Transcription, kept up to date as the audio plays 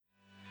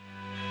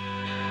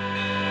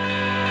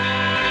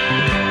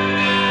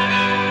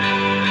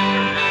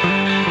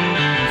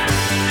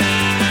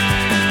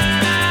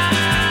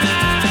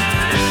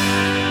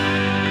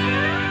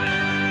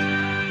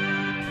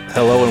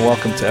Hello and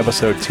welcome to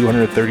episode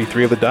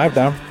 233 of The Dive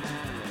Down,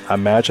 a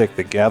Magic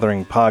the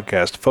Gathering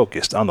podcast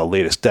focused on the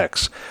latest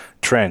decks,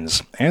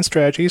 trends, and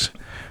strategies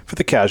for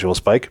the casual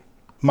spike.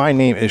 My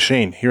name is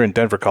Shane here in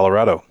Denver,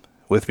 Colorado.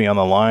 With me on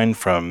the line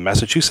from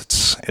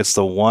Massachusetts, it's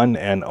the one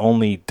and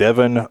only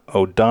Devin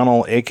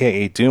O'Donnell,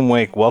 aka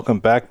d00mwake. Welcome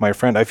back, my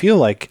friend. I feel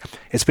like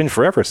it's been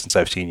forever since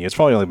I've seen you. It's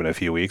probably only been a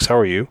few weeks. How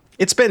are you?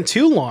 It's been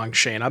too long,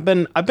 Shane. I've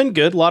been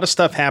good. A lot of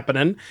stuff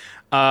happening.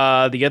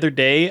 The other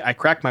day, I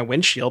cracked my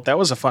windshield. That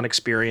was a fun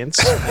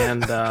experience,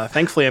 and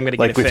thankfully, I'm going to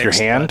get it fixed. Like with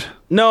your hand?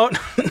 No.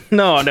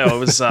 It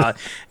was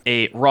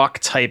a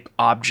rock-type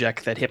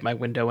object that hit my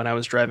window when I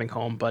was driving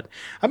home. But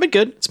I've been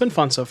good. It's been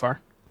fun so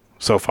far.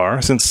 So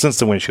far, since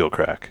the windshield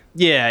crack.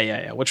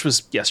 Yeah. Which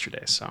was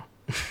yesterday. So.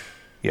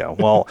 Yeah.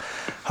 Well,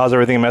 how's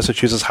everything in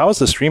Massachusetts? How has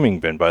the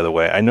streaming been, by the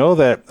way? I know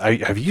that.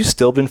 Have you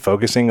still been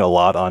focusing a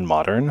lot on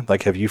Modern?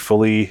 Like, have you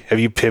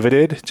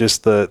pivoted?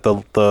 Just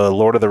the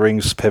Lord of the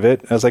Rings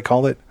pivot, as I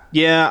call it?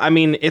 Yeah, I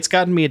mean, it's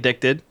gotten me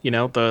addicted. You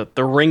know,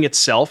 the ring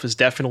itself has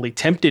definitely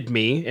tempted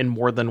me in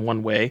more than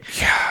one way.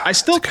 Yeah, I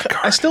still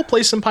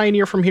play some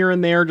Pioneer from here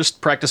and there,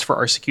 just practice for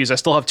RCQs. I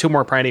still have 2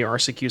 more Pioneer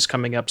RCQs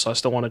coming up, so I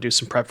still want to do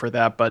some prep for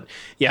that. But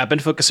yeah, I've been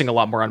focusing a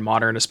lot more on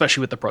Modern,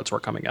 especially with the Pro Tour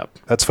coming up.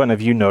 That's fun.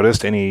 Have you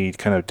noticed any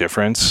kind of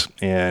difference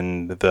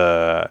in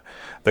the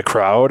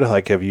crowd?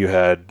 Like, have you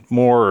had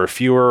more or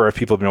fewer, or have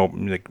people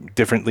been like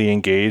differently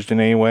engaged in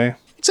any way?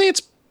 I'd say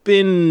it's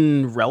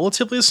been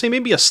relatively the same,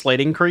 maybe a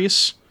slight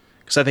increase.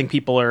 Because I think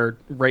people are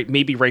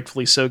maybe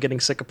rightfully so getting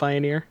sick of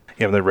Pioneer.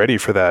 Yeah, they're ready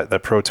for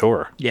that Pro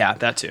Tour. Yeah,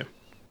 that too.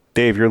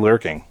 Dave, you're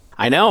lurking.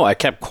 I know. I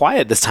kept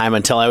quiet this time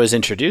until I was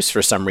introduced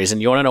for some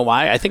reason. You want to know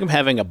why? I think I'm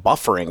having a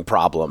buffering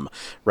problem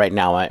right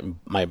now.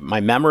 My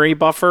memory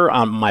buffer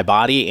on my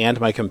body and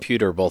my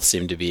computer both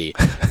seem to be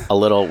a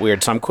little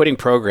weird. So I'm quitting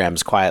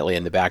programs quietly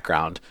in the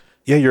background.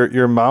 Yeah,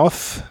 your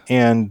mouth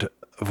and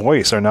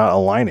voice are not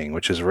aligning,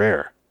 which is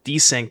rare.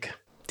 Desync.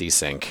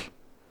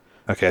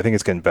 Okay, I think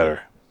it's getting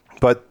better.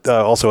 But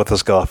also with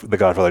the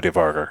Godfather Dave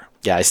Vargar.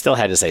 Yeah, I still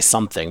had to say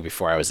something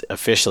before I was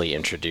officially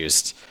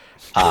introduced.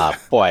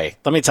 Boy,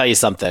 let me tell you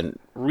something.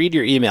 Read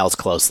your emails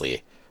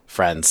closely,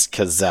 friends,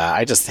 because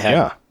I just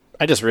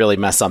really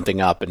messed something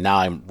up, and now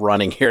I'm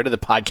running here to the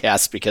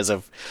podcast because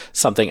of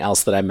something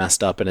else that I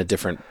messed up in a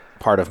different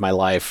part of my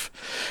life.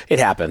 It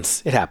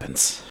happens.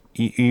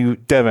 You,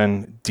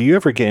 Devin, do you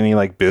ever get any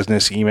like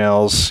business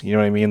emails? You know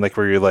what I mean? Like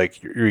where you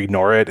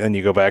ignore it and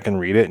you go back and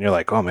read it and you're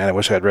like, oh man, I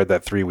wish I had read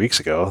that 3 weeks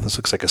ago. This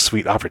looks like a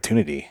sweet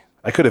opportunity.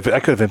 I could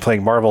have been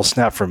playing Marvel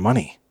Snap for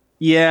money.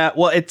 Yeah,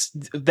 well, it's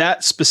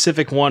that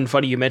specific one.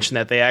 Funny you mentioned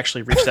that. They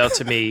actually reached out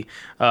to me.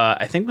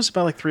 I think it was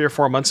about like 3 or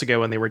 4 months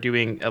ago when they were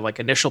doing like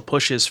initial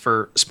pushes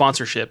for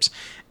sponsorships,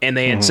 and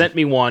they had sent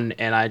me one,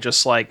 and I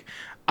just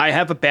I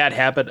have a bad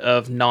habit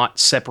of not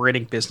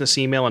separating business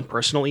email and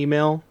personal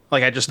email.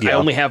 Like I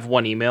only have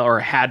one email, or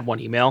had one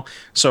email.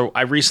 So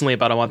I recently,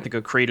 about a month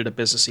ago, created a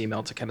business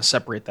email to kind of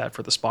separate that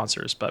for the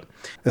sponsors. But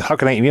how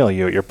can I email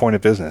you at your point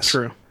of business?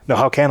 True. No,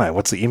 how can I?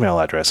 What's the email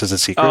address? Is it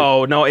secret?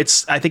 Oh, no, I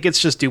think it's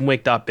just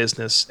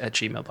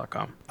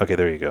d00mwake.business@gmail.com. Okay,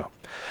 there you go.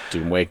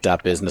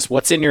 d00mwake.business.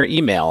 What's in your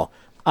email?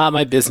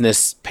 My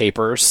business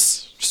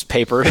papers. Just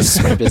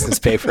papers. My business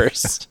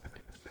papers.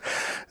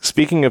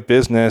 Speaking of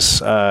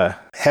business,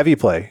 Heavy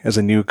Play is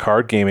a new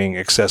card gaming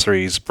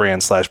accessories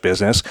brand /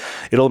 business.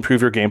 It'll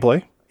improve your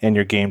gameplay and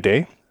your game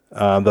day.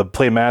 The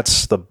play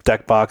mats, the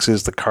deck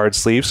boxes, the card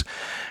sleeves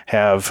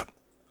have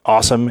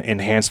awesome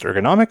enhanced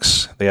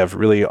ergonomics. They have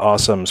really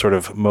awesome sort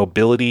of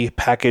mobility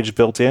package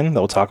built in that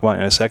we'll talk about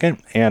in a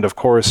second. And of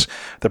course,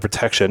 the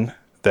protection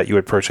that you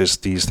would purchase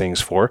these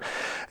things for.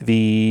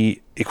 The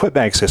Equip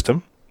Mag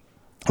system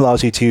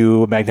allows you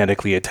to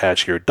magnetically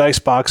attach your dice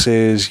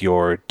boxes,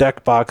 your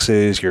deck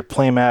boxes, your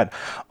playmat,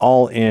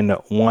 all in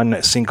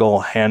one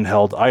single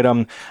handheld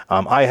item.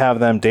 I have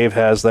them, Dave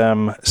has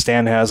them,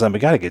 Stan has them. We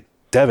got to get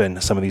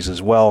Devin some of these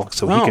as well,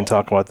 so he can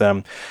talk about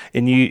them.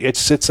 And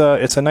it's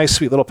a nice,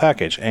 sweet little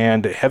package.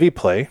 And Heavy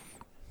Play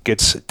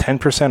gets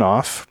 10%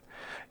 off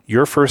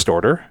your first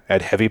order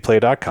at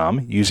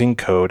heavyplay.com using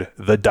code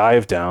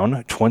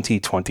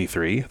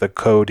THEDIVEDOWN2023, the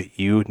code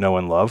you know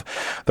and love.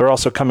 They're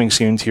also coming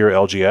soon to your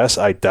LGS.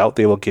 I doubt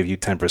they will give you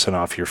 10%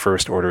 off your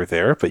first order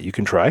there, but you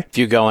can try. If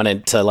you go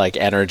into like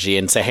Energy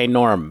and say, hey,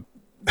 Norm,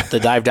 the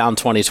Dive Down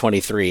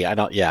 2023, I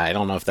don't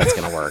know if that's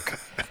going to work.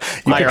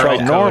 You can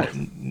try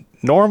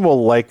Norm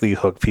will likely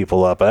hook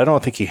people up, but I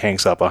don't think he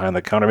hangs out behind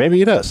the counter. Maybe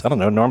he does. I don't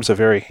know. Norm's a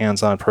very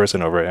hands-on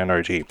person over at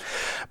NRG.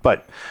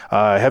 But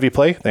Heavy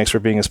Play, thanks for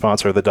being a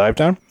sponsor of the Dive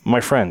Down.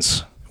 My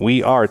friends,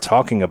 we are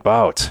talking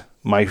about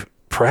my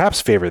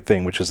perhaps favorite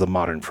thing, which is the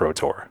Modern Pro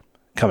Tour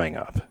coming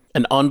up.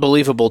 An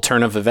unbelievable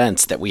turn of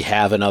events that we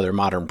have another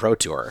Modern Pro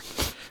Tour.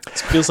 It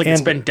feels like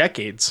it's been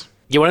decades.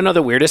 You want to know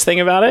the weirdest thing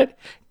about it?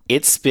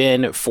 It's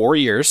been 4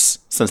 years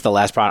since the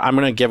last product. I'm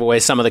going to give away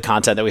some of the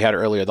content that we had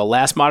earlier. The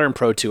last Modern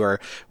Pro Tour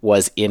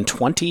was in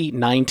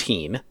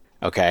 2019.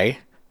 Okay.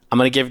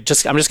 I'm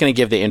just going to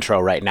give the intro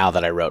right now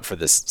that I wrote for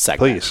this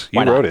segment. Please.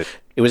 You wrote it.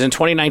 It was in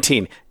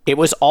 2019. It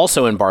was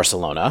also in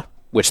Barcelona,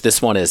 which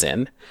this one is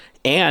in.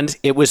 And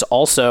it was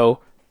also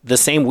the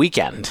same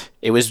weekend.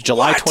 It was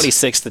July What?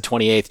 26th to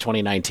 28th,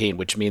 2019,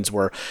 which means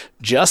we're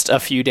just a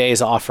few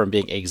days off from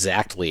being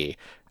exactly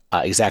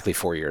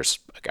 4 years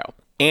ago.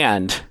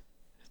 And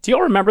do you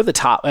all remember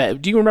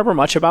do you remember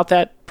much about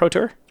that Pro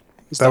Tour?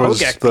 That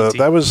was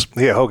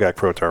Hogak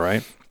Pro Tour,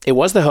 right? It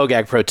was the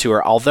Hogak Pro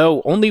Tour,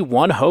 although only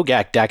one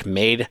Hogak deck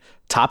made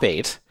top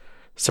 8,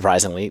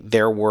 surprisingly.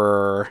 There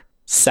were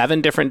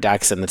 7 different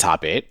decks in the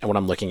top 8, and what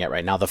I'm looking at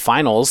right now. The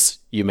finals,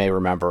 you may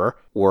remember,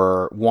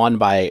 were won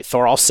by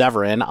Thorolf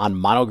Severin on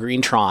Mono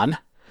Green Tron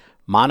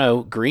in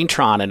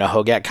a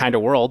Hogak kind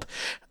of world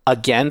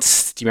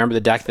against, do you remember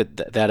the deck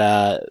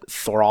that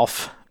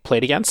Thorolf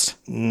played against?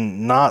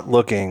 Not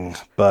looking,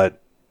 but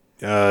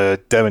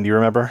Devin, do you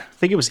remember? I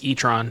think it was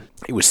E-Tron.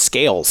 It was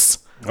Scales.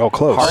 Oh,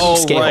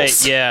 close. Scales.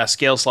 Right. Yeah,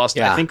 Scales lost.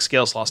 Yeah. I think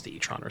Scales lost to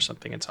E-Tron or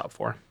something in top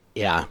 4.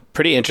 Yeah,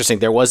 pretty interesting.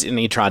 There was an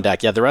E-Tron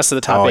deck. Yeah, the rest of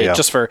the top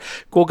 8,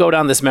 we'll go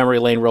down this memory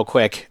lane real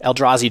quick.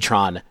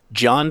 Eldrazi-Tron,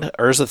 Jund,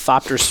 Urza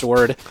Thopter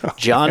Sword,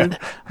 Jund,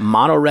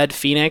 Mono Red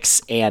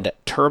Phoenix, and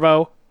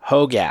Turbo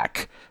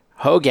Hogak.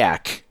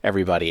 Hogak,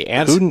 everybody.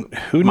 And who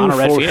Mono knew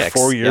Red Phoenix.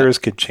 4 years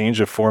could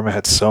change a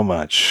format so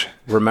much?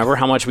 Remember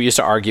how much we used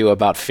to argue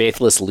about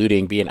faithless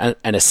looting being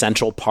an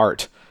essential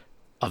part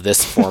of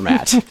this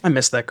format? I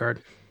missed that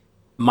card.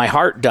 My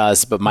heart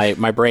does, but my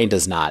brain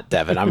does not,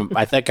 Devin.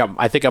 I think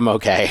I'm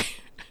okay.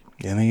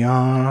 In the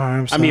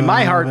arms. I mean,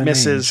 my heart of an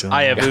misses angel.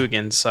 I have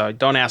Ugin, so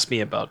don't ask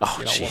me about what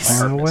my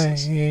heart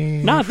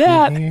misses. Not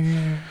that.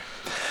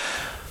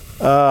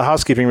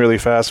 Housekeeping really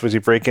fast as we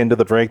break into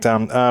the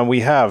breakdown.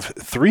 We have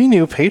 3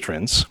 new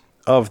patrons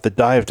of the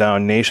Dive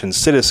Down Nation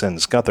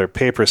citizens. Got their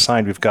papers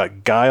signed. We've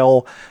got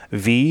Guile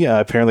V,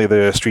 apparently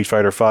the Street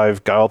Fighter V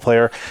Guile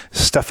player,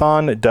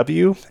 Stefan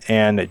W,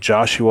 and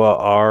Joshua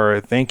R.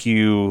 Thank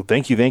you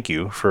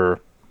for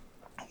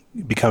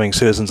becoming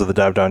citizens of the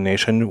Dive Down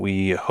Nation.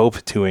 We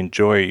hope to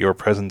enjoy your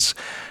presence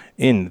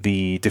in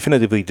the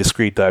definitively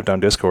discreet Dive Down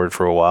Discord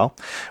for a while.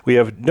 We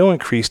have no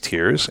increased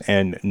tiers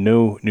and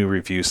no new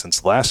reviews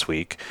since last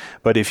week.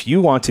 But if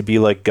you want to be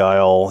like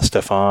Guile,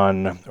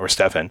 Stefan,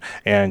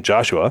 and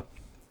Joshua,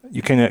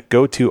 you can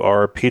go to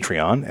our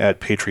Patreon at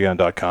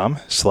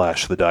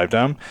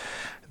patreon.com/thedivedown.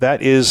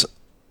 That is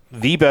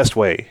the best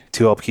way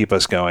to help keep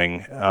us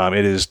going.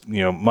 It is,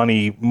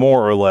 money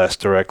more or less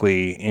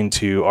directly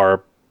into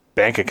our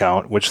bank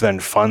account, which then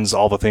funds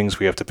all the things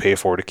we have to pay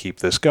for to keep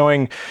this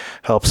going,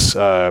 helps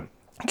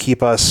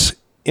keep us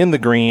in the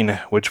green,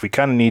 which we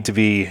kind of need to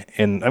be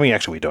in. I mean,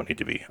 actually, we don't need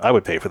to be. I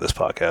would pay for this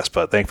podcast,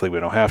 but thankfully we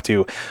don't have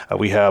to.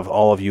 We have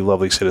all of you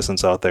lovely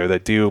citizens out there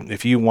that do.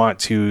 If you want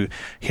to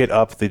hit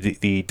up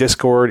the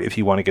Discord, if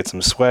you want to get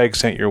some swag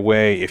sent your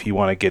way, if you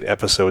want to get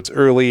episodes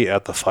early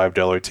at the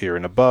 $5 tier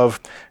and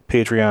above,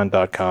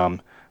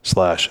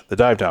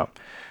 patreon.com/thedivedown.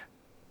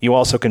 You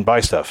also can buy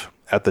stuff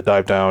at the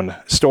Dive Down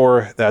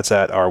store. That's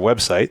at our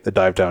website,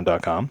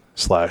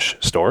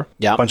 thedivedown.com/store.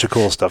 Yeah. A bunch of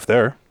cool stuff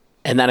there.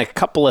 And then a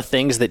couple of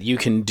things that you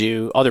can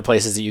do, other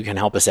places that you can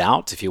help us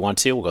out if you want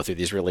to. We'll go through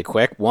these really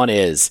quick. One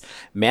is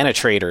Mana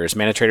Traders,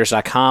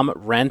 manatraders.com.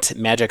 Rent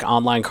Magic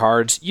Online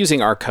cards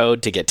using our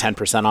code to get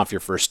 10% off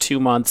your first 2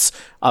 months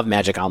of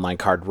Magic Online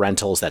card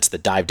rentals. That's the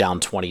Dive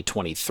Down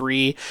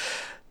 2023.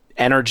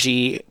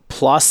 Energy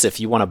Plus, if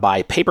you want to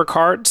buy paper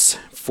cards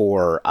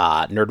for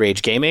Nerd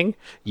Rage Gaming,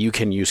 you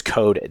can use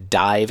code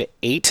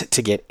DIVE8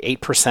 to get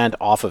 8%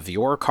 off of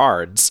your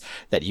cards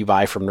that you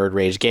buy from Nerd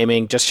Rage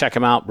Gaming. Just check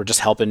them out. We're just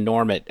helping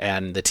Norm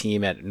and the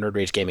team at Nerd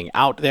Rage Gaming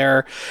out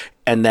there.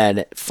 And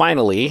then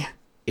finally,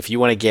 if you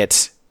want to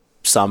get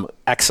some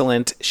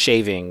excellent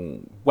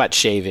wet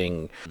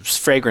shaving,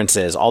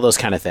 fragrances, all those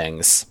kind of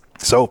things.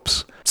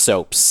 Soaps.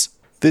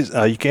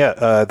 You can't.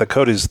 The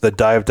code is the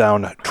Dive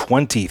Down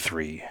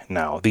 23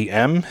 now. The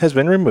M has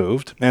been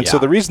removed, and so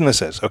the reason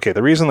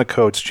the reason the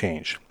codes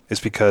change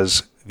is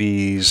because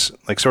these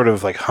sort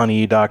of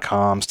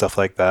honey.com stuff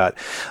like that,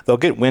 they'll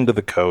get wind of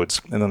the codes,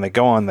 and then they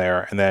go on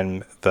there, and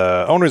then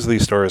the owners of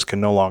these stores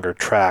can no longer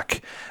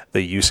track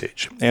the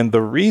usage. And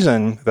the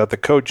reason that the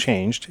code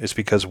changed is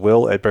because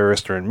Will at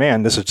Barrister and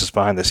Man, this is just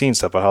behind the scenes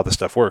stuff about how this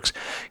stuff works,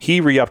 he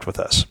re-upped with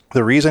us.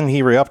 The reason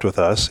he re-upped with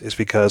us is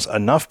because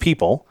enough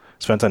people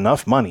spent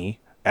enough money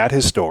at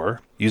his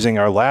store using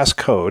our last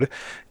code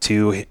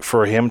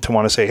for him to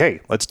want to say,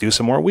 hey, let's do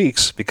some more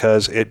weeks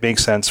because it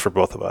makes sense for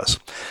both of us.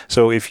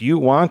 So if you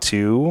want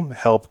to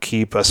help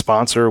keep a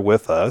sponsor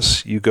with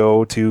us, you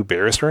go to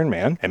Barrister and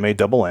Man,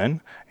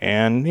 MANN,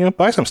 and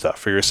buy some stuff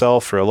for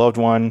yourself, for a loved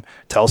one,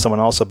 tell someone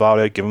else about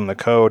it, give them the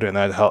code, and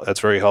that's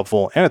very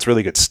helpful. And it's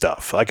really good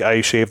stuff. I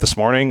shaved this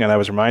morning and I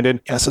was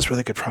reminded, yes, it's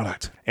really good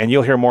product. And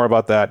you'll hear more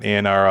about that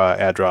in our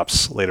ad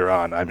drops later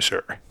on, I'm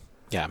sure.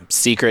 Yeah,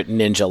 secret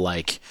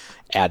ninja-like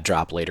ad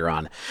drop later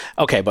on.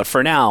 Okay, but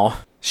for now,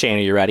 Shane,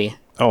 are you ready?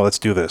 Oh, let's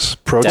do this.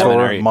 Pro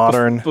Tour,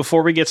 Modern.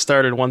 Before we get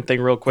started, one thing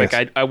real quick.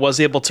 Yes. I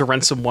was able to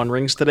rent some One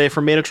Rings today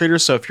from Mana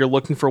Traders, so if you're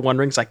looking for One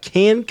Rings, I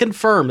can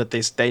confirm that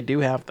they do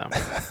have them.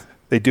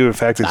 They do, in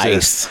fact,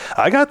 exist. Nice.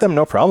 I got them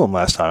no problem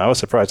last time. I was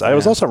surprised. I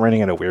was also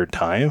renting at a weird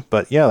time,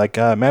 but yeah,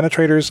 Mana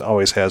Traders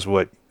always has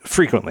what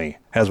frequently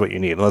has what you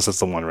need, unless it's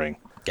the One Ring.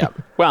 Yeah.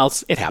 Well,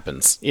 it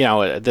happens.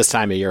 At this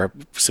time of year,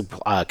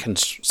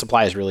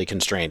 supply is really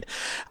constrained.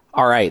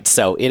 All right,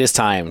 so it is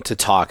time to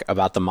talk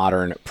about the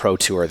Modern Pro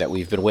Tour that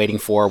we've been waiting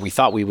for. We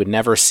thought we would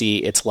never see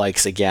its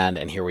likes again,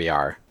 and here we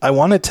are. I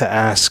wanted to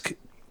ask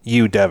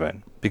you,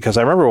 Devin, because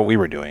I remember what we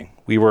were doing.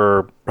 We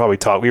were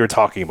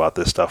talking about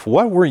this stuff.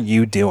 What were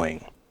you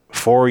doing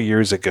 4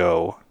 years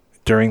ago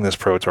during this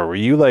Pro Tour? Were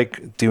you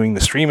doing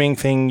the streaming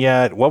thing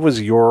yet? What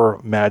was your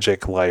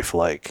Magic life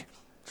like?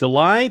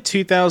 July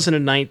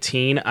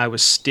 2019, I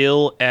was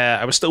still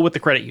with the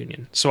credit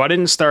union. So I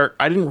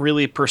didn't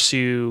really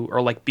pursue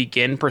or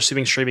begin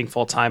pursuing streaming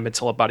full time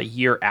until about a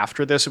year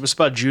after this. It was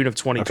about June of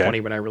 2020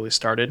 when I really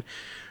started.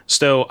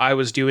 So I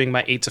was doing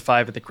my 8 to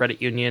 5 at the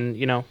credit union.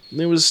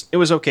 It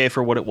was okay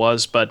for what it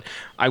was, but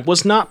I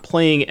was not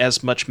playing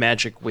as much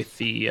Magic with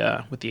the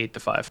 8 to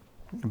 5.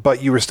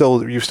 But you were still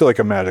like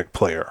a Magic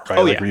player, right?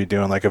 Oh, yeah. Were you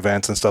doing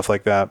events and stuff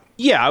like that?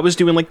 Yeah, I was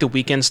doing the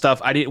weekend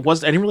stuff. I didn't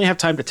really have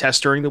time to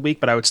test during the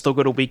week, but I would still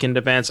go to weekend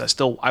events.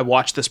 I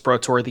watched this Pro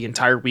Tour the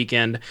entire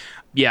weekend.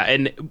 Yeah,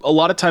 and a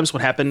lot of times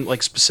what happened,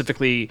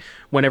 specifically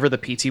whenever the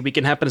PT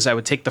weekend happened, is I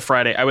would take the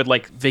Friday, I would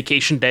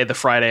vacation day the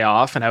Friday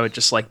off, and I would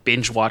just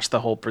binge watch the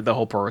whole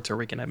Pro Tour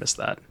weekend. I missed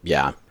that.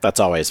 Yeah, that's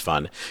always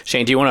fun.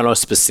 Shane, do you want to know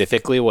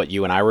specifically what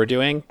you and I were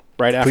doing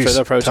right after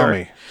the Pro Tour? Tell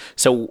me.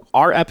 So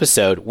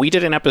we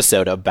did an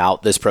episode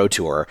about this Pro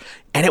Tour,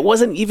 and it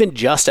wasn't even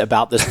just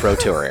about this Pro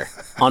Tour.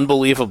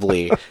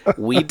 Unbelievably,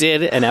 we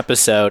did an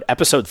episode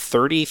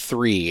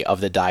 33 of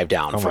the Dive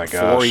Down from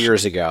 4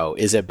 years ago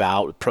is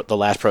about the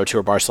last Pro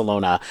Tour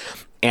Barcelona.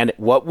 And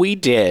what we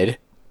did,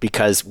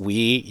 because we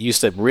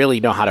used to really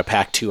know how to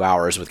pack 2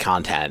 hours with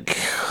content,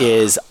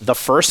 is the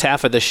first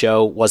half of the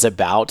show was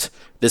about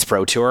this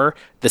Pro Tour.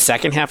 The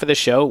second half of the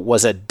show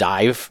was a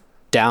dive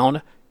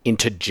down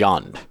into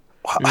Jund.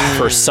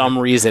 For some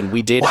reason,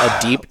 we did a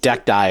deep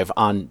deck dive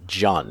on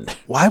Jund.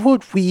 Why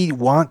would we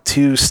want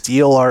to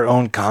steal our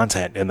own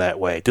content in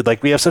that way? Did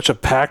we have such a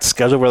packed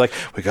schedule? We're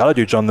we got to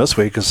do Jund this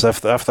week because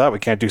after that we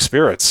can't do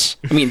spirits.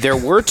 I mean, there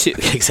were two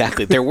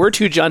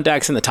Jund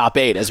decks in the top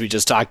 8, as we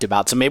just talked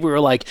about. So maybe we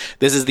were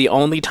this is the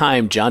only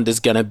time Jund is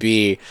going to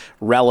be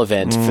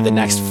relevant for the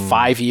next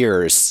 5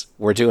 years.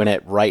 We're doing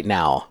it right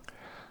now.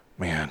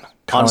 Man.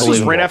 This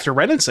was right after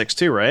Ren and 6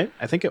 too, right?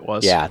 I think it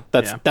was. Yeah,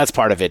 that's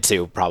part of it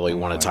too. Probably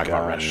want to talk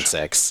about Ren and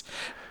 6.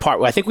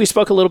 I think we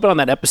spoke a little bit on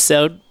that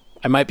episode.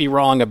 I might be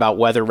wrong about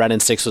whether Ren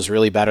and 6 was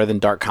really better than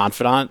Dark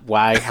Confidant.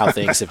 How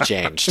things have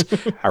changed,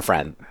 our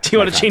friend. Do you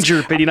want to change your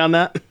opinion on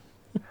that?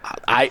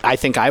 I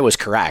think I was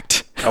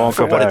correct. I won't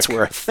for go what back. It's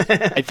worth.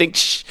 I think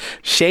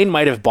Shane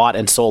might have bought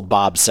and sold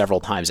Bob several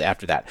times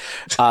after that.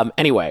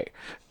 Anyway,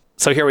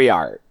 so here we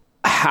are.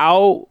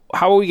 How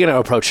are we going to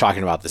approach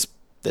talking about this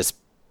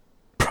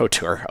Pro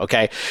Tour?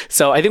 Okay,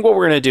 so I think what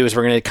we're going to do is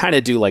we're going to kind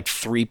of do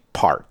 3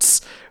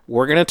 parts.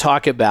 We're going to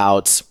talk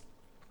about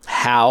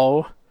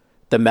how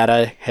the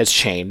meta has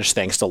changed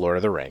thanks to Lord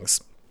of the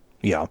Rings.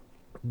 Yeah.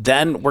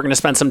 Then we're going to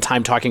spend some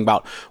time talking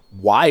about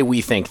why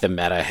we think the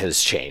meta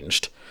has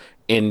changed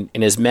in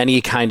as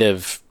many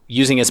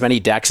using as many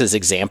decks as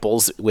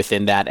examples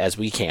within that as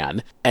we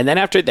can. And then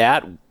after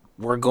that,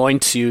 we're going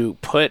to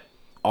put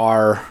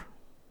our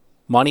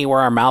money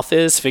where our mouth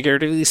is,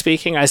 figuratively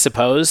speaking, I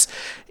suppose.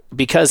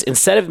 Because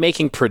instead of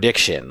making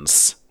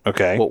predictions,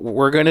 what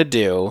we're going to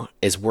do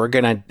is we're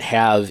going to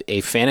have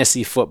a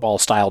fantasy football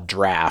style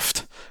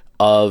draft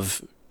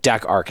of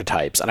deck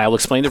archetypes. And I will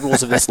explain the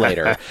rules of this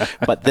later.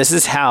 But this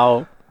is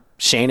how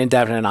Shane and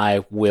Devin and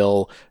I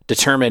will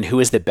determine who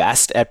is the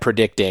best at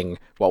predicting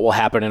what will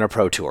happen in a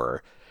Pro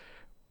Tour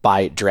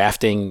by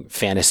drafting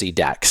fantasy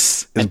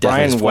decks. And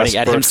Devin is pointing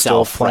at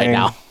himself right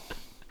now.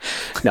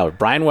 No,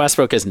 Brian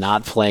Westbrook is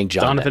not playing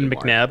John Donovan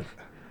anymore. McNabb.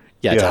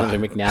 Yeah,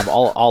 Donovan McNabb,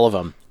 all of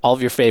them. All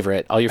your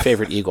favorite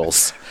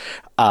Eagles.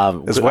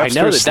 Is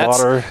Webster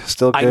Slaughter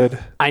still good?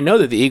 I know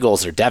that the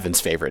Eagles are Devin's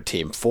favorite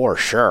team for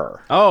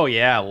sure. Oh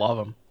yeah, love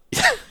them.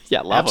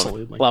 Yeah, love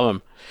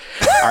them.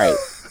 All right.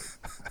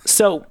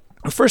 So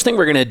the first thing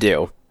we're going to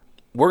do,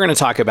 we're going to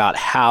talk about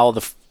how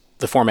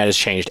the format has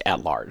changed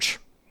at large.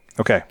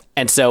 Okay.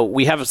 And so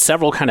we have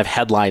several kind of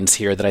headlines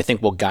here that I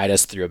think will guide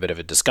us through a bit of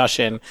a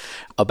discussion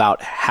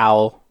about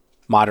how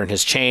Modern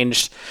has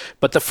changed.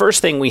 But the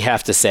first thing we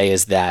have to say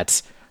is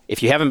that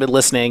if you haven't been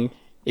listening,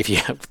 if you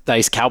have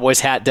nice Cowboys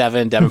hat,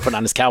 Devin put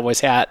on his Cowboys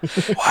hat.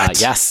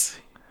 What? Yes.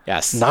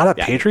 Not a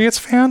Patriots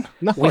fan?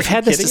 No, we've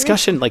had this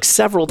discussion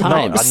several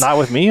times. No, not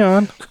with me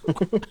on.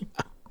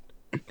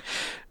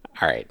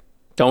 All right.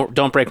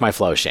 Don't break my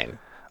flow, Shane.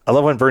 I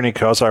love when Bernie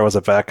Kosar was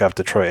a backup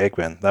to Troy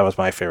Aikman. That was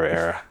my favorite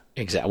era.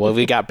 Exactly. Well,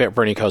 we got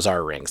Bernie Kosar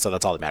a ring, so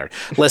that's all that mattered.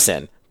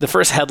 Listen, the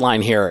first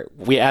headline here,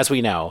 as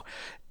we know,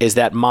 is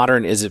that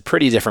Modern is a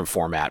pretty different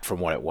format from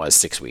what it was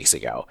 6 weeks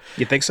ago.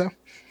 You think so?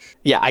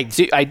 Yeah, I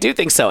do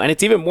think so. And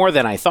it's even more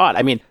than I thought.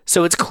 I mean,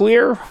 so it's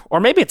clear, or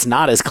maybe it's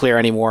not as clear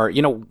anymore.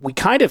 We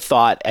kind of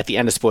thought at the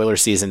end of spoiler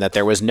season that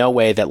there was no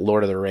way that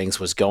Lord of the Rings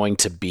was going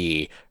to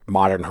be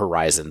Modern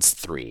Horizons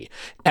 3.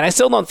 And I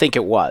still don't think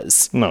it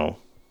was. No.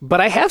 But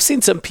I have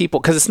seen some people,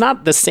 because it's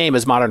not the same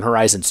as Modern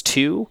Horizons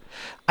 2,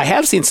 I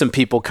have seen some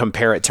people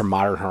compare it to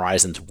Modern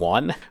Horizons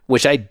 1,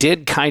 which I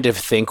did kind of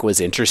think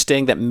was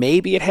interesting, that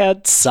maybe it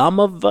had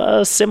some of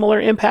a similar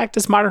impact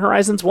as Modern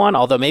Horizons 1,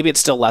 although maybe it's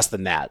still less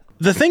than that.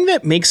 The thing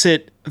that makes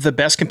it the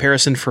best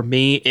comparison for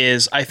me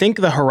is I think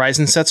the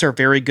Horizon sets are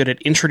very good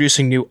at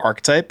introducing new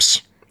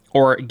archetypes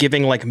or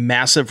giving like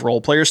massive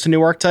role players to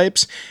new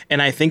archetypes.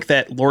 And I think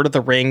that Lord of the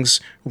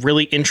Rings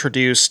really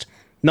introduced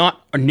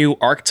not a new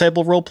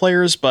archetypal role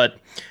players, but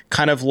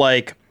kind of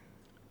like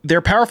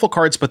they're powerful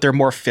cards, but they're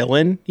more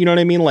fill-in. You know what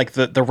I mean? Like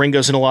the ring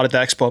goes in a lot of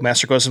decks,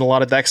 Bowmaster goes in a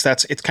lot of decks.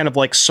 It's kind of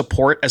like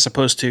support as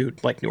opposed to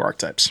like new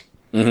archetypes.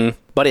 Mm-hmm.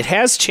 But it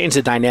has changed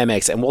the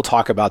dynamics, and we'll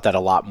talk about that a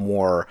lot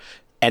more,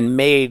 and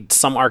made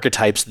some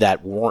archetypes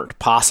that weren't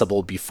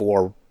possible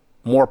before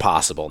more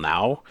possible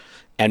now,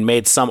 and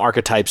made some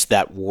archetypes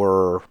that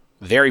were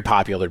very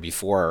popular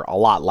before a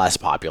lot less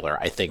popular,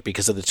 I think,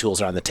 because of the tools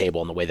that are on the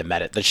table and the way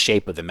the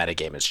shape of the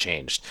metagame has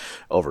changed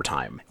over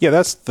time. Yeah,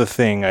 that's the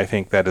thing, I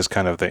think, that is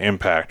kind of the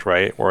impact,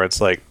 right? Where it's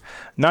like,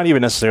 not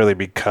even necessarily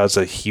because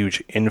a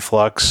huge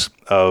influx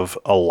of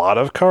a lot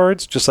of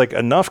cards, just like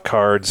enough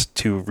cards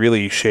to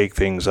really shake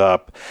things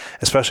up,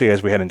 especially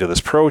as we head into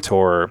this Pro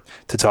Tour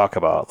to talk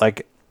about.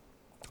 Like,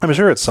 I'm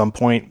sure at some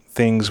point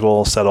things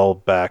will settle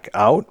back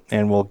out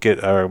and we'll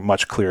get a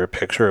much clearer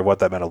picture of what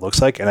that meta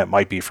looks like. And it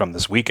might be from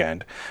this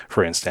weekend,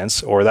 for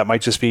instance, or that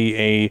might just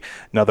be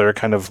another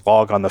kind of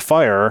log on the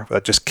fire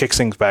that just kicks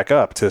things back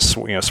up to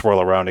swirl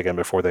around again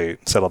before they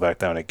settle back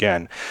down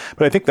again.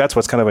 But I think that's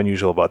what's kind of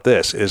unusual about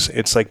this is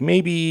it's like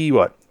maybe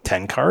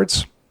 10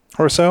 cards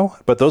or so,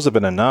 but those have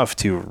been enough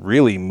to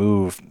really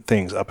move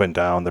things up and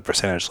down the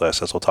percentage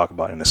list, as we'll talk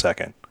about in a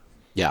second.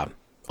 Yeah.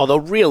 Although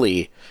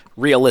really,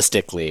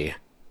 realistically,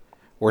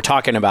 we're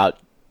talking about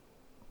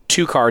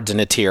 2 cards in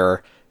a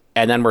tier,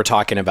 and then we're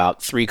talking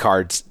about 3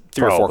 or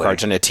 4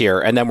 cards in a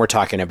tier, and then we're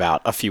talking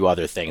about a few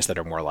other things that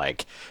are more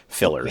like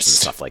fillers and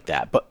stuff like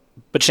that. But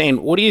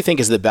Shane, what do you think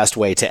is the best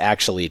way to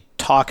actually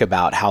talk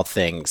about how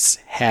things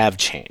have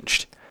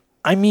changed?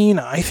 I mean,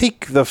 I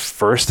think the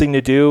first thing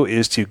to do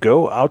is to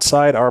go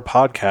outside our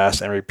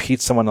podcast and repeat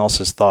someone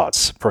else's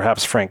thoughts,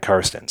 perhaps Frank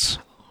Karsten's.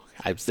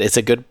 It's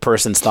a good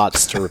person's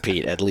thoughts to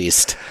repeat, at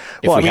least,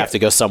 if we have to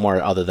go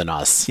somewhere other than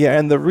us. Yeah,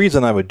 and the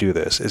reason I would do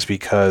this is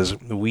because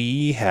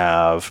we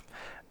have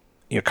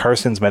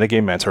Carson's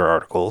Metagame Mentor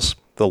articles.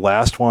 The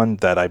last one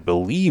that I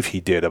believe he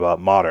did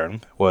about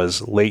Modern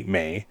was late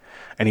May,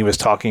 and he was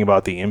talking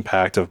about the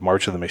impact of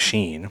March of the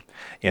Machine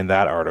in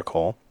that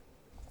article.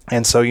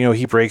 And so,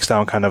 he breaks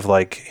down kind of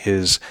like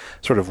his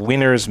sort of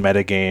winners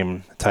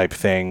metagame type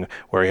thing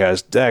where he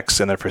has decks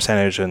and their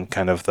percentage and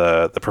kind of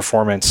the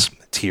performance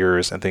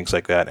tiers and things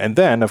like that. And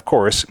then, of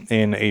course,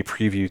 in a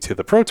preview to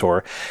the Pro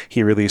Tour,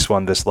 he released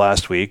one this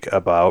last week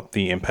about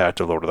the impact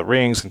of Lord of the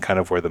Rings and kind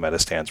of where the meta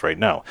stands right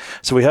now.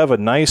 So we have a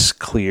nice,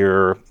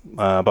 clear,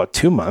 about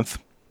 2-month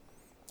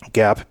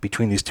gap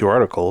between these two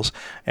articles,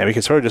 and we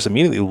can sort of just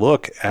immediately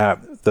look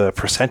at the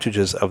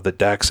percentages of the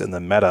decks in the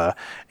meta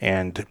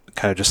and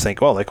kind of just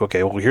think,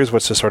 okay, here's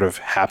what's just sort of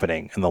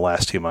happening in the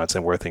last 2 months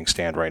and where things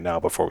stand right now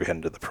before we head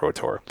into the Pro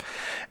Tour.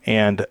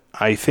 And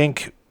I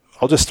think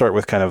I'll just start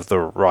with kind of the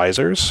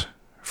risers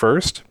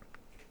first.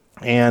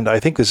 And I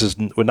think this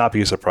would not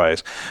be a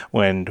surprise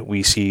when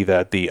we see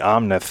that the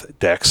Omnith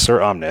deck, Sir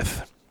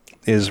Omnith,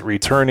 is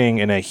returning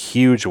in a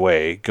huge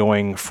way,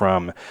 going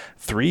from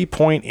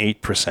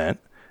 3.8%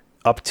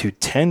 up to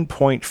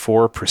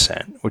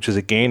 10.4%, which is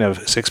a gain of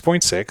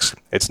 6.6.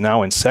 It's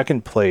now in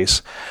second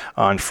place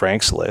on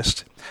Frank's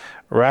list.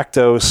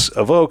 Rakdos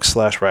Evoke /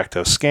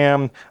 Rakdos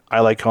Scam, I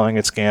like calling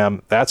it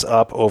Scam, that's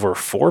up over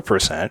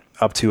 4%,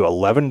 up to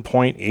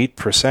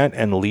 11.8%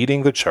 and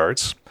leading the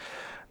charts.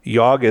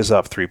 Yogg is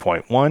up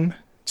 3.1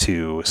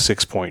 to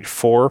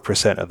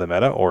 6.4% of the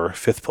meta, or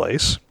 5th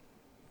place.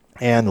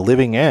 And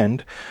Living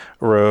End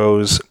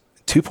rose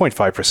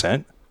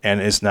 2.5%, and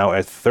is now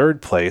at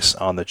 3rd place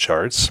on the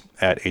charts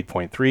at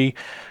 8.3.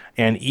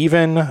 And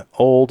even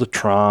Old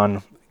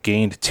Tron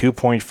gained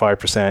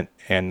 2.5%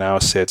 and now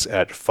sits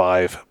at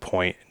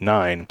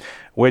 5.9,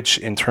 which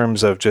in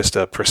terms of just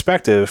a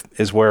perspective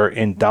is where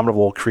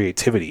Indomitable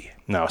Creativity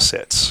now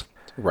sits.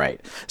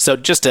 Right. So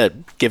just to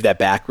give that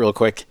back real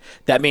quick,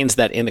 that means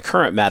that in the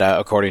current meta,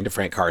 according to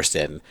Frank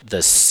Karsten,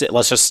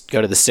 let's just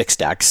go to the 6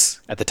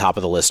 decks at the top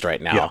of the list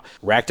right now. Yeah.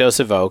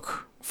 Rakdos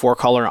Evoke,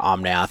 4-color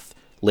Omnath,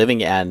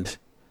 Living End,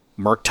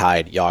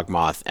 Murktide,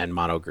 Yawgmoth, and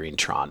Mono Green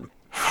Tron.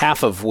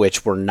 Half of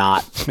which were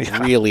not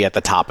really at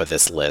the top of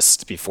this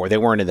list before. They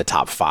weren't in the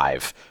top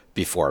 5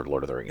 before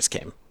Lord of the Rings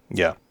came.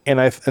 Yeah.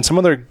 And some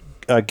other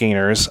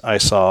gainers I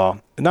saw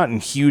not in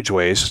huge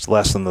ways, just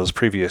less than those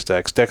previous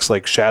decks. Decks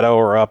like Shadow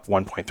are up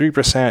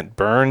 1.3%,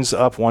 Burns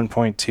up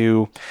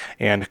 1.2%,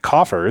 and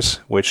Coffers,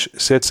 which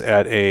sits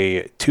at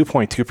a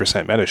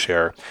 2.2% meta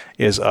share,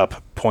 is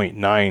up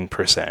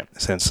 0.9%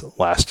 since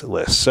last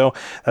list. So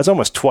that's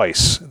almost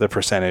twice the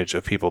percentage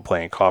of people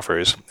playing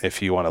Coffers,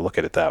 if you want to look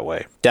at it that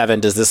way.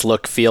 Devin, does this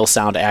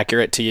sound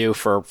accurate to you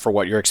for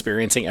what you're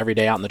experiencing every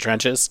day out in the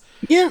trenches?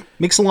 Yeah,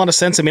 makes a lot of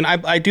sense. I mean,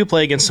 I do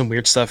play against some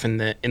weird stuff in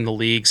the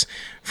leagues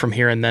from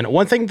here and then.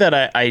 One thing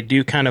that I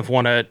do kind of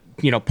want to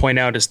point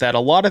out is that a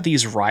lot of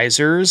these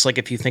risers, like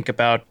if you think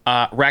about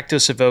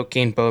Rakdos Evoke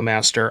gain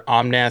Bowmaster,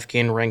 Omnath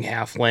gain Ring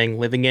Halfling,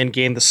 Living End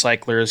gain the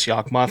Cyclers,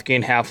 Yawgmoth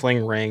gain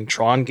Halfling Ring,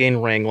 Tron gain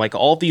Ring, like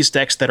all these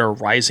decks that are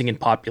rising in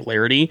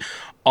popularity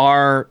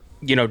are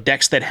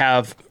decks that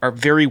are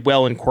very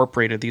well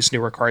incorporated these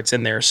newer cards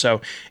in there.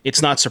 So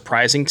it's not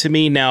surprising to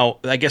me. Now,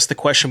 I guess the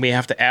question we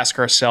have to ask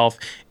ourselves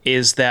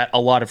is that a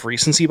lot of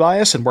recency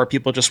bias and more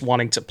people just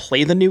wanting to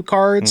play the new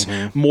cards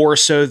more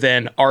so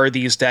than are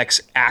these decks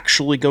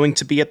actually going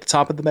to be at the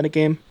top of the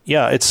metagame?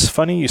 Yeah, it's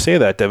funny you say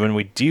that, Devin.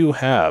 We do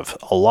have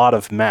a lot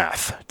of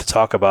math to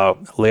talk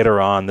about later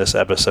on this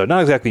episode.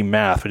 Not exactly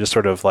math, but just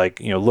sort of like,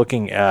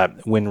 looking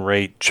at win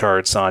rate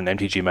charts on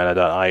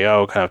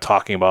mtgmeta.io, kind of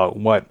talking about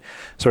what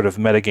sort of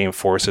metagame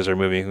forces are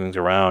moving things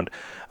around.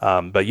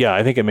 But yeah,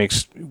 I think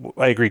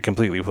I agree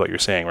completely with what you're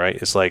saying, right?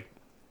 It's like,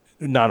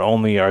 not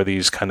only are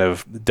these kind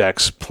of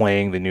decks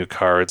playing the new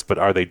cards, but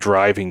are they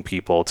driving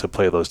people to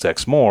play those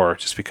decks more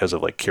just because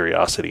of like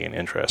curiosity and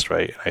interest,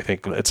 right? I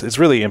think it's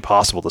really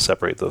impossible to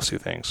separate those two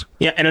things.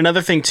 Yeah, and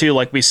another thing too,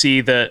 like we see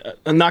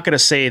I'm not going to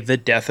say the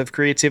death of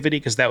creativity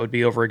because that would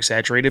be over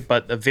exaggerated,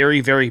 but a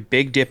very, very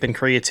big dip in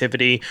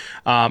creativity.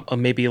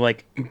 Maybe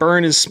like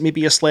Burn is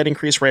maybe a slight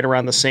increase right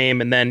around the same,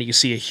 and then you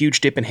see a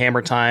huge dip in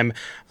Hammer Time,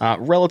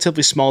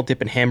 relatively small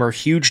dip in Hammer,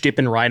 huge dip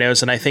in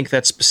Rhinos, and I think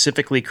that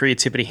specifically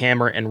Creativity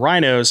Hammer and Rhinos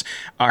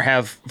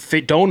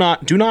do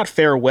not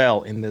fare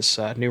well in this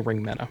new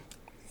Ring meta.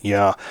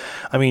 Yeah,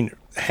 I mean,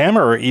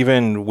 Hammer,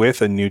 even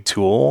with a new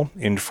tool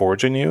in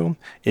Forge Anew,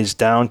 is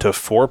down to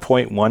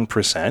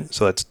 4.1%,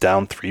 so that's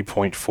down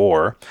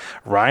 3.4.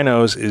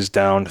 Rhinos is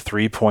down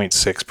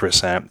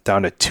 3.6%,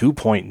 down to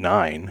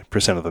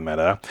 2.9% of the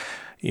meta.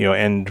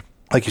 And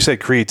like you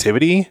said,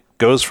 Creativity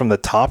goes from the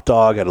top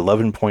dog at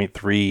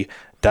 11.3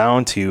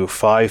 down to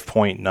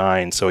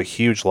 5.9, so a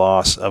huge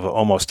loss of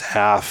almost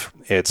half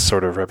its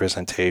sort of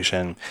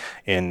representation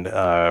in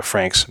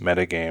Frank's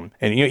metagame.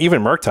 And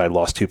even Murktide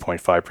lost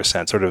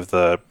 2.5%, sort of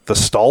the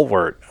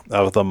stalwart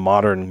of the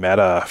modern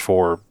meta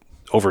for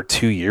over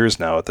 2 years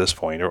now at this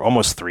point, or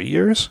almost 3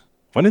 years.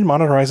 When did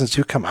Modern Horizons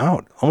 2 come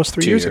out? Almost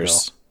 3 years ago.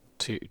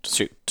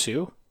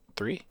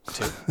 Three?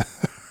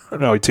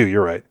 No, 2,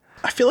 you're right.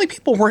 I feel like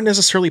people weren't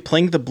necessarily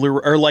playing the blue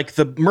or like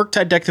the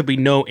Murktide deck that we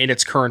know in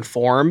its current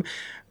form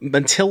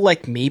until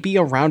like maybe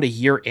around a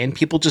year in.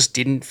 People just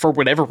didn't, for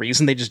whatever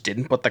reason, they just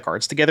didn't put the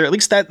cards together. At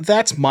least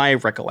that's my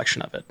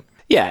recollection of it.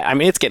 Yeah, I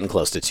mean, it's getting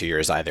close to 2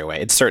 years either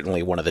way. It's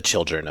certainly one of the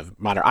children of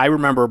Modern. I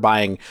remember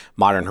buying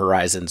Modern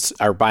Horizons,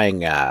 or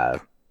buying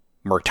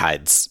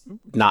Murktides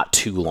not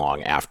too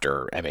long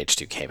after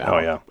MH2 came out. Oh,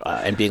 yeah.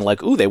 And being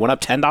like, ooh, they went up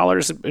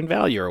 $10 in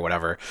value or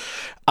whatever.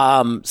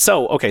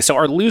 So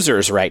our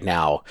losers right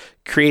now,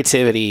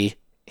 Creativity,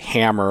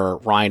 Hammer,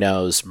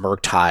 Rhinos,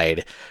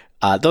 Murktide,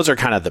 those are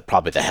kind of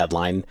probably the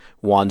headline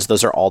ones.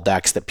 Those are all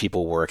decks that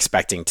people were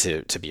expecting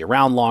to be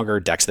around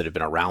longer, decks that have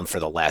been around for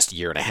the last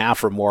year and a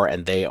half or more,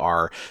 and they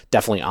are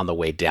definitely on the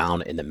way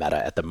down in the meta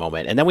at the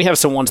moment. And then we have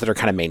some ones that are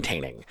kind of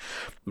maintaining,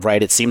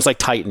 right? It seems like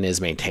Titan is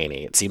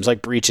maintaining. It seems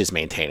like Breach is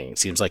maintaining. It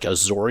seems like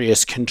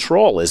Azorius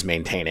Control is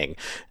maintaining.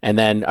 And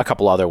then a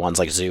couple other ones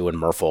like Zoo and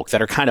Merfolk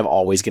that are kind of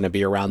always going to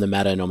be around the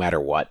meta no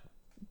matter what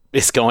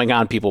is going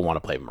on. People want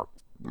to play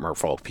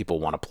Merfolk, people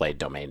want to play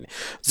Domain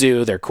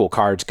Zoo. They're cool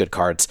cards, good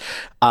cards.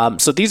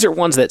 So these are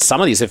ones that some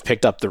of these have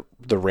picked up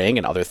the ring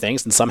and other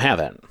things, and some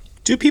haven't.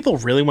 Do people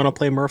really want to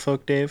play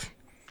Merfolk, Dave?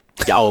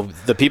 Oh,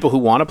 the people who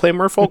want to play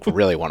Merfolk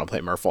really want to play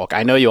Merfolk.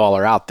 I know you all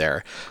are out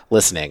there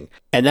listening.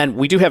 And then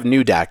we do have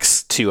new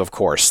decks too, of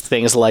course.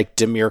 Things like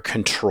Dimir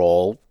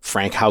Control.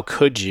 Frank, how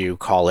could you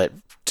call it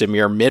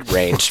Dimir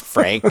mid-range?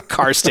 Frank,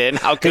 Karsten,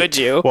 how could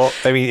you? Well,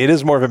 I mean, it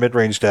is more of a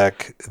mid-range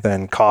deck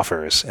than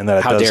Coffers in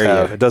that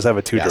it does have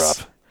a 2-drop.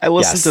 Yes. I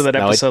listened to that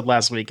episode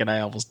last week and I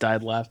almost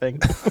died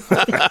laughing.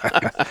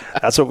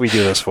 That's what we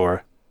do this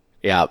for.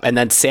 Yeah, and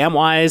then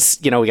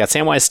Samwise, we got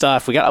Samwise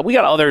stuff. We got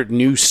other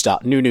new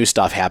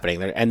stuff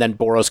happening there. And then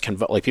Boros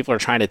Convoke. Like people are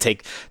trying to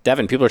take the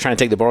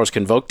Boros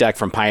Convoke deck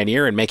from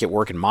Pioneer and make it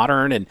work in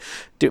Modern. And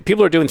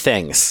people are doing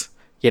things.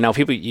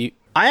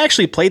 I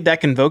actually played that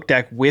Convoke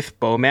deck with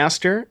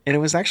Bowmaster, and it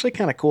was actually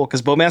kind of cool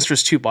because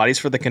Bowmaster's 2 bodies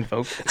for the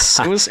Convoke.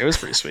 It was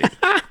pretty sweet.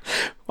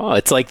 Well,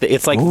 it's like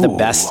the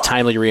best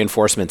timely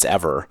reinforcements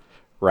ever,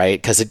 right?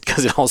 Because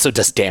it also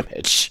does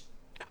damage.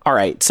 All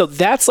right, so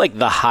that's like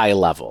the high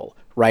level,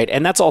 right?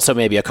 And that's also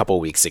maybe a couple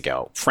weeks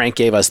ago. Frank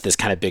gave us this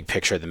kind of big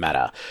picture of the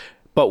meta.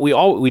 But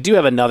we do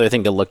have another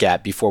thing to look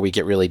at before we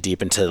get really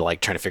deep into like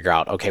trying to figure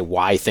out, okay,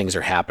 why things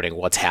are happening,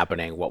 what's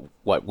happening,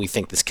 what we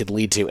think this could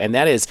lead to. And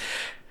that is,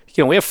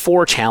 we have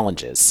 4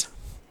 challenges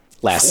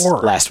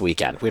last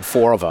weekend. We had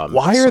 4 of them.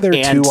 Why are there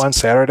 2 on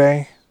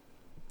Saturday?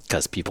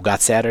 Because people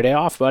got Saturday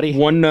off, buddy.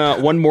 One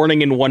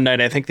morning and one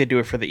night. I think they do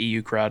it for the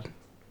EU crowd.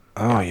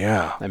 Oh,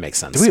 yeah. That makes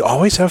sense. Do we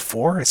always have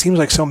 4? It seems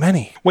like so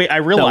many. Wait, I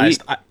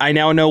realized. I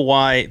now know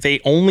why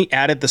they only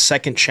added the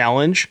second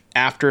challenge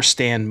after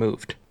Stan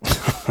moved.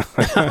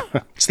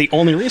 It's the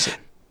only reason.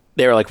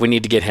 They were like, we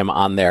need to get him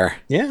on there.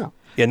 Yeah.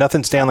 Yeah,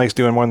 nothing Stan likes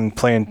doing more than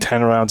playing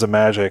 10 rounds of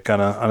Magic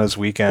on his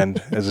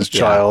weekend as his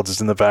child is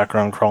in the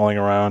background crawling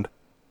around.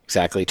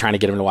 Exactly. Trying to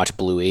get him to watch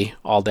Bluey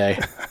all day.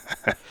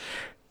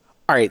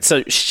 All right.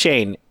 So,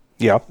 Shane,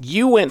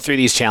 you went through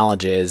these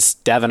challenges.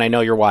 Devin, I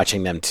know you're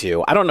watching them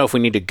too. I don't know if we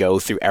need to go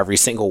through every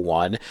single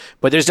one,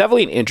 but there's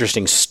definitely an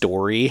interesting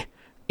story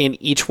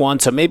in each one.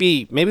 So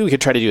maybe we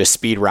could try to do a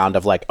speed round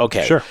of like,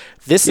 okay,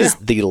 this is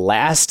the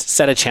last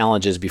set of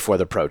challenges before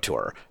the Pro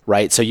Tour,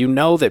 right? So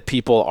that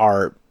people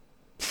are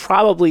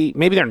probably,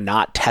 maybe they're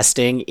not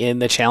testing in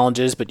the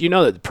challenges, but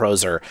that the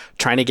pros are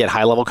trying to get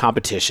high level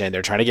competition.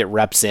 They're trying to get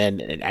reps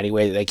in any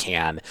way that they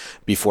can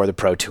before the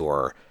Pro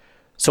Tour.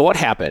 So what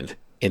happened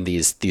in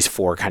these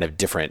 4 kind of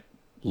different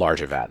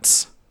large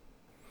events?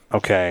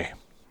 Okay.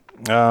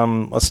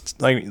 Let's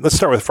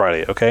start with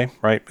Friday, okay?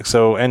 Right.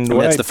 So,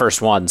 that's the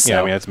first one.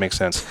 So. Yeah, that makes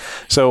sense.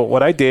 So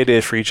what I did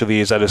is for each of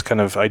these, I just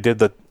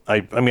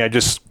I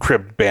just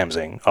cribbed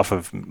Bamzing off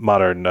of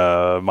Modern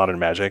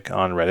Magic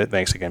on Reddit.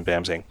 Thanks again,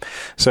 Bamzing.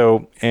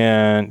 So,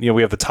 and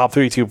we have the top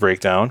 32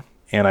 breakdown,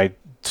 and I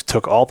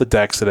took all the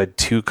decks that had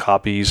 2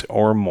 copies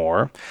or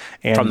more,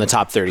 and from the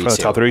top 32. From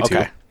the top 32.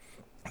 Okay.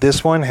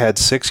 This one had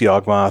 6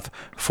 Yawgmoth,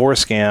 4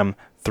 Scam,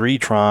 3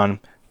 Tron,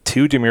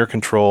 2 Dimir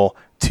Control,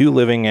 2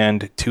 Living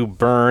End, 2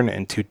 Burn,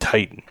 and 2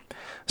 Titan.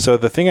 So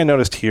the thing I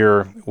noticed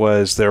here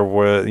was there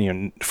were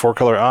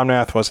 4-color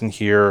Omnath wasn't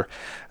here.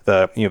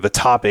 The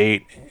top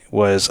 8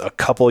 was a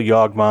couple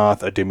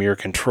Yawgmoth, a Dimir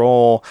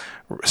Control,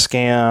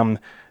 Scam,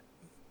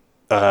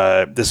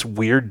 this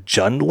weird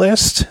Jund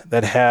list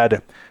that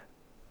had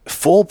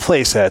full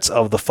playsets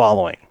of the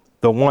following: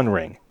 the One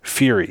Ring,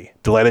 Fury,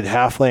 Delighted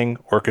Halfling,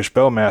 Orcish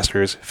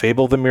Bowmasters,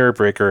 Fable the Mirror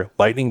Breaker,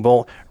 Lightning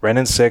Bolt,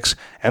 Renin 6,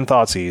 and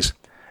Thoughtseize,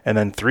 and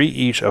then 3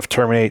 each of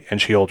Terminate and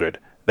Shieldred.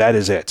 That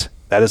is it.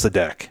 That is the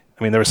deck.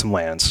 There were some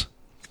lands.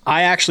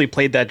 I actually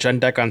played that Jund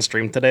deck on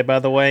stream today, by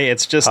the way.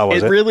 It's just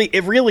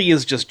it really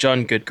is just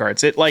Jund good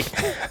cards.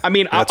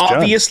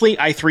 Obviously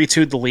I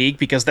 3-2'd the league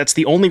because that's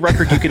the only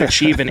record you can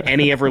achieve in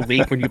any ever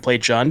league when you play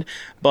Jund.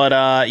 But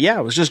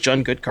it was just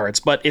Jund good cards.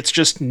 But it's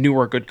just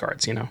newer good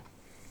cards,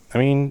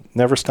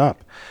 Never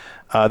stop.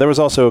 There was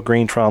also a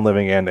Green Tron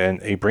Living End and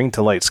a Bring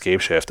to Light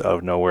Scapeshift out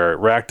of nowhere.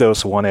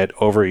 Rakdos won it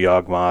over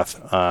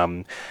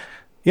Yawgmoth.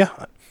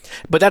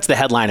 But that's the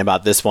headline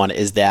about this one,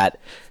 is that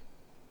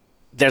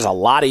there's a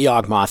lot of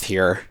Yawgmoth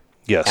here.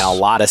 Yes. And a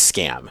lot of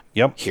Scam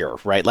here,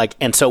 right?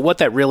 And so what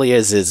that really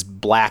is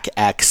Black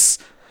X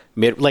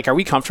mid. Are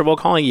we comfortable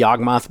calling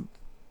Yawgmoth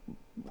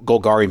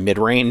Golgari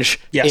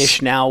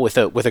mid-range-ish now with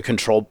a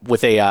control,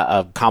 with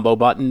a combo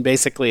button,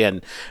 basically,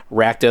 and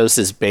Rakdos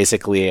is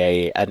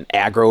basically an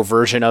aggro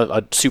version of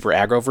a super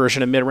aggro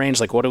version of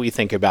mid-range? What do we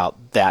think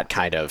about that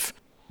kind of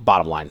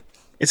bottom line?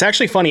 It's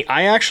actually funny.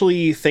 I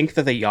actually think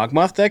that the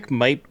Yawgmoth deck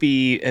might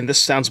be, and this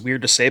sounds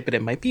weird to say, but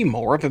it might be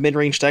more of a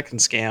mid-range deck than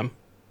Scam.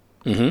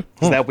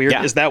 Mm-hmm. Is that weird?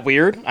 Yeah. Is that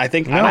weird? I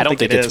think no, I don't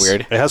think it's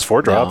weird. It has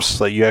 4 drops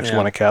that you actually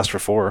want to cast for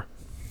 4.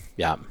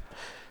 Yeah.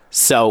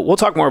 So we'll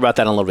talk more about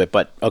that in a little bit,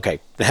 but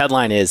okay. The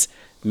headline is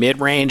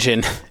mid-range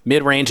in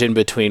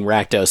between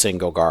Rakdos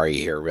and Golgari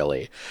here,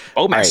 really.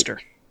 Bowmaster.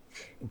 Right.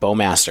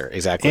 Bowmaster,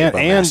 exactly.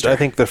 And I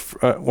think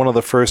one of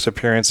the first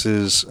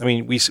appearances,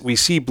 we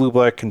see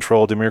Blue-Black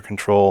Control, Dimir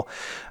Control,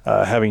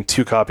 having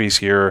 2 copies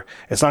here.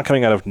 It's not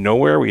coming out of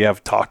nowhere. We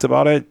have talked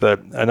about it, but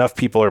enough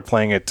people are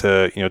playing it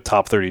to,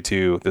 top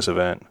 32 this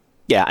event.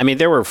 Yeah,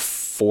 there were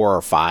 4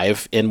 or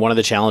 5 in one of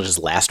the challenges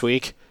last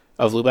week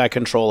of Blue-Black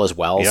Control as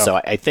well. Yeah. So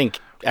I think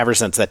ever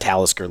since that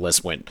Talisker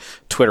list went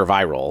Twitter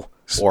viral,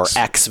 or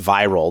X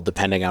viral,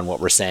 depending on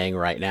what we're saying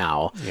right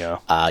now. Yeah.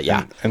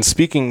 And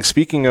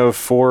speaking of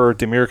 4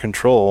 Dimir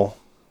Control,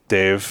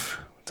 Dave,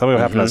 tell me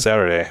what happened on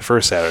Saturday,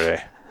 first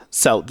Saturday.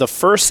 So the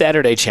first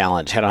Saturday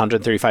challenge had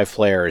 135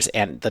 players,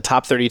 and the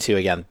top 32,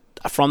 again,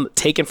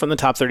 taken from the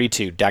top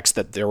 32 decks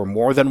that there were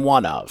more than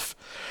one of: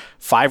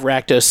 5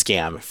 Rakdos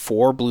Scam,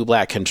 4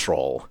 Blue-Black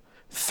Control,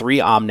 3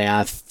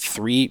 Omnath,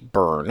 3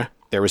 Burn.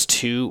 There was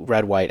 2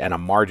 Red-White and a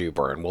Mardu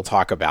Burn. We'll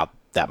talk about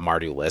that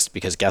Mardu list,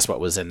 because guess what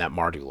was in that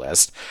Mardu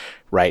list,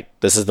 right?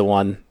 This is the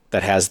one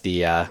that has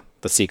the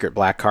secret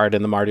black card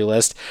in the Mardu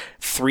list.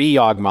 3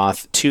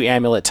 Yawgmoth, 2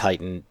 Amulet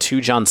Titan, 2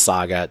 Jund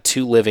Saga,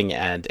 2 Living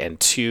End, and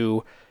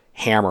 2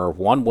 Hammer.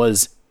 One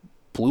was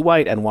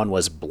blue-white and one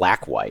was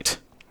black-white.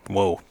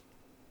 Whoa.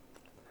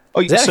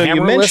 Oh, is that so a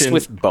Hammer list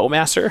with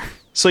Bowmaster?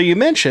 So you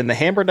mentioned the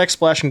Hammer deck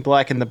splashing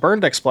black and the Burn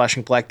deck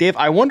splashing black. Dave,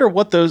 I wonder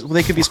what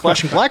they could be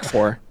splashing black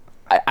for.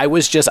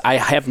 I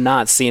have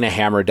not seen a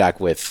Hammer deck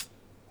with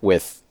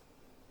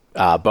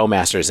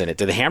Bowmasters in it.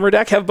 Did the Hammer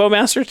deck have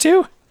Bowmaster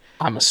too?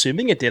 I'm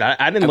assuming it did.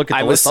 I didn't look at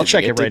the list. I'll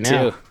check it right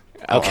now.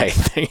 Okay,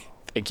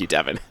 thank you,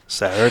 Devin.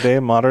 Saturday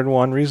Modern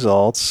 1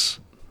 results.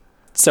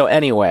 So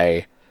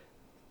anyway,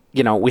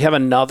 we have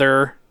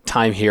another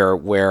time here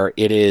where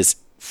it is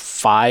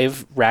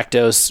 5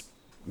 Rakdos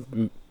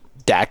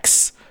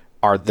decks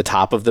are the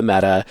top of the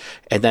meta.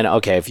 And then,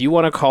 okay, if you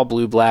want to call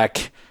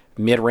blue-black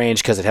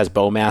mid-range because it has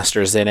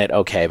Bowmasters in it,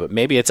 okay, but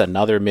maybe it's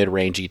another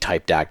mid-rangey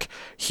type deck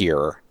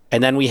here.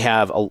 And then we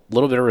have a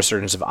little bit of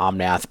resurgence of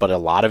Omnath, but a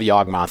lot of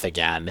Yawgmoth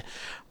again.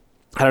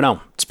 I don't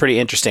know. It's pretty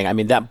interesting. I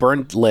mean, that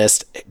burned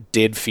list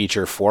did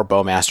feature 4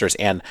 Bowmasters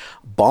and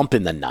Bump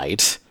in the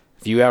Night.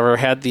 Have you ever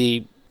had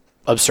the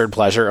absurd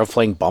pleasure of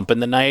playing Bump in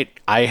the Night?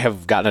 I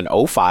have gotten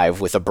an 05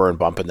 with a burn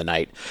Bump in the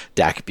Night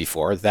deck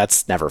before.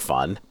 That's never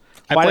fun.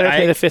 Why did I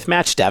play the 5th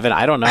match, Devin?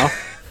 I don't know.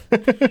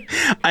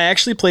 I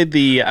actually played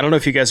I don't know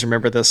if you guys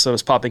remember this, so it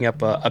was popping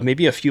up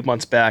maybe a few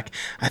months back.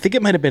 I think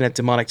it might have been a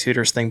Demonic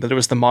Tutors thing, but it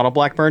was the Mono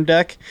Black Burn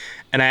deck,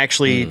 and I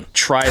actually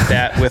tried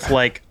that with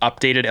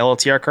updated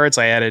LTR cards.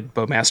 I added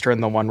Bowmaster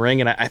in the One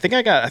Ring, and I think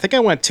I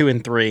went 2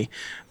 and 3,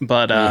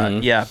 but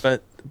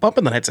but Bump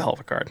in the Night's a hell of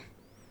a card.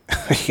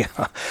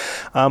 Yeah.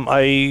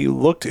 I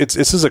looked,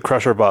 this is a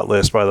Crusher bot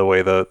list, by the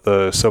way,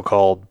 the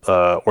so-called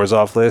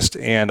Orzhov list,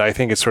 and I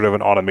think it's sort of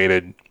an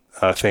automated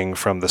thing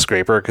from the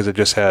scraper because it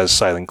just has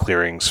silent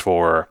clearings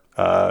for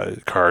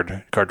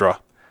card draw.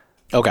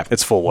 Okay.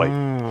 It's full white.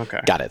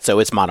 Okay. Got it. So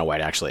it's mono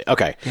white, actually.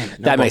 Okay.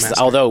 That makes sense.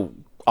 Although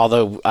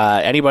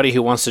anybody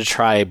who wants to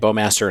try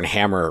Bowmaster and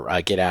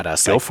Hammer, get at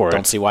us. Go for it.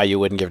 Don't see why you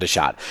wouldn't give it a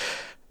shot.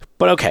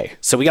 But okay,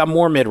 so we got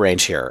more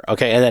mid-range here.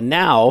 Okay, and then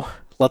now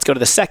let's go to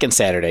the second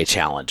Saturday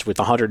challenge with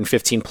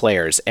 115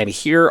 players. And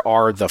here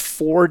are the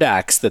 4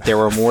 decks that there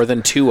were more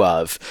than 2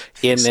 of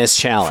in this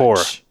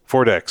challenge.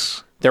 4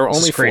 decks. There were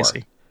only 4.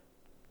 Crazy.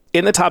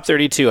 In the top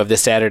 32 of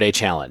this Saturday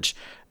challenge,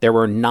 there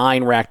were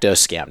 9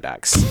 Rakdos scam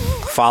decks,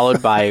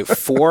 followed by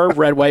 4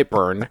 red-white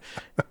burn,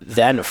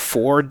 then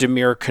 4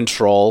 Dimir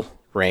control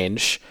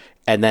range,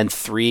 and then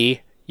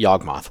 3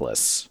 Yawgmoth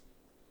lists.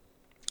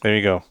 There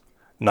you go.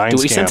 9 Do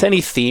we scam. sense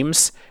any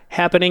themes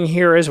happening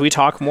here as we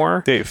talk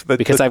more? Dave,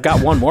 because I've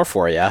got one more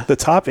for you. The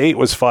top 8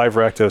 was 5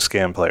 Rakdos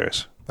scam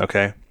players.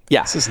 Okay.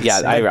 Yeah,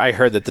 I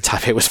heard that the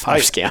top 8 was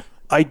 5 scam.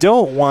 I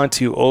don't want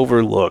to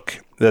overlook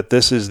that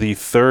this is the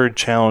 3rd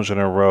challenge in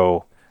a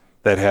row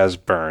that has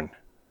burn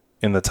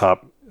in the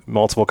top,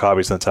 multiple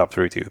copies in the top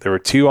 32. There were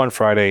 2 on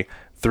Friday,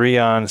 3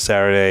 on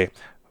Saturday,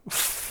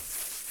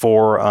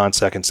 4 on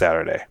second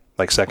Saturday,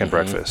 second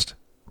breakfast.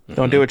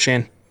 Don't do it,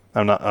 Shane.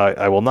 I'm not.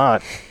 I will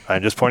not.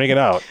 I'm just pointing it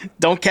out.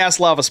 Don't cast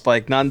Lava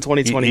Spike. Not in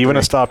 2020. Even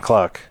a stop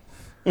clock.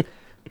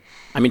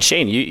 I mean,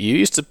 Shane, you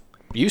used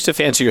to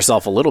fancy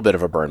yourself a little bit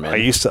of a burn man. I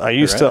used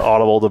to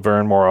audible to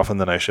burn more often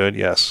than I should.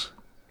 Yes.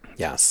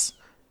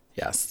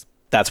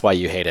 That's why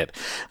you hate it.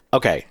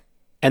 Okay.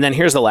 And then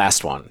here's the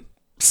last one.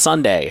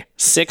 Sunday,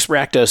 6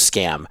 Rakdos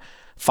scam,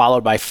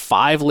 followed by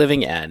 5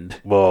 Living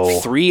End, Whoa.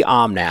 3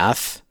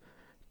 Omnath,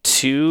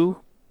 2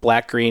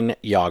 Black-Green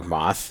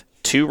Yawgmoth,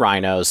 2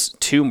 Rhinos,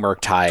 2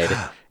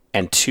 Murktide,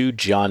 and 2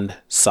 Jund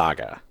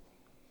Saga.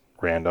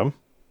 Random.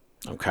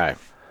 Okay.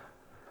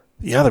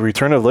 Yeah, the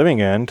return of Living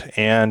End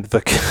and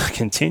the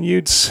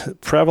continued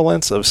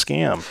prevalence of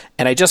scam.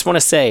 And I just want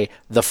to say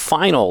the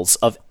finals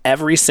of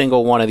every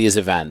single one of these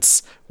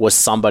events was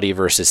somebody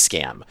versus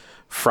scam.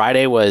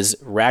 Friday was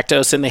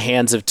Rakdos in the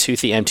hands of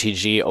Toothy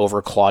MTG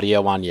over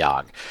Claudio on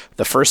Yogg.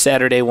 The first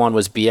Saturday one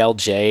was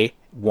BLJ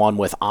won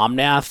with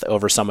Omnath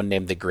over someone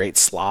named the Great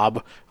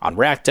Slob on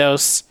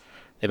Rakdos.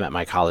 They met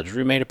my college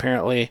roommate,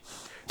 apparently.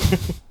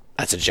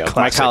 That's a joke.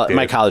 My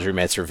college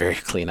roommates were very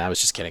clean. I was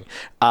just kidding.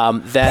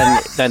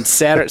 Then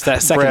Saturday,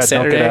 that second Brad,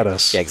 Saturday. don't get at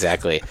us. Yeah,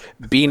 exactly.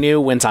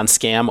 BNU wins on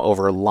Scam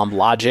over Lump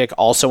Logic,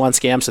 also on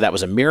Scam. So that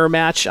was a mirror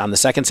match on the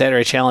second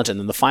Saturday challenge. And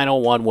then the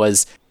final one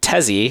was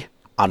Tezzy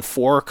on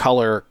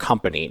 4-Color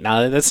Company.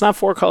 Now, that's not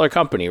 4-Color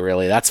Company,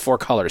 really. That's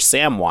 4-Color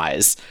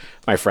Samwise,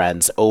 my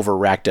friends, over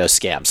Rakdos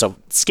Scam. So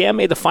Scam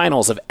made the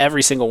finals of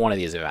every single one of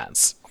these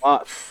events.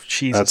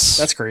 Jesus,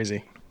 that's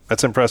crazy.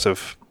 That's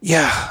impressive.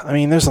 Yeah, I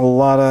mean, there's a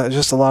lot of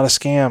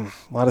scam.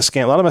 A lot of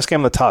scam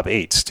in the top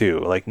 8s,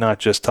 too. Not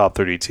just top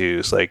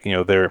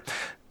 32s. Their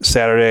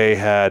Saturday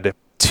had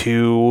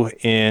 2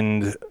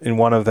 in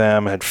one of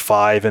them, had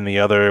 5 in the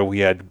other. We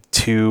had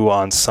 2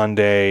 on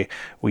Sunday.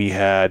 We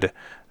had...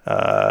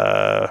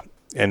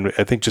 and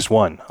I think just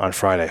 1 on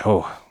Friday.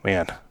 Oh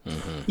man.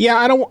 Mm-hmm. Yeah,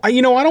 I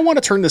don't want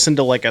to turn this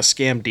into a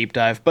scam deep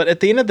dive, but at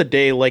the end of the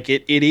day,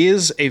 it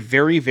is a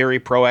very, very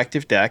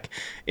proactive deck.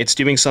 It's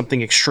doing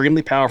something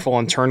extremely powerful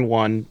on turn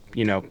 1,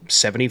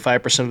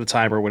 75% of the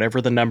time, or whatever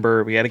the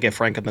number. We had to get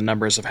frank on the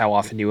numbers of how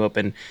often you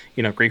open,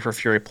 Grief or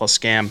Fury plus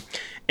Scam.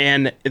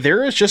 And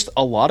there is just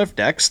a lot of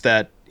decks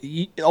that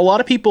a lot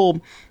of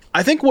people...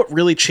 I think what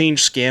really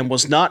changed Scam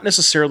was not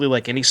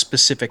necessarily any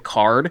specific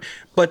card,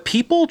 but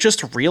people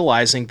just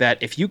realizing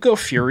that if you go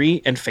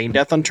Fury and Feign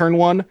Death on turn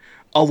 1,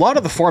 a lot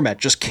of the format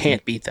just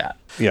can't beat that.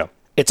 Yeah.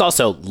 It's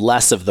also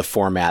less of the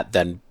format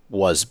than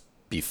was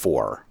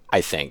before,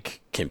 I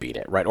think. can beat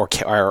it, right? Or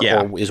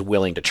is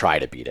willing to try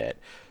to beat it.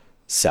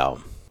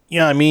 So,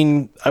 yeah, I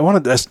mean, I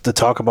wanted us to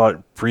talk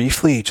about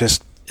briefly,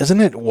 just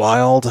isn't it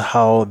wild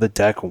how the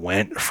deck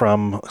went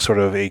from sort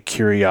of a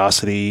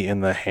curiosity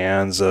in the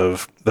hands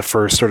of the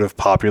first sort of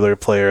popular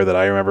player that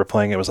I remember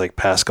playing? It was like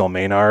Pascal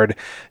Maynard,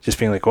 just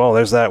being like, well,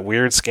 there's that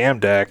weird scam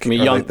deck. I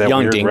mean, like that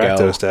young weird Dingo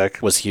Rakdos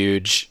deck was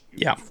huge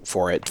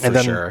for it,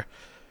 sure.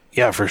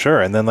 Yeah, for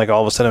sure. And then like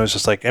all of a sudden it was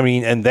just like, I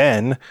mean, and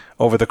then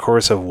over the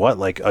course of what,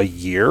 like a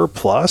year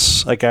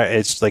plus,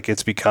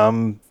 it's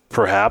become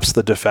perhaps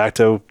the de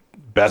facto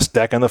best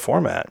deck in the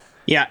format.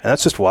 Yeah. And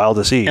that's just wild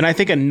to see. And I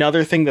think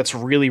another thing that's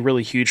really,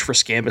 really huge for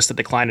Scam is the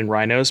decline in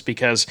Rhinos,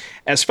 because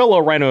as fellow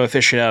Rhino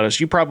aficionados,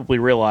 you probably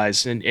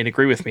realize and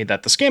agree with me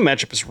that the Scam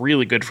matchup is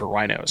really good for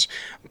Rhinos.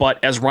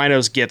 But as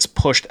Rhinos gets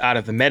pushed out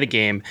of the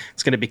metagame,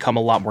 it's going to become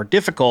a lot more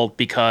difficult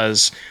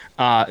because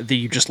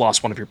you just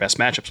lost one of your best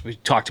matchups. We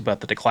talked about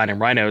the decline in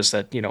Rhinos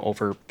that,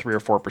 over 3 or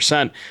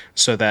 4%,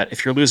 so that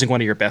if you're losing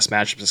one of your best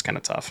matchups, it's kind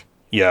of tough.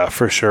 Yeah,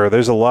 for sure.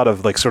 There's a lot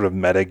of like sort of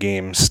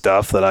metagame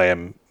stuff that I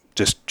am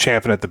just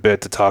champing at the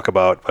bit to talk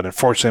about, but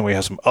unfortunately we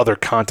have some other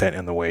content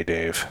in the way,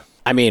 Dave.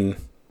 I mean,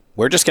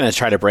 we're just going to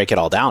try to break it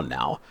all down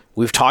now.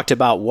 We've talked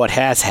about what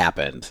has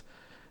happened,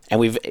 and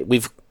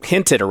we've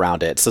hinted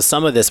around it. So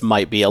some of this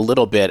might be a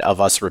little bit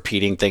of us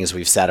repeating things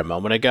we've said a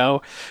moment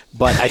ago,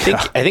 but I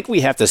think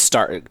we have to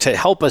start to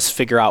help us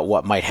figure out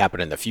what might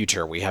happen in the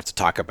future. We have to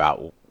talk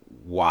about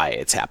why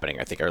it's happening,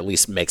 I think, or at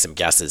least make some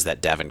guesses that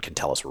Devin can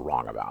tell us we're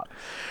wrong about.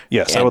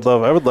 Yes, I would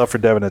love for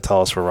Devin to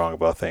tell us we're wrong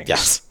about things.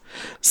 Yes.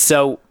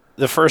 So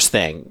the first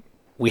thing,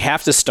 we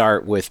have to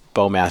start with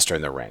Bowmaster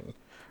in the ring,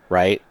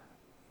 right?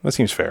 That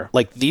seems fair.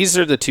 Like, these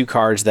are the two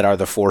cards that are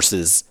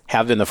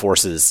have been the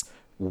forces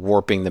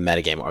warping the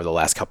metagame over the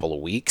last couple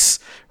of weeks,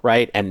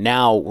 right? And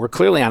now we're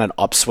clearly on an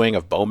upswing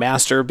of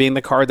Bowmaster being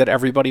the card that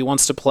everybody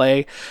wants to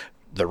play.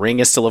 The ring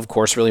is still, of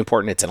course, really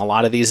important. It's in a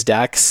lot of these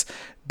decks.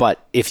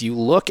 But if you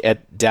look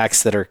at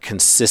decks that are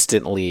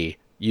consistently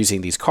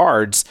using these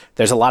cards,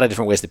 there's a lot of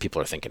different ways that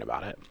people are thinking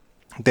about it.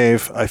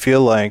 Dave, I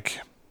feel like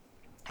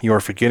you're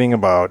forgetting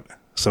about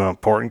some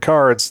important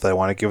cards that I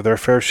want to give their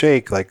fair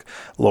shake, like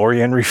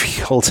Lorien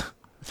Revealed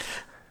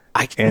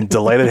and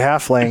Delighted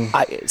Halfling.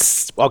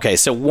 Okay,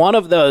 so one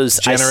of those...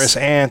 Generous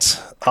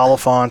Ant,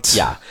 Oliphant.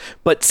 Yeah,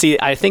 but see,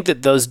 I think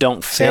that those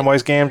don't fit.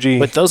 Samwise Gamgee.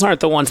 But those aren't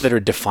the ones that are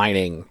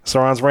defining...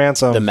 Sauron's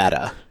Ransom. The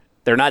meta.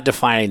 They're not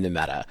defining the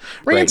meta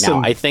Ransom.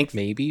 right now. I think...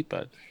 Maybe,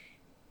 but...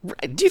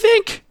 Do you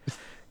think...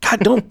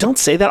 God, don't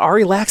say that.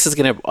 Ari Lax is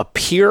going to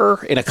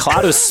appear in a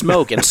cloud of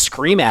smoke and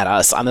scream at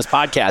us on this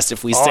podcast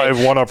if we say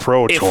I want a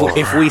Pro Tour.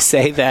 If we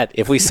say that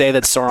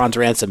Sauron's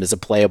Ransom is a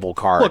playable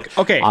card. Look,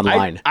 okay,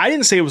 online. I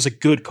didn't say it was a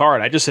good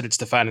card. I just said it's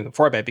defining the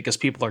format because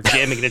people are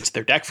jamming it into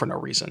their deck for no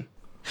reason.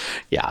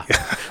 Yeah.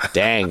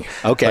 Dang.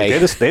 Okay.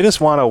 Like they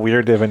just want a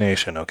weird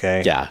divination,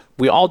 okay? Yeah.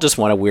 We all just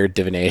want a weird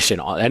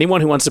divination.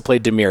 Anyone who wants to play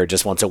Dimir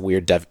just wants a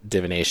weird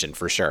divination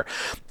for sure.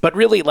 But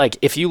really, like,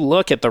 if you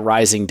look at the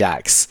Rising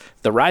decks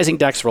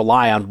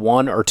rely on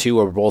one or two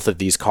or both of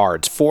these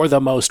cards for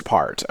the most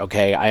part,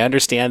 okay? I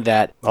understand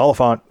that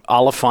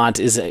Oliphant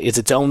is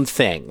its own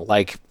thing,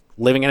 like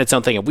living in its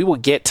own thing, and we will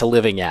get to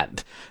Living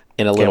End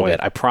in a little bit,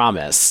 I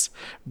promise.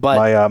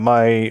 But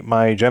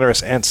my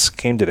Generous Ents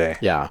came today.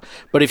 Yeah,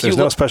 but if there's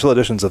no special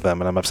editions of them,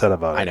 and I'm upset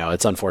about it. I know,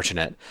 it's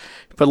unfortunate.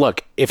 But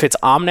look, if it's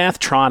Omnath,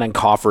 Tron, and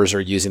Coffers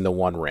are using the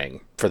One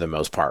Ring for the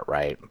most part,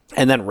 right?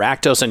 And then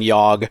Rakdos and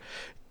Yogg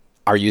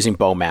are using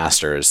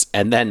Bowmasters,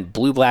 and then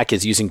Blue-Black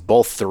is using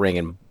both the Ring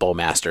and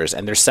Bowmasters,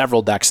 and there's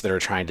several decks that are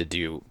trying to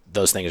do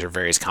those things or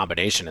various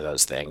combination of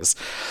those things.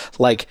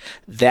 Like,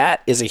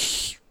 that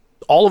is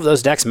all of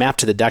those decks map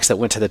to the decks that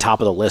went to the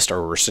top of the list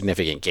or were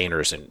significant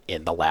gainers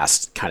in the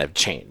last kind of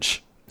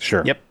change.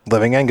 Sure. Yep.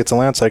 Living End gets a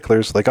land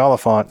cyclers like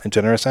Oliphant and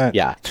Generous Ant.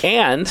 Yeah.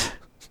 And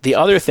the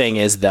other thing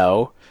is,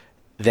 though,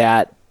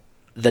 that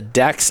the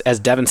decks, as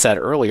Devin said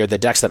earlier, the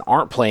decks that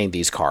aren't playing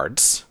these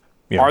cards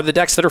are the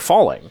decks that are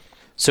falling.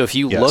 So if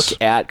you look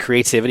at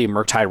Creativity,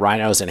 Murktide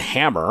Rhinos, and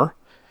Hammer,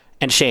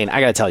 and Shane, I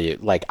got to tell you,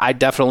 like, I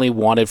definitely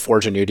wanted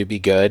Forge Anew to be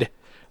good.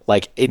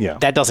 Like,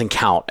 that doesn't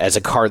count as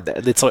a card.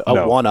 It's a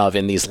one of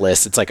in these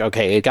lists. It's like,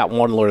 okay, it got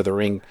one Lord of the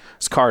Rings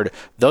card.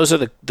 Those are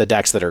the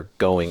decks that are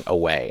going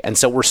away. And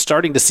so we're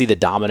starting to see the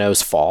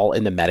dominoes fall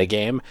in the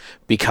metagame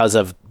because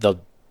of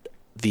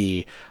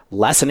the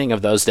lessening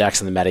of those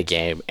decks in the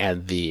metagame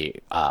and the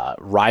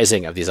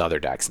rising of these other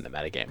decks in the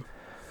metagame.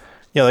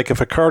 Yeah, like if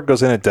a card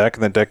goes in a deck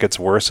and the deck gets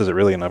worse, is it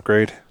really an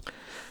upgrade?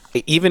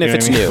 Even if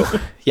it's new.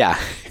 Yeah,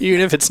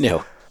 even if it's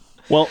new.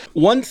 Well,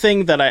 one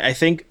thing that I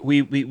think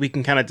we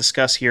can kind of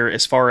discuss here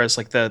as far as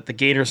like the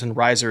gainers and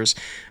risers.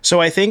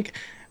 So I think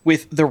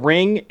with the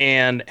Ring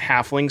and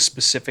Halfling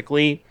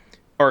specifically,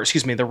 or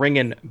excuse me, the Ring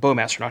and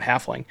Bowmaster, not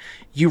Halfling,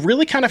 you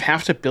really kind of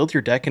have to build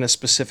your deck in a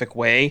specific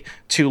way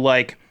to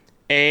like,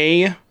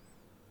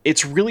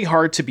 it's really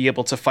hard to be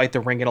able to fight the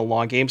Ring in a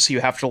long game, so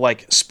you have to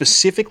like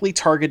specifically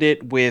target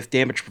it with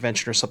damage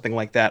prevention or something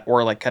like that,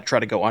 or like try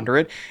to go under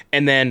it.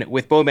 And then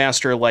with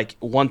Bowmaster, like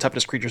one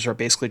toughness creatures are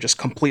basically just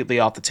completely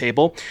off the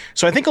table.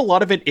 So I think a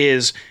lot of it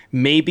is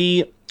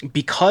maybe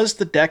because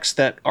the decks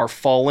that are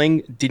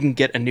falling didn't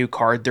get a new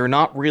card, they're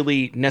not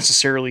really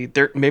necessarily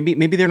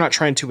maybe they're not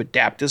trying to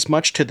adapt as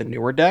much to the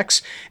newer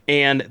decks.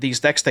 And these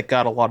decks that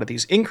got a lot of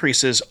these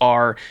increases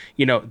are,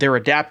 they're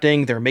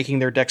adapting, they're making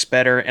their decks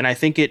better. And I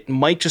think it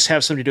might just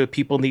have something to do with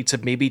people need to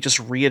maybe just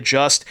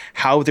readjust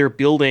how they're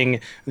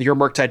building your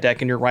Murktide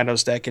deck and your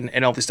Rhinos deck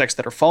and all these decks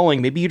that are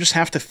falling. Maybe you just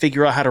have to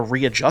figure out how to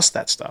readjust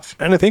that stuff.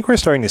 And I think we're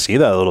starting to see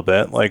that a little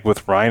bit. Like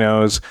with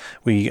Rhinos,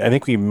 I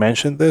think we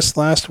mentioned this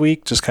last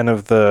week, just kind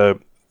of the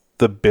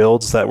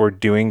builds that were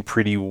doing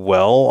pretty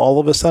well all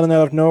of a sudden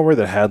out of nowhere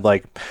that had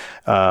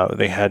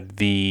they had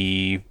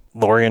the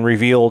Lorien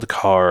Revealed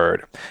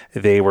card.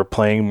 They were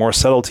playing more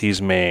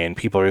Subtleties main.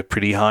 People are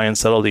pretty high in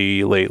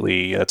Subtlety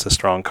lately. That's a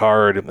strong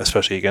card,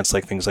 especially against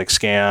things like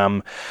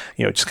Scam,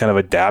 just kind of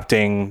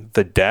adapting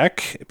the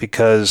deck,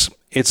 because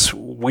it's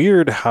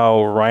weird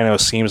how Rhino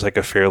seems like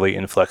a fairly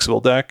inflexible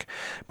deck,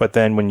 but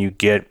then when you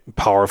get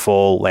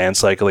powerful land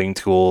cycling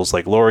tools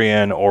like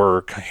Lorien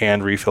or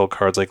hand refill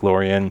cards like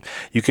Lorien,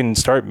 you can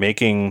start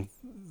making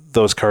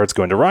those cards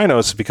go into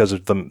Rhinos because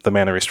of the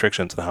mana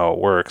restrictions and how it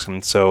works.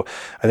 And so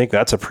I think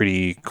that's a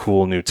pretty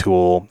cool new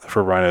tool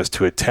for Rhinos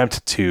to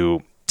attempt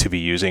to be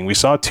using. We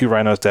saw 2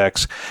 Rhinos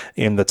decks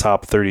in the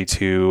top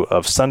 32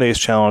 of Sunday's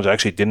challenge. I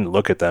actually didn't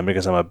look at them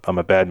because I'm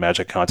a bad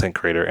Magic content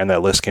creator, and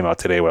that list came out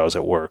today while I was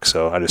at work,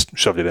 so I just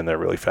shoved it in there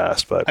really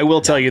fast. But I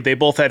will tell you, they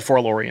both had 4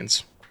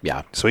 Loriens.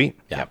 Yeah. Sweet.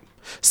 Yeah.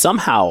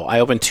 Somehow I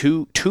opened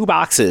two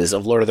boxes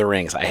of Lord of the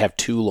Rings. I have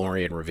 2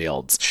 Lorien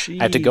Revealed. Jeez.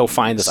 I have to go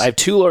find this. I have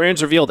 2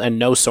 Loriens Revealed and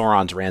no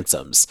Sauron's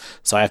Ransoms.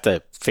 So I have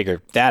to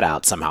figure that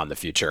out somehow in the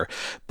future.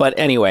 But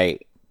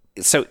anyway,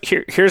 so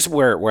here's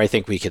where I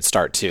think we could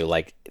start too.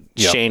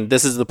 Yep. Shane,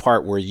 this is the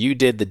part where you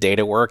did the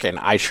data work and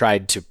I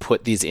tried to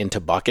put these into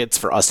buckets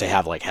for us to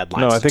have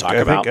headlines to talk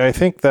about. I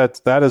think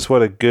that is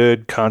what a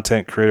good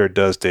content creator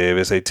does, Dave,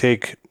 is they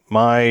take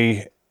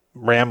my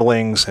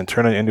ramblings and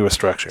turn it into a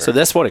structure. So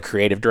that's what a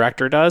creative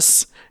director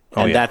does.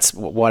 And that's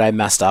what I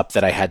messed up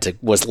that I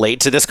was late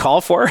to this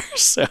call for.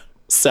 So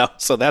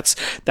that's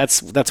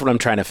what I'm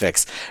trying to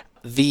fix.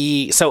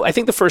 So I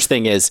think the first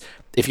thing is,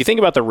 if you think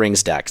about the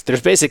Rings decks,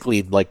 there's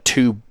basically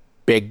 2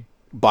 big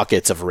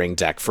buckets of Ring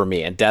deck for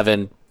me. And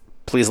Devin,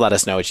 please let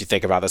us know what you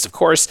think about this, of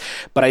course.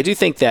 But I do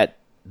think that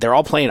they're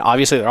all playing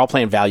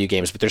value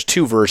games, but there's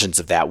 2 versions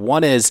of that.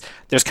 One is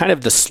there's kind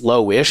of the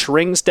slow-ish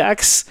Rings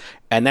decks,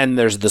 and then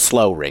there's the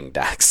slow Ring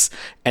decks.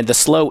 And the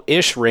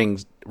slow-ish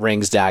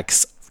Rings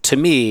decks, to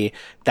me,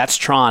 that's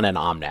Tron and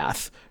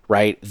Omnath,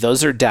 right?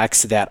 Those are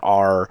decks that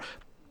are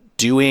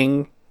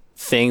doing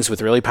things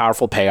with really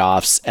powerful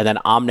payoffs, and then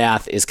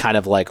Omnath is kind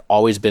of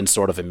always been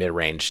sort of a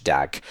mid-range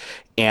deck.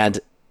 And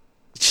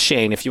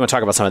Shane, if you want to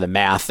talk about some of the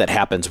math that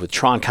happens with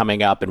Tron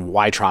coming up and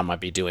why Tron might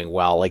be doing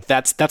well,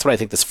 that's what I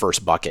think this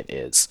first bucket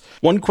is.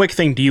 One quick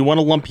thing, do you want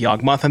to lump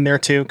Yawgmoth in there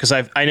too? Because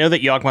I know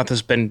that Yawgmoth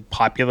has been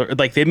popular.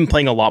 They've been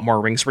playing a lot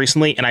more Rings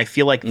recently, and I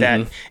feel like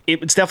that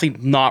it's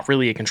definitely not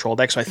really a control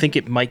deck, so I think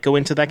it might go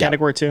into that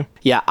category too.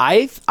 Yeah,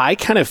 I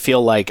kind of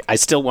feel like I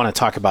still want to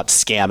talk about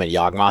Scam and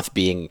Yawgmoth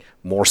being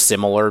more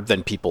similar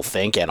than people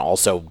think, and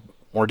also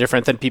more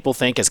different than people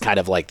think, is kind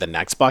of the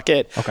next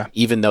bucket. Okay.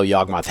 Even though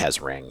Yawgmoth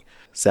has Ring.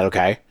 Is that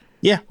okay?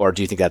 Yeah. Or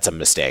do you think that's a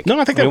mistake? No,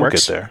 I think that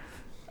works. Get there.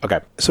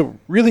 Okay. So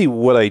really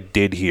what I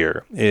did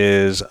here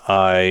is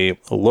I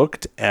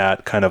looked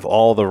at kind of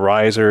all the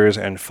risers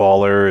and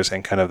fallers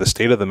and kind of the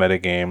state of the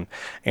metagame,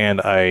 and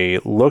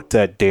I looked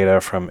at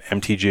data from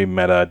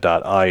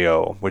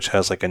mtgmeta.io, which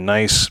has a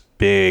nice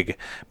big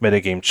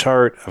metagame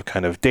chart of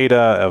kind of data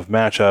of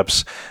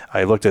matchups.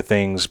 I looked at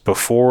things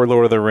before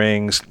Lord of the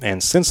Rings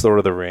and since Lord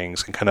of the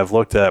Rings and kind of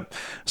looked at,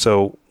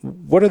 so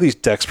what are these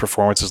decks'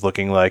 performances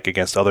looking like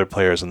against other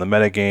players in the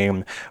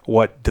metagame?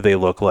 What do they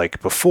look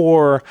like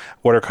before?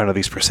 What are kind of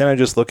these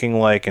percentages looking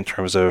like in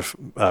terms of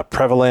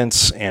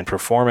prevalence and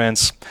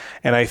performance?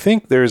 And I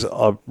think there's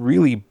a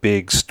really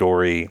big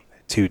story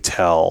to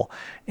tell.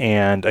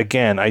 And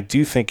again, I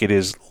do think it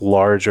is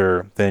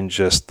larger than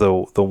just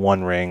the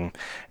One Ring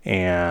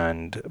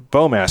and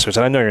Bowmasters.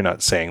 And I know you're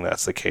not saying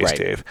that's the case, right,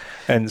 Dave.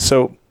 And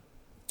so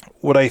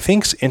what I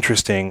think's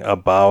interesting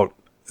about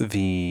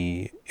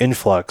the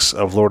influx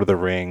of Lord of the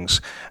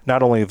Rings,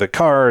 not only the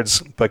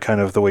cards, but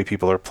kind of the way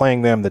people are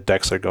playing them, the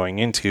decks they're going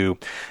into,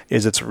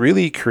 is it's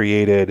really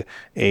created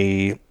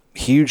a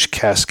huge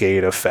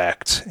cascade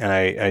effect. And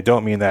I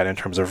don't mean that in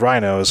terms of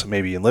Rhinos,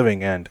 maybe in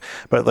Living End,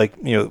 but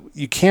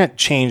you can't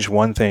change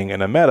one thing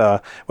in a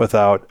meta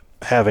without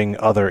having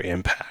other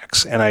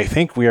impacts. And I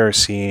think we are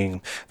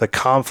seeing the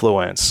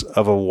confluence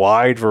of a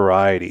wide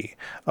variety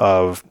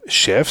of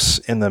shifts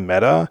in the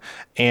meta.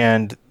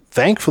 And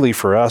thankfully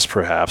for us,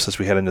 perhaps, as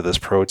we head into this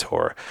Pro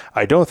Tour,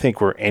 I don't think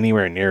we're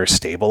anywhere near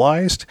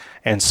stabilized.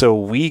 And so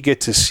we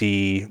get to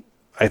see,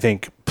 I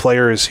think,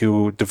 players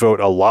who devote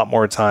a lot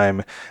more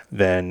time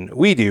than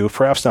we do,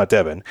 perhaps not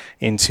Devin,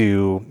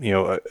 into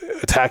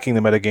attacking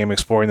the metagame,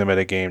 exploring the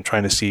metagame,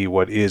 trying to see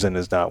what is and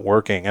is not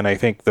working. And I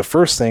think the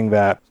first thing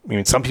that,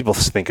 some people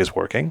think is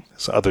working,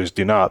 so others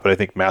do not, but I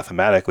think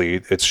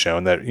mathematically it's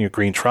shown that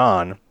Green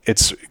Tron,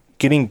 it's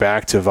getting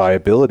back to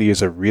viability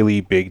is a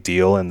really big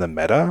deal in the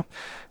meta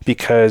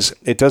because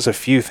it does a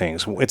few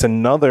things. It's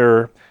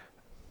another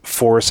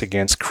force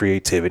against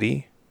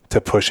creativity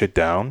to push it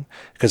down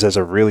because there's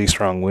a really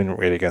strong win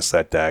rate against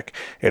that deck.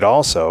 It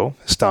also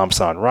stomps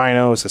on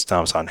Rhinos, it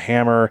stomps on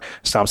Hammer,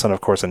 stomps on,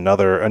 of course, a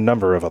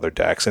number of other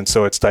decks. And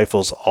so it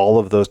stifles all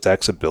of those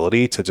decks'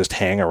 ability to just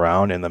hang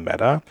around in the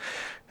meta.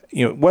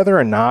 Whether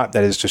or not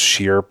that is just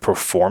sheer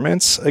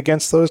performance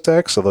against those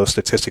decks, although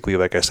statistically,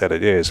 like I said,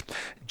 it is,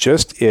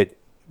 just it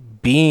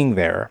being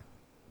there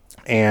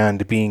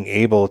and being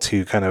able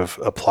to kind of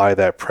apply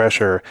that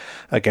pressure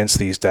against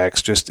these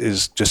decks just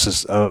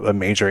is a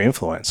major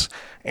influence.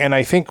 And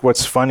I think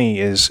what's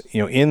funny is,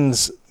 in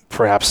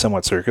perhaps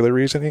somewhat circular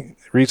reasoning,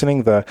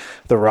 the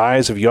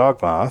rise of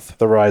Yawgmoth,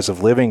 the rise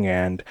of Living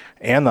End,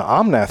 and the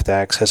Omnath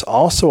decks has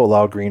also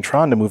allowed Green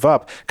Tron to move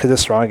up because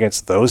it's strong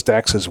against those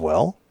decks as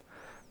well.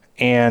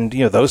 And,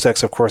 those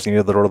decks, of course,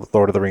 needed the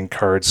Lord of the Ring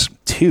cards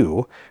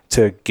too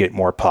to get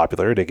more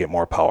popular, to get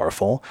more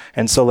powerful.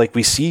 And so,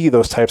 we see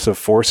those types of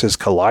forces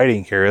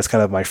colliding here. It's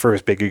kind of my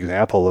first big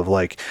example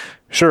of,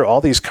 sure,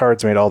 all these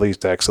cards made all these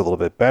decks a little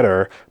bit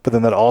better, but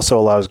then that also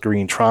allows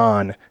Green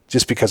Tron,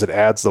 just because it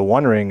adds the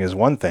One Ring is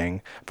one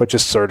thing, but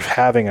just sort of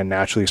having a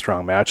naturally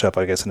strong matchup,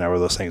 I guess, a number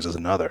of those things is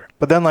another.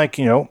 But then,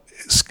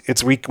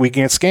 it's weak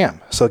against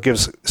Scam. So it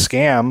gives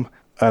Scam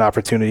an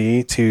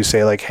opportunity to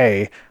say,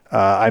 hey,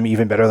 I'm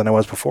even better than I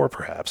was before,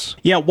 perhaps.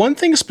 Yeah, one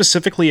thing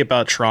specifically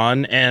about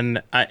Tron, and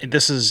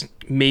this is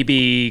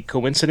maybe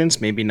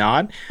coincidence, maybe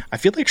not, I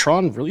feel like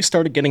Tron really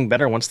started getting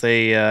better once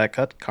they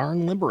cut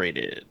Karn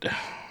Liberated.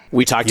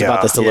 We talked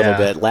about this a little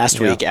bit last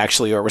week,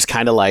 actually, or it was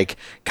kind of like,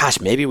 gosh,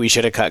 maybe we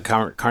should have cut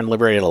Karn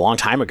Liberated a long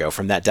time ago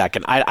from that deck.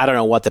 And I don't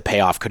know what the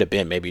payoff could have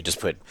been. Maybe you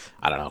just put,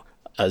 I don't know,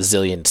 a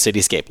zillion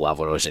Cityscape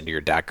levelers into your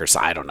deck or so.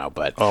 I don't know.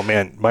 But oh,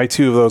 man, my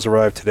 2 of those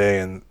arrived today,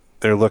 and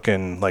they're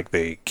looking like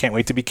they can't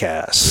wait to be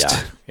cast.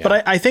 Yeah.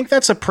 But I think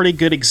that's a pretty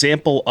good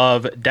example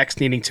of decks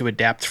needing to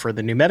adapt for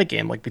the new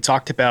metagame. Like we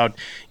talked about,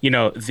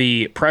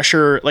 the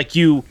pressure,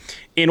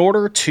 in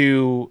order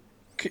to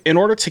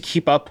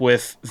keep up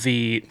with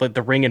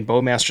the Ring and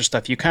Bowmaster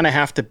stuff, you kind of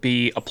have to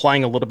be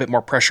applying a little bit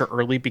more pressure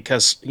early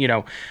because,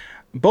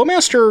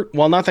 Bowmaster,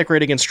 while not that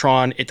great against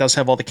Tron, it does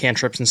have all the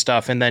cantrips and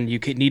stuff, and then you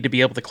need to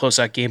be able to close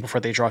that game before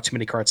they draw too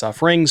many cards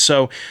off rings.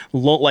 So,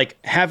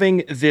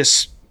 having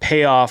this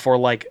payoff or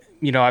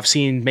I've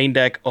seen main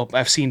deck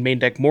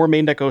more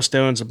main deck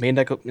O-Stones, main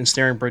deck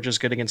Ensnaring Bridges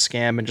good against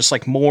Scam, and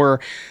just more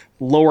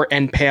lower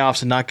end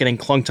payoffs and not getting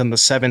clunked on the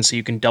 7 so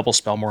you can double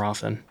spell more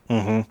often.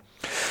 Mm-hmm.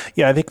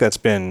 Yeah, I think that's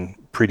been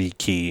pretty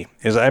key.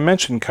 As I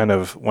mentioned kind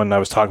of when I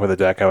was talking about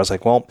the deck, I was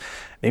like, well,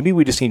 maybe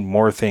we just need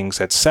more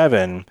things at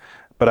 7,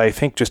 but I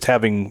think just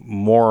having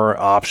more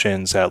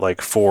options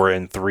at 4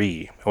 and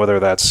 3,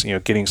 whether that's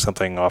getting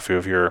something off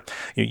of your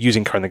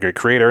using Karn the Great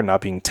Creator,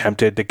 not being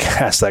tempted to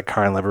cast that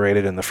Karn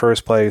Liberated in the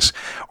first place,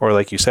 or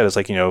like you said, it's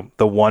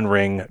the One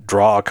Ring,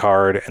 draw a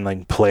card and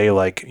then play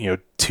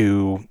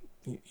two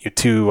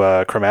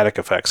chromatic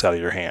effects out of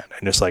your hand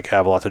and just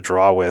have a lot to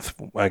draw with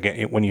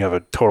again when you have a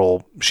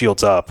total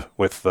shields up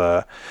with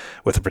the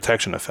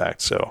protection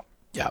effect. So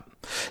yeah.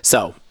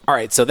 So all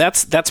right. So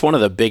that's one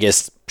of the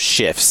biggest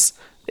shifts.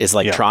 Is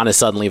Tron is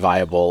suddenly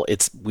viable.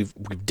 We've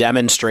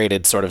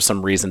demonstrated sort of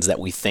some reasons that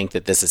we think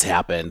that this has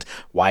happened,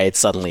 why it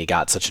suddenly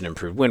got such an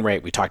improved win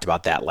rate. We talked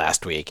about that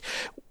last week.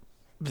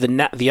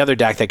 The other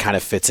deck that kind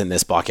of fits in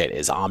this bucket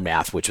is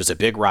Omnath, which was a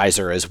big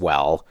riser as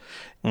well,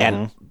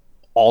 and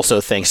also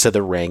thanks to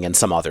the Ring and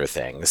some other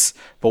things.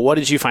 But what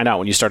did you find out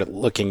when you started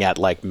looking at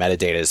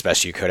metadata as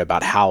best you could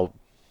about how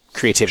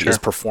creativity is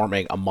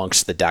performing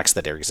amongst the decks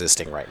that are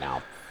existing right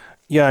now?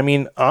 Yeah, I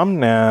mean,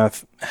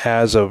 Omnath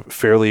has a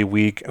fairly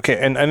weak... Okay,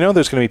 and I know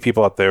there's going to be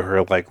people out there who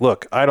are like,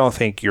 look, I don't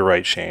think you're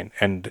right, Shane,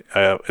 and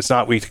it's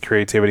not weak to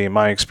creativity in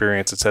my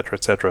experience, et cetera,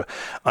 et cetera.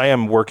 I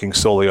am working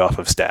solely off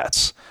of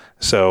stats.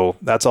 So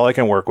that's all I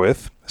can work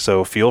with.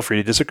 So feel free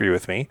to disagree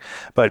with me.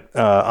 But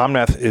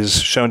Omnath is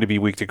shown to be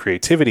weak to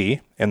creativity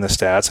in the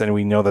stats, and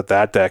we know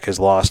that deck has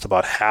lost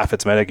about half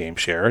its metagame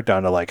share,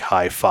 down to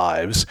high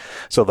 5s.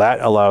 So that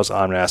allows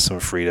Omnath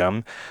some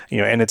freedom,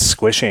 and it's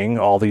squishing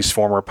all these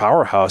former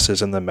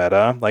powerhouses in the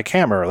meta, like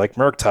Hammer, like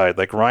Murktide,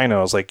 like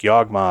Rhinos, like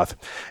Yawgmoth.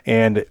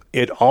 And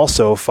it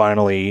also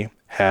finally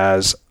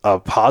has a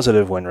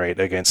positive win rate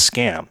against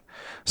Scam.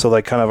 So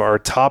kind of our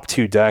top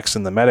 2 decks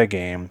in the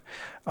metagame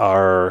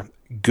are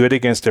good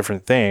against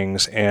different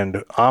things, and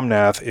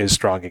Omnath is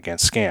strong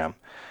against Scam.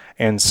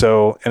 And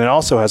it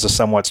also has a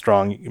somewhat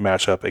strong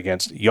matchup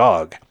against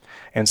Yawg.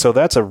 And so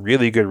that's a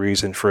really good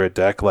reason for a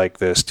deck like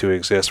this to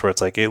exist, where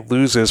it's it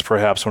loses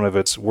perhaps one of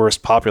its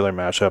worst popular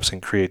matchups in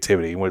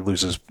creativity, when it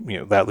loses,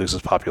 that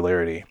loses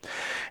popularity.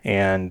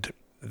 And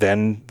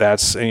then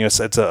that's, it's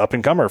an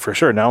up-and-comer for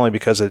sure, not only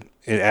because it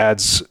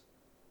adds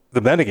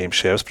the metagame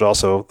shifts, but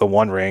also the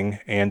One Ring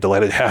and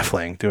Delighted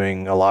Halfling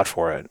doing a lot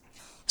for it.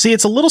 See,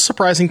 it's a little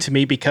surprising to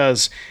me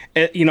because,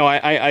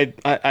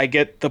 I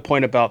get the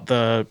point about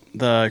the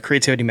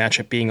creativity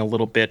matchup being a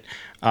little bit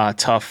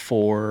tough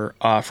for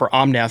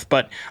Omnath,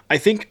 but I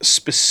think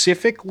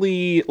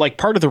specifically, like,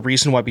 part of the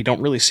reason why we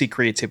don't really see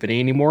creativity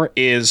anymore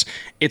is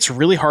it's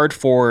really hard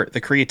for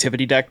the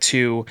creativity deck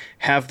to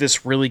have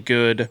this really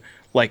good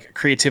like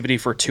creativity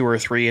for 2 or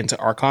 3 into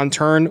Archon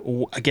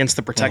turn against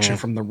the protection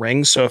from the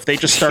rings. So if they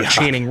just start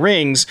chaining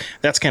rings,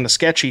 that's kind of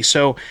sketchy.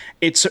 So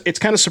it's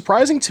kind of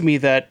surprising to me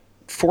that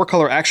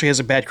 4-color actually has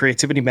a bad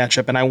creativity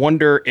matchup, and I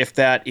wonder if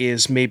that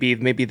is maybe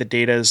the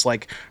data is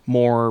like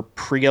more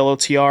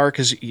pre-LOTR,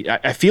 because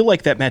I feel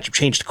like that matchup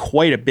changed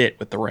quite a bit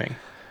with the ring.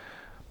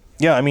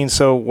 Yeah, I mean,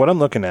 so what I'm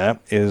looking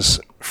at is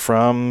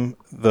from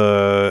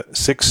the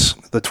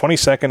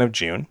 22nd of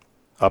June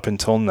up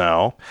until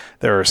now,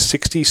 there are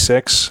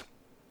 66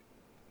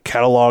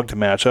 cataloged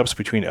matchups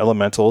between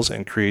elementals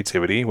and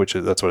creativity,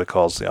 that's what it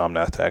calls the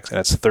Omnath text, and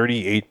it's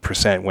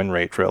 38% win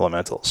rate for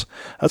elementals.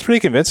 That's pretty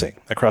convincing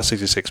across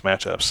 66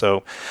 matchups.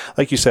 So,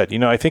 like you said,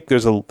 I think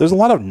there's a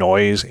lot of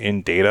noise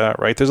in data,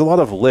 right? There's a lot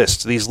of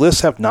lists. These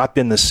lists have not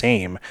been the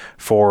same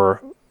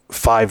for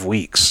 5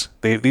 weeks.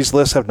 These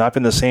lists have not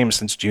been the same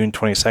since June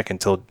 22nd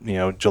till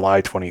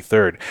July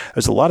 23rd.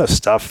 There's a lot of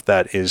stuff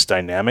that is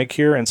dynamic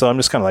here, and so I'm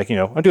just kind of like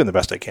I'm doing the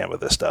best I can with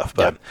this stuff.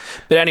 But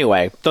But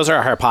anyway, those are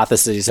our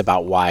hypotheses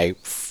about why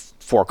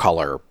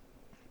 4-color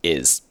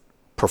is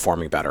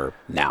performing better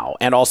now,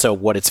 and also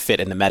what its fit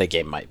in the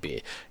metagame might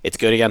be. It's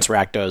good against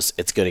Rakdos,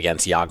 it's good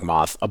against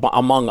Yawgmoth,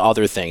 among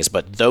other things,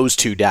 but those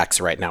 2 decks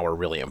right now are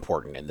really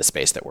important in the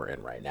space that we're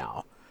in right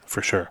now.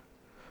 For sure.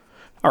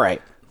 All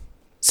right.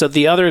 So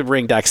the other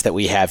ring decks that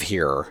we have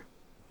here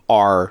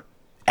are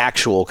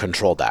actual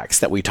control decks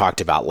that we talked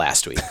about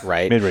last week,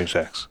 right? Mid-range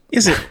decks.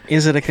 Is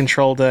it a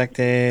control deck,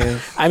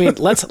 Dave? I mean,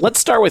 let's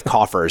start with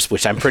Coffers,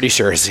 which I'm pretty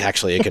sure is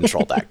actually a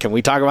control deck. Can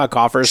we talk about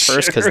Coffers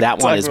first? Because that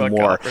one is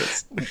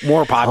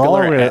more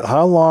popular.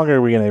 How long are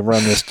we going to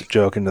run this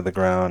joke into the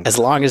ground? As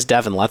long as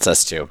Devin lets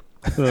us to.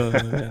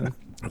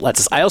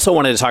 I also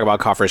wanted to talk about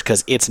Coffers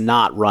because it's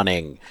not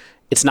running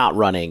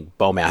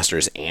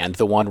Bowmasters and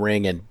the One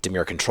Ring, and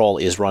Dimir Control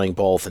is running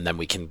both, and then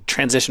we can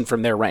transition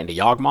from there right into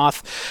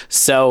Yawgmoth.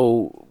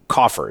 So,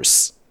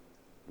 Coffers,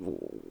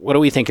 what do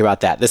we think about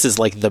that? This is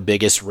like the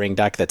biggest ring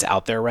deck that's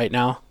out there right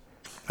now.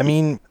 I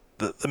mean,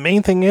 the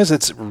main thing is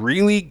it's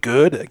really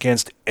good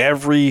against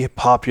every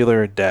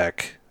popular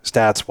deck,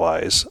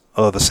 stats-wise,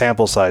 although the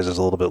sample size is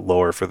a little bit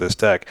lower for this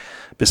deck,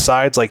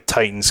 besides like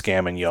Titan,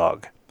 Scam, and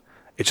Yogg.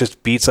 It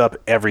just beats up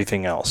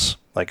everything else.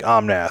 Like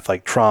Omnath,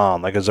 like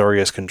Tron, like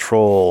Azorius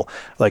Control,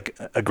 like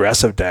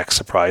aggressive decks,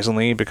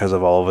 surprisingly, because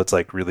of all of its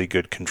like really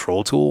good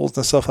control tools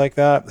and stuff like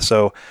that.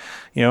 So,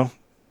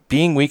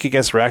 being weak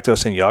against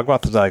Rakdos and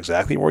Yawgmoth is not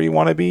exactly where you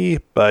want to be,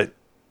 but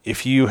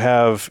if you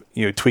have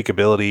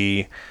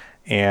tweakability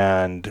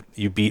and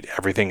you beat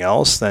everything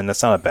else, then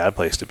that's not a bad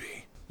place to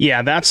be.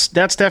 Yeah, that's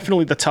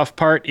definitely the tough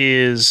part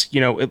is,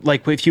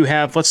 like if you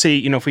have, let's say,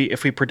 if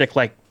we predict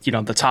like,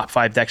 the top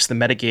 5 decks of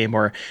the metagame,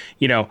 or,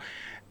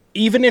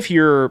 even if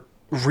you're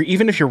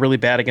really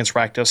bad against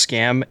Rakdos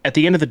Scam, at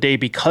the end of the day,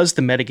 because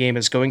the metagame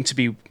is going to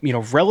be,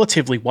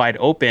 relatively wide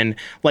open,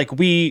 like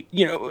we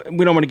don't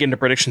want to get into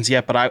predictions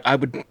yet, but I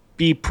would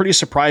be pretty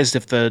surprised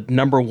if the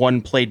number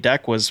 1 played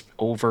deck was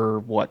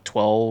over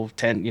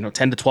 10 to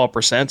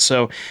 12%.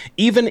 So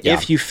even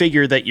if you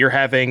figure that you're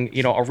having,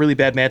 a really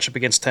bad matchup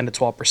against 10 to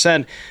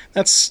 12%,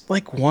 that's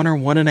like 1 or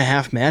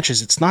 1.5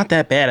 matches. It's not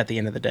that bad at the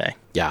end of the day.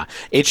 Yeah.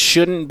 It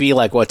shouldn't be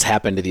like what's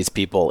happened to these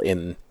people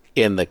in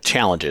the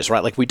challenges,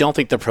 right? Like, we don't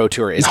think the Pro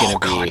Tour is going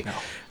to be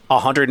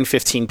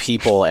 115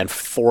 people and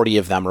 40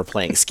 of them are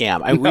playing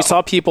Scam. We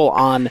saw people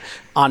on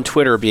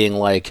Twitter being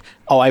like,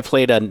 oh, I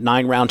played a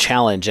 9-round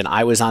challenge and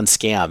I was on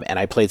Scam and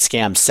I played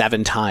Scam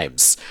 7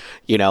 times.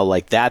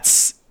 Like,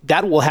 that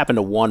will happen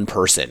to one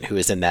person who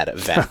is in that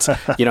event.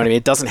 You know what I mean?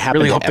 It doesn't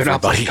happen to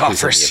everybody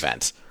who's in the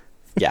event.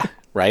 Yeah,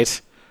 right?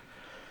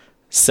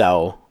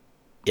 So,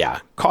 yeah,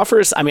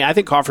 Coffers, I mean, I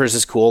think Coffers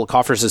is cool.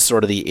 Coffers is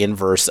sort of the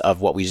inverse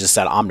of what we just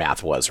said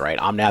Omnath was, right?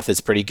 Omnath is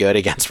pretty good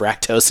against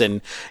Rakdos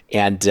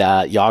and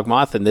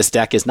Yawgmoth, and this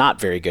deck is not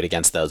very good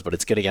against those, but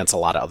it's good against a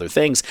lot of other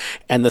things.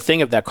 And the thing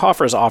that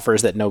Coffers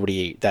offers that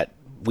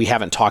we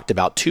haven't talked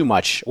about too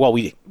much, well,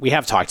 we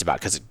have talked about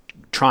because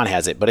Tron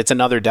has it, but it's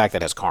another deck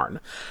that has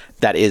Karn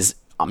that is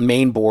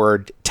main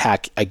board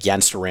tech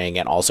against Ring,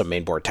 and also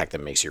main board tech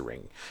that makes your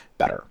Ring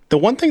better. The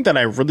one thing that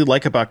I really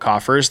like about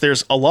Coffers,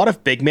 there's a lot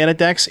of big mana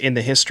decks in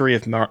the history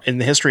of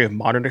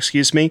Modern,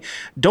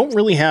 don't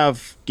really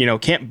have,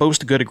 can't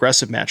boast good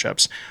aggressive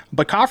matchups.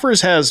 But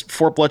Coffers has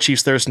 4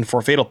 Bloodchief's Thirst and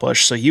 4 Fatal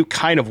Push, so you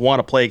kind of want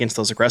to play against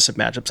those aggressive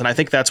matchups. And I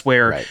think that's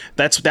where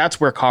that's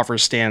where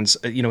Coffers stands,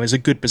 is a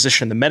good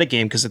position in the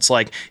metagame, because it's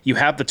like you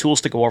have the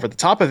tools to go over the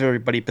top of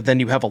everybody, but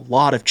then you have a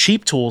lot of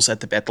cheap tools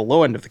at the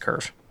low end of the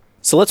curve.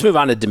 So let's move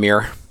on to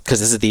Dimir, because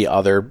this is the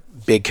other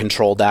big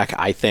control deck.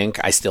 I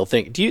still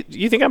think. Do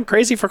you think I'm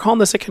crazy for calling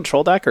this a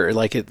control deck, or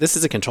like this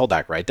is a control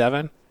deck, right,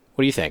 Devin?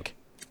 What do you think?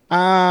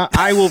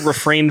 I will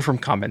refrain from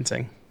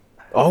commenting.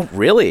 Oh,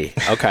 really?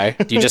 Okay.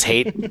 Do you just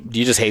hate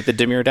the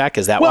Dimir deck?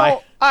 Is that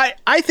why? Well,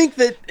 I think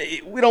that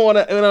we don't want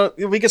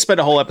to. We could spend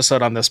a whole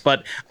episode on this,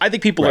 but I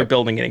think people are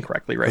building it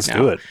incorrectly now. Let's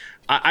do it.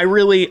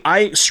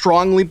 I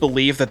strongly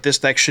believe that this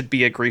deck should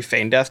be a Grief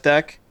Feign Death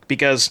deck.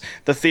 Because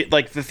the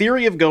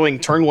theory of going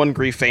turn 1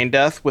 Grief Feign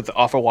Death with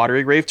off a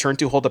Watery Grave, turn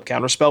 2 hold up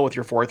Counterspell with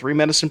your 4/3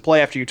 medicine play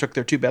after you took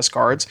their 2 best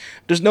cards,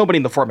 there's nobody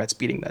in the format's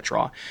beating that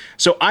draw.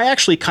 So I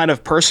actually kind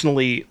of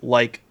personally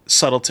like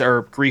subtlety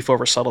or Grief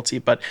over Subtlety,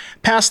 but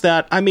past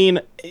that, I mean,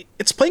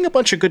 it's playing a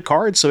bunch of good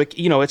cards. So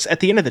it's at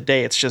the end of the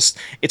day, it's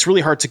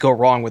really hard to go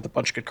wrong with a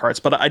bunch of good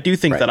cards. But I do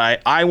think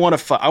that I want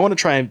to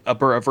try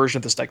a version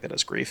of this deck that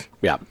has Grief.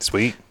 Yeah,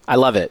 sweet. I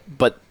love it.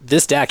 But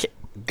this deck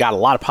got a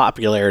lot of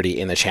popularity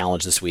in the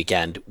challenge this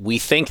weekend. We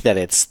think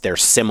that they're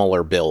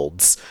similar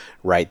builds,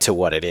 right, to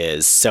what it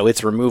is. So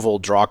it's removal,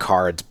 draw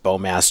cards,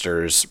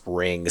 Bowmasters,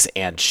 Rings,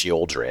 and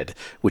Shieldred,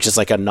 which is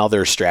like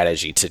another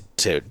strategy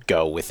to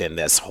go within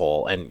this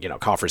whole. And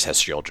Coffers has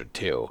Shieldred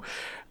too.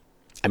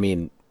 I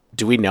mean,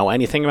 do we know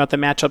anything about the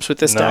matchups with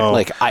this deck?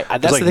 Like,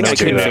 that's the thing I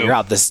couldn't figure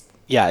out.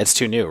 Yeah, it's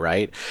too new,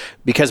 right?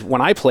 Because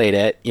when I played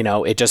it,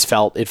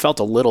 it felt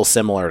a little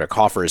similar to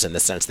Coffers in the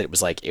sense that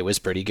it was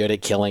pretty good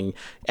at killing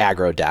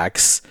aggro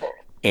decks,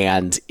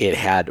 and it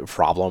had a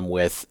problem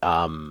with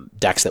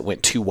decks that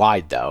went too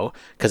wide though,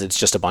 because it's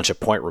just a bunch of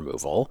point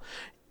removal.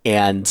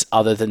 And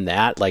other than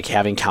that, like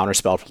having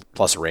Counterspell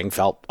plus Ring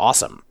felt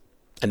awesome.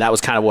 And that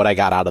was kind of what I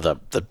got out of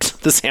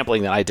the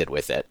sampling that I did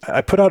with it.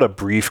 I put out a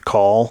brief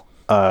call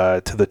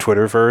to the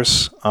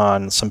Twitterverse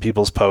on some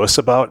people's posts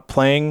about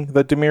playing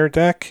the Dimir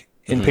deck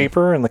in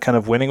paper and the kind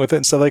of winning with it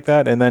and stuff like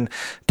that. And then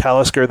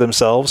Talisker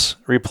themselves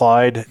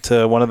replied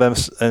to one of them,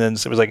 and then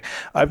it was like,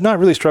 I've not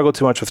really struggled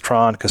too much with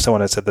Tron, because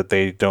someone had said that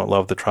they don't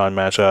love the Tron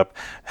matchup,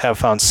 have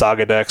found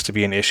Saga decks to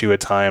be an issue at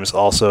times.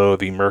 Also,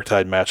 the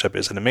Murktide matchup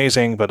isn't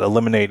amazing, but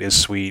Eliminate is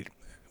sweet.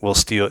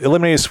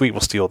 Eliminate is sweet,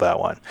 we'll steal that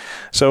one.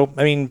 So,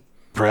 I mean,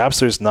 perhaps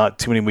there's not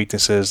too many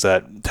weaknesses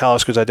that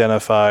Talisker's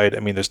identified. I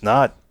mean, there's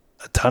not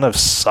a ton of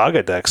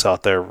Saga decks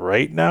out there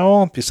right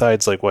now,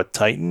 besides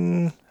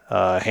Titan,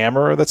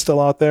 Hammer that's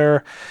still out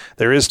there.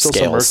 There is still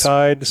Scales. some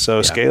Murktide,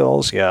 so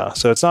Scales, yeah.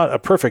 So it's not a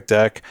perfect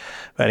deck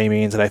by any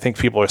means, and I think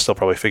people are still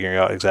probably figuring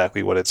out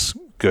exactly what it's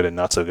good and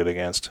not so good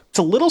against. It's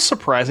a little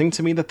surprising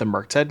to me that the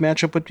Murktide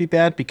matchup would be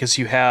bad, because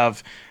you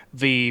have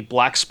the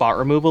black spot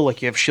removal,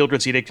 like you have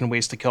Shieldred's Edict and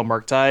ways to kill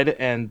Murktide,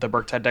 and the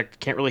Murktide deck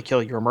can't really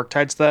kill your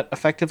Murktides that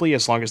effectively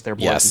as long as they're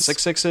blood and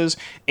 6/6s,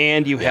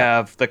 and you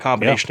have the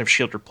combination of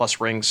Shieldred plus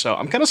Rings. So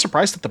I'm kind of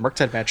surprised that the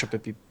Murktide matchup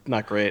would be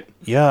not great.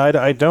 Yeah,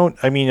 I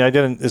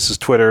didn't. This is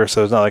Twitter,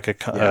 so it's not like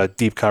a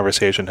deep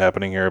conversation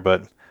happening here,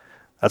 but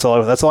that's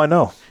all I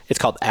know. It's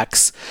called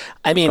X.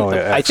 I mean,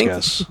 I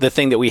think the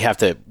thing that we have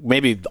to,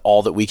 maybe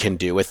all that we can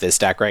do with this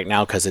deck right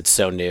now, because it's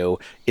so new,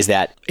 is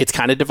that it's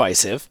kind of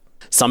divisive.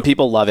 Some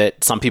people love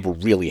it. Some people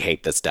really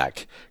hate this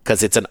deck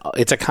because it's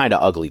a kind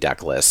of ugly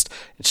deck list.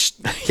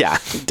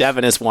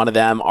 Devin is one of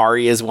them.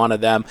 Ari is one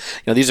of them.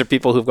 These are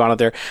people who've gone out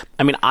there.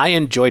 I mean, I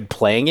enjoyed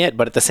playing it,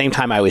 but at the same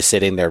time, I was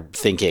sitting there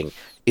thinking,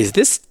 is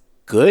this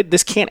good?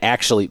 This can't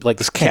actually,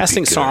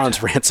 casting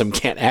Sauron's Ransom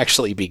can't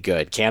actually be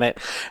good, can it?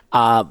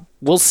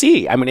 We'll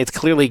see. I mean, it's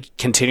clearly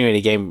continuing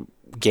to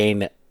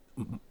gain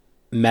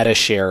meta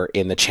share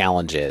in the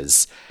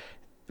challenges.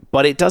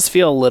 But it does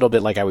feel a little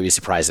bit like I would be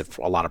surprised if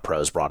a lot of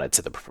pros brought it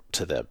to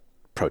the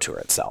Pro Tour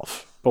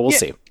itself. But we'll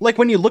see. Like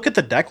when you look at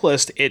the deck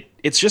list,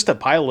 it's just a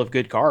pile of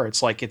good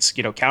cards. Like it's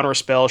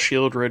Counterspell,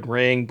 Shieldred,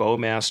 Ring,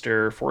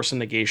 Bowmaster, Force and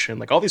Negation.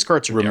 Like all these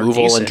cards are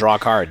removal and draw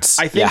cards.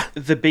 I think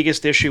the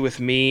biggest issue with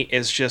me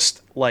is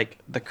just like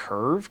the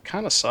curve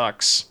kind of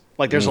sucks.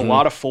 Like there's a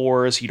lot of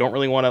 4s. You don't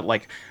really want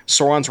to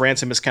Sauron's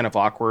Ransom is kind of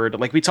awkward.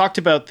 Like we talked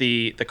about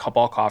the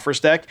Cabal Coffers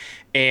deck,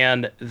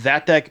 and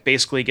that deck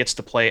basically gets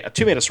to play a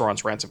 2-mana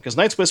Sauron's Ransom, because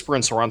Night's Whisper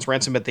and Sauron's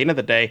Ransom, at the end of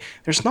the day,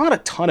 there's not a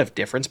ton of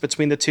difference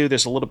between the two.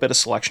 There's a little bit of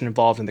selection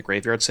involved in the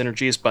graveyard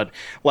synergies, but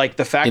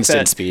the fact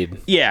instant speed.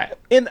 Yeah,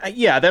 and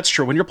that's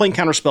true. When you're playing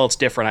Counterspell, it's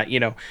different,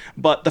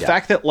 but the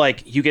fact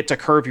that you get to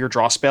curve your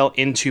draw spell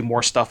into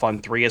more stuff on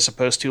 3 as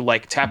opposed to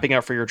tapping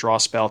out for your draw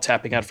spell,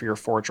 tapping out for your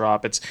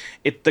 4-drop.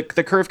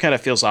 The curve kind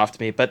of feels off to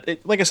me, but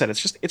like I said,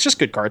 it's just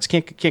good cards.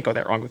 Can't go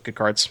that wrong with good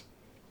cards.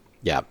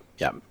 Yeah.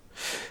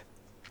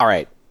 All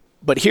right,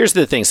 but here's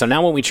the thing. So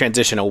now when we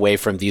transition away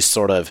from these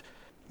sort of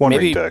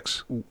one-ring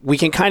decks, we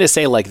can kind of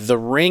say the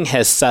Ring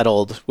has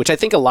settled, which I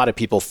think a lot of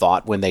people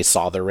thought when they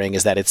saw the Ring,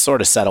 is that it's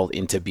sort of settled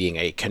into being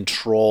a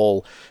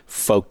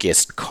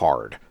control-focused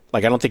card.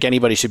 I don't think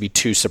anybody should be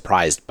too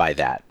surprised by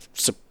that,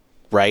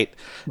 right?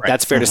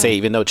 That's fair to say,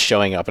 even though it's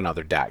showing up in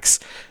other decks.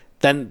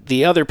 Then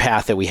the other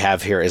path that we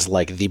have here is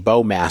the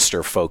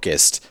Bowmaster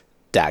focused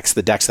decks,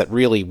 the decks that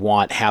really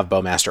have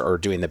Bowmaster or are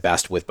doing the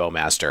best with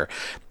Bowmaster.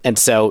 And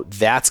so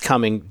that's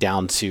coming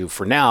down to,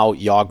 for now,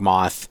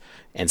 Yawgmoth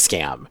and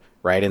Scam,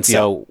 right? And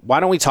so why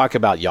don't we talk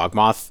about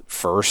Yawgmoth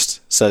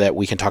first, so that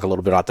we can talk a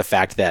little bit about the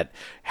fact that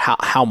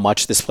how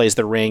much this plays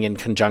the Ring in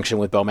conjunction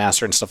with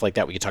Bowmaster and stuff like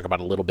that. We can talk about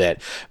a little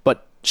bit.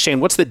 But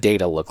Shane, what's the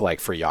data look like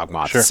for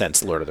Yawgmoth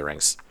since Lord of the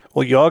Rings?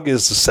 Well, Yogg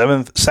is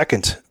the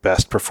second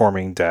best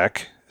performing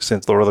deck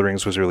since Lord of the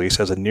Rings was released,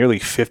 has a nearly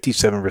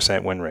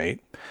 57% win rate.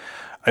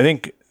 I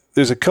think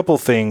there's a couple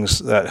things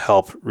that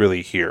help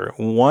really here.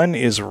 One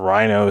is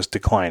Rhinos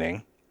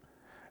declining,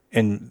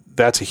 and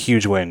that's a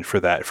huge win for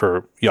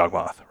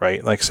Yawgmoth,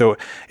 right? Like, so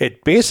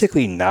it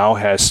basically now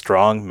has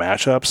strong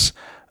matchups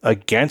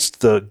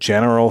against the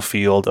general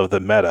field of the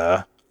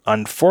meta,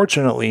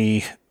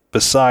 unfortunately,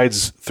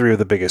 besides three of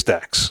the biggest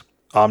decks,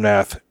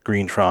 Omnath,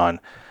 Greentron,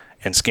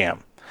 and Scam.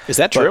 Is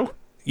that true?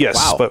 Yes,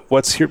 wow.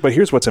 But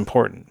here's what's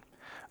important.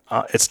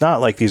 It's not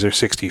like these are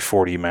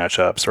 60-40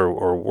 matchups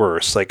or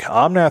worse. Like,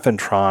 Omnath and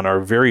Tron are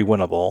very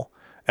winnable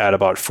at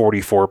about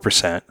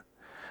 44%.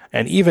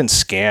 And even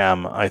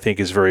Scam, I think,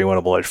 is very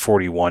winnable at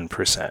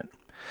 41%.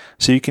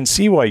 So you can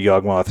see why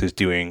Yawgmoth is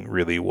doing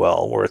really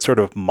well, where it sort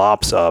of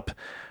mops up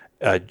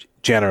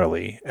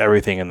generally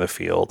everything in the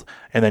field.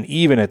 And then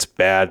even its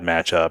bad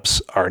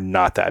matchups are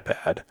not that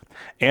bad.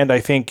 And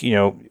I think,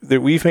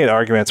 we've made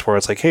arguments where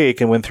it's like, hey, it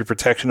can win through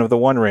protection of the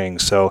One Ring.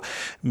 So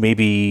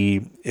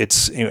maybe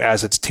it's,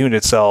 as it's tuned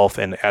itself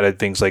and added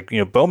things like,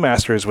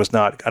 Bowmasters was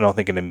not, I don't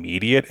think, an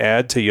immediate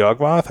add to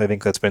Yawgmoth. I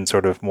think that's been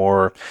sort of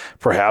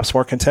perhaps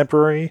more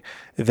contemporary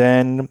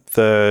than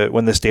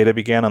when this data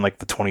began on like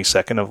the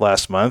 22nd of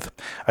last month.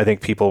 I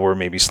think people were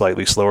maybe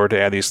slightly slower to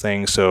add these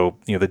things. So,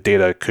 the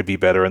data could be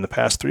better in the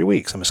past 3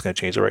 weeks. I'm just going to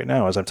change it right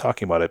now as I'm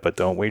talking about it, but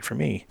don't wait for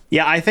me.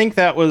 Yeah, I think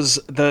that was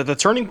the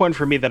turning point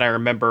for me that I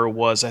remember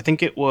was, I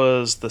think it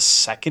was the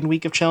second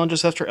week of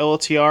challenges after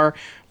LOTR,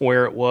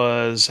 where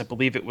I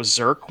believe it was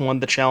Zerk won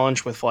the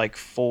challenge with like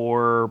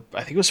 4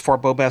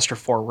 Bowmaster,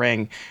 4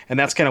 Ring. And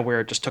that's kind of where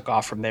it just took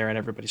off from there and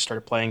everybody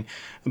started playing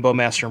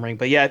Bowmaster and Ring.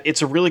 But yeah,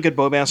 it's a really good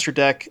Bowmaster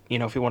deck.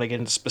 If you want to get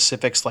into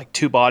specifics, like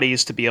 2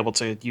 bodies to be able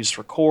to use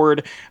for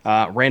Cord,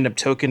 random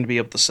token to be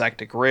able to sack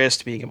to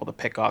Grist, being able to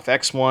pick off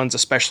X1s,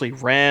 especially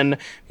Ren,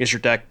 because your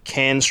deck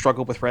can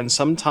struggle with Ren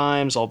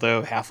sometimes,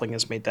 although Halfling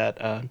has made that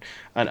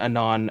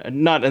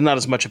not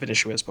as much of an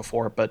issue as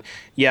before. But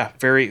yeah,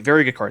 very,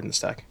 very good card in this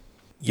deck.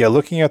 Yeah,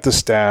 looking at the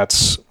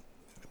stats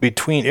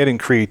between it and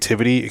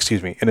creativity,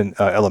 and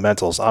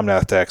elementals,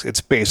 Omnath decks, it's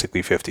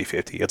basically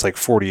 50-50. It's like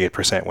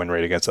 48% win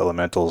rate against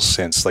elementals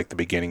since like the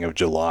beginning of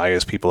July,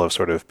 as people have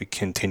sort of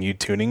continued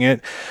tuning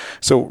it.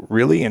 So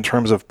really, in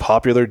terms of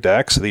popular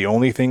decks, the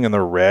only thing in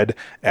the red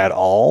at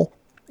all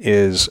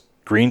is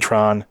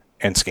Greentron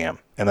and Scam.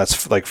 And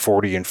that's like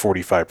 40 and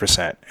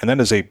 45%. And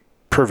that is a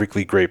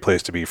perfectly great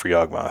place to be for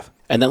Yawgmoth.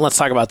 And then let's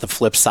talk about the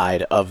flip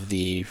side of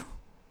the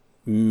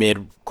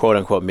quote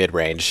unquote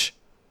mid-range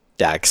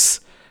decks,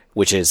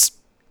 which is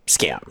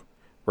Scam,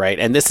 right?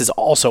 And this is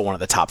also one of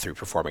the top 3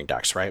 performing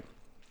decks, right?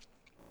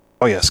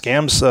 Oh yeah,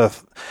 Scam's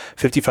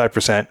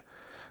 55%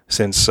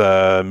 since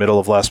middle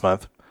of last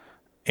month.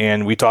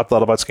 And we talked a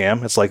lot about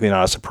Scam. It's likely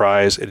not a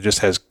surprise. It just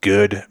has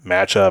good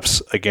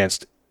matchups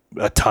against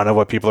a ton of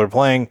what people are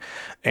playing.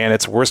 And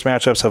its worst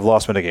matchups have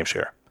lost metagame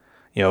share.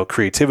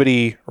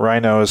 Creativity,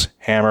 Rhinos,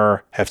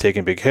 Hammer have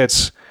taken big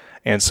hits.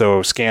 And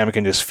so Scam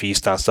can just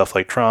feast on stuff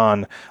like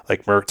Tron,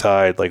 like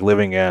Murktide, like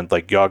Living End,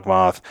 like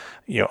Yawgmoth,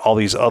 all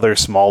these other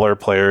smaller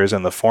players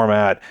in the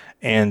format.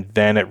 And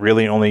then it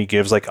really only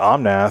gives like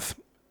Omnath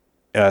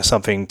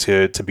something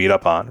to beat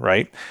up on,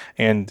 right?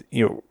 And,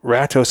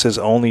 Ratos's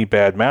only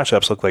bad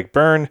matchups look like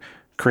Burn,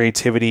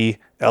 Creativity,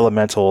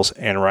 Elementals,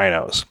 and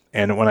Rhinos.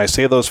 And when I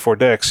say those 4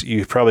 decks,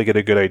 you probably get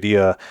a good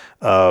idea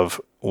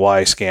of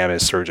why Scam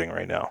is surging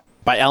right now.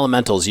 By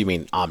Elementals, you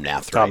mean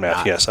Omnath, right?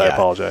 Omnath, yes. I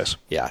apologize.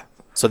 Yeah.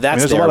 So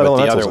that's there, but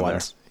the other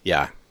ones,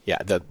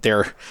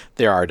 there.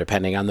 There are,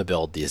 depending on the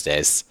build these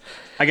days.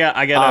 I got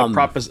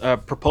a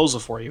proposal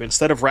for you.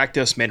 Instead of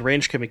Rakdos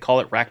midrange, can we call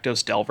it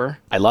Rakdos Delver?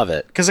 I love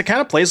it. Because it kind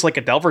of plays like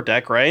a Delver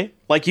deck, right?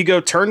 Like you go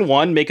turn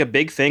 1, make a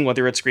big thing,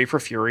 whether it's Grief or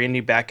Fury, and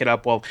you back it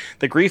up. Well,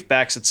 the Grief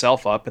backs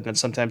itself up, and then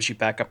sometimes you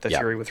back up the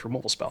Fury with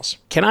removal spells.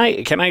 Can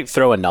I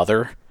throw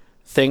another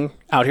thing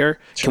out here?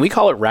 Sure. Can we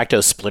call it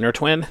Rakdos Splinter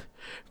Twin?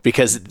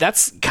 Because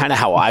that's kind of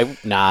how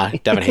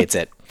Devin hates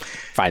it.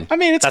 Fine. I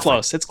mean, it's that's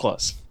close. Fine. It's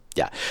close.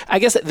 Yeah. I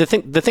guess the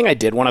thing I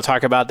did want to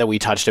talk about that we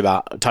touched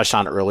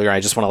on earlier, I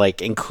just want to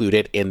like include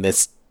it in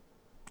this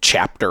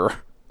chapter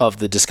of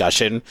the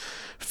discussion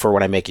for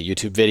when I make a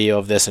YouTube video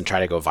of this and try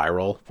to go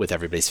viral with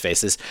everybody's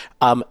faces.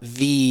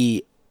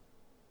 These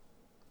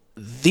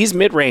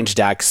mid-range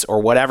decks,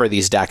 or whatever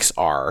these decks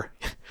are,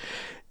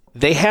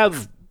 they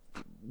have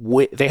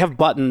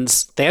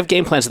buttons, they have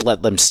game plans that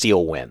let them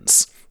steal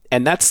wins.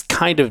 And that's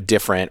kind of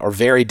different, or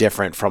very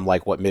different from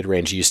like what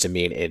mid-range used to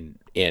mean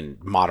in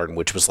Modern,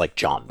 which was like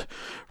Jund,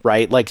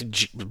 right? Like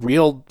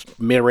real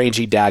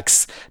mid-rangey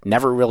decks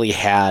never really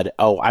had,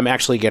 I'm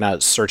actually going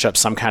to search up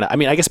some kind of,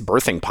 I guess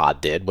Birthing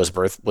Pod did.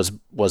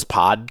 Was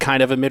Pod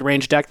kind of a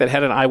mid-range deck that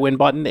had an I win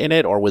button in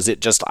it? Or was it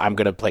just, I'm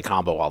going to play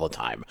combo all the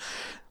time?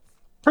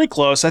 Pretty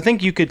close. I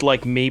think you could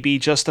like maybe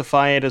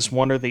justify it as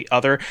one or the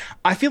other.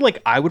 I feel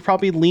like I would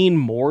probably lean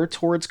more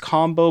towards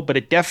combo, but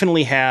it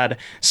definitely had,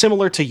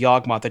 similar to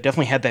Yawgmoth, it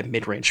definitely had that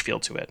mid-range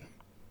feel to it.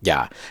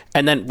 Yeah.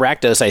 And then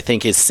Rakdos, I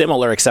think, is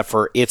similar, except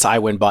for its I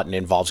win button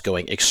involves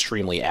going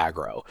extremely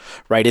aggro,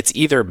 right? It's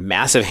either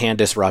massive hand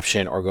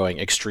disruption or going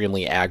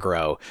extremely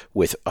aggro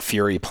with a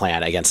Fury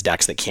plan against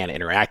decks that can't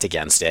interact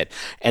against it.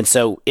 And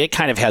so it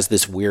kind of has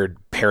this weird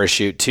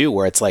parachute, too,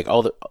 where it's like,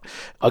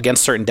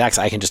 against certain decks,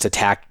 I can just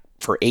attack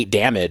for 8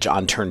 damage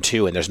on turn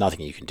 2, and there's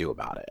nothing you can do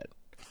about it.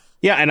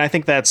 Yeah, and I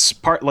think that's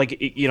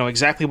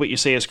exactly what you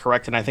say is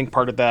correct, and I think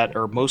part of that,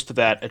 or most of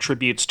that,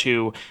 attributes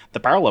to the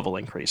power level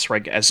increase,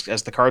 right? As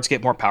the cards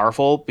get more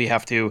powerful, we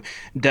have to,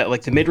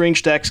 the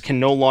mid-range decks can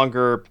no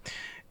longer,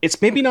 it's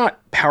maybe not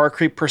power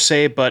creep per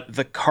se, but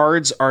the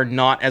cards are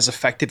not as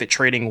effective at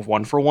trading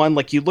 1-for-1.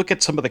 Like, you look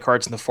at some of the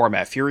cards in the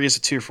format, Fury is a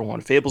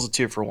 2-for-1, Fable's a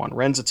 2-for-1,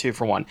 Ren's a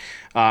 2-for-1,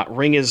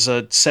 Ring is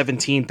a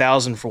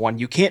 17,000 for 1.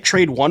 You can't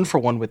trade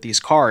 1-for-1 with these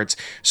cards,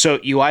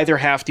 so you either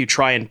have to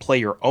try and play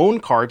your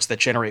own cards that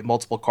generate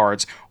multiple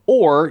cards,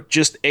 or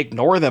just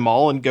ignore them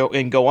all and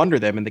go under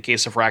them in the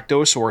case of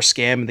Rakdos, or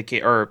scam in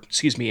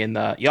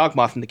the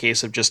Yawgmoth in the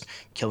case of just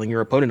killing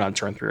your opponent on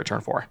turn 3 or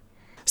turn 4.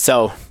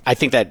 So I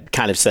think that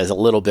kind of says a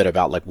little bit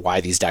about like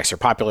why these decks are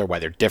popular, why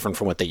they're different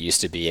from what they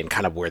used to be, and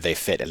kind of where they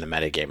fit in the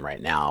metagame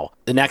right now.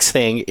 The next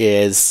thing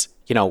is,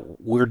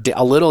 we're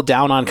a little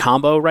down on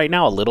combo right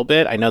now, a little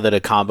bit. I know that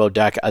a combo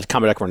deck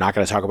we're not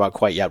going to talk about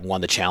quite yet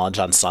won the challenge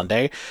on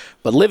Sunday,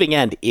 but Living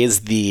End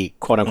is the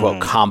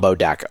quote-unquote combo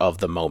deck of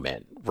the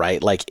moment,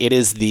 right? Like, it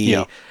is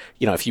the...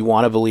 if you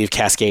want to believe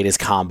Cascade is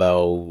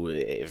combo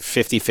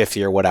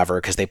 50-50 or whatever,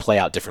 because they play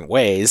out different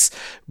ways,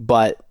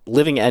 but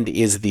Living End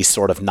is the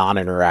sort of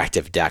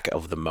non-interactive deck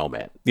of the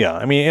moment. Yeah,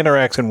 I mean, it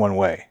interacts in one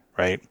way,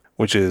 right?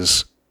 Which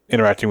is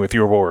interacting with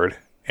your board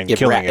and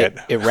killing it.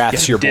 It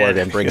wraps your board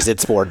and brings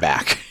its board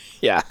back.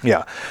 Yeah.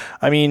 Yeah.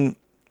 I mean,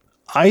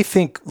 I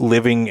think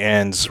Living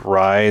End's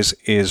rise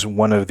is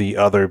one of the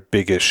other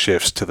biggest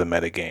shifts to the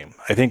metagame.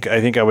 I think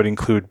I would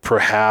include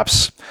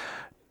perhaps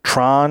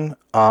Tron,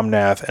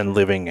 Omnath, and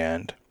Living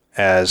End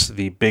as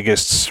the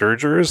biggest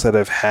surgers that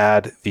have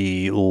had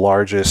the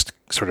largest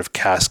sort of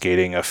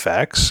cascading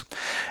effects.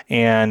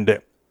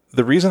 And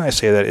the reason I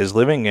say that is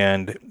Living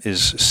End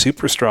is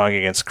super strong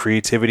against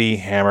Creativity,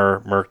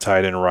 Hammer,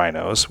 Murktide, and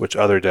Rhinos, which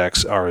other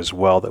decks are as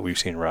well that we've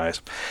seen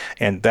rise.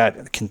 And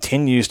that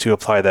continues to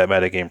apply that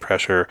metagame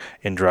pressure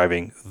in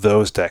driving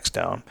those decks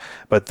down.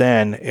 But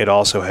then it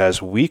also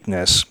has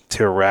weakness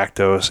to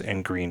Rakdos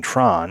and Green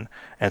Tron,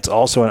 and it's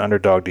also an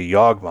underdog to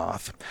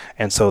Yawgmoth.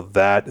 And so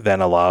that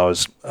then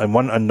allows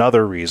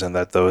another reason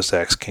that those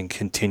decks can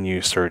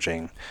continue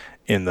surging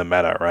in the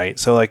meta, right?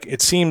 So like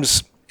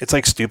it's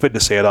like stupid to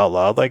say it out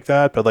loud like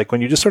that, but like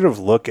when you just sort of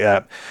look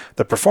at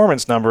the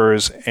performance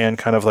numbers and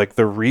kind of like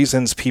the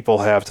reasons people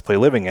have to play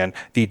Living End,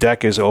 the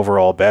deck is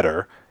overall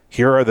better.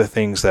 Here are the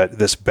things that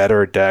this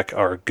better deck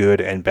are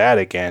good and bad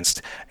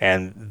against,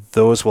 and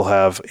those will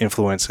have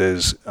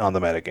influences on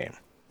the metagame.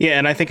 Yeah,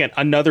 and I think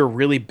another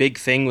really big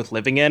thing with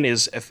Living End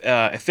is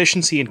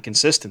efficiency and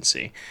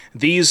consistency.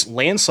 These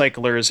land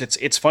cyclers,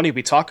 it's funny,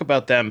 we talk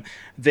about them.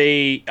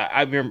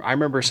 I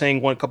remember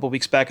saying a couple of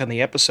weeks back on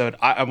the episode,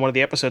 on one of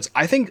the episodes,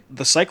 I think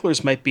the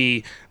cyclers might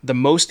be the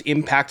most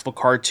impactful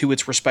card to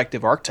its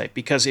respective archetype,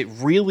 because it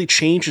really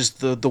changes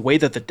the way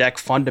that the deck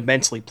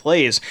fundamentally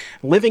plays.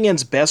 Living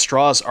End's best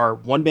draws are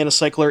 1-mana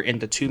cycler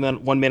into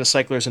 1-mana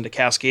cyclers into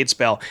Cascade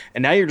Spell,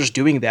 and now you're just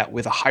doing that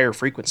with a higher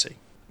frequency.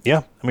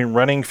 Yeah, I mean,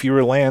 running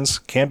fewer lands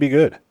can be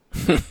good.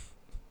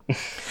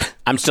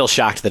 I'm still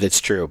shocked that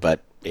it's true, but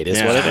it is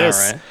what it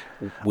is.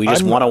 Right. We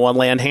just want a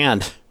 1-land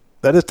hand.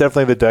 That is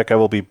definitely the deck I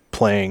will be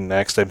playing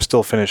next. I'm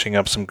still finishing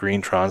up some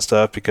Green Tron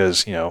stuff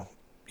because, you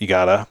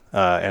gotta,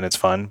 and it's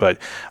fun. But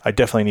I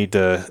definitely need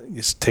to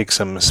take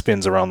some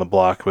spins around the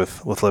block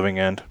with Living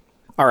End.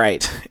 All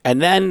right.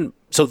 And then,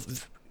 so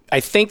I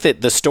think that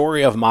the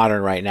story of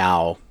Modern right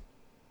now,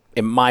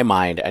 in my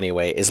mind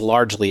anyway, is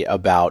largely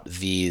about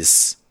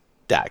these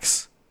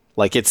decks.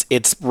 Like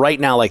it's right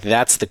now, like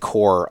that's the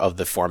core of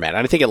the format,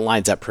 and I think it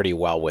lines up pretty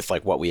well with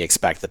like what we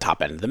expect the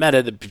top end of the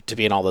meta to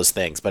be and all those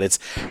things. But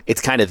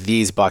it's kind of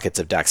these buckets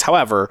of decks.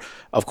 However,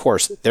 of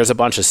course, there's a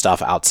bunch of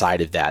stuff outside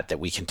of that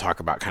we can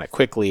talk about kind of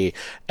quickly.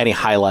 Any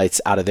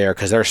highlights out of there,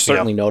 because there are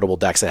certainly notable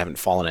decks that haven't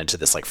fallen into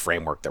this like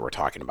framework that we're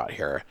talking about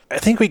here. I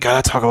think we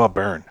gotta talk about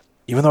Burn,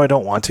 even though I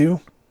don't want to.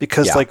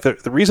 Because like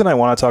the reason I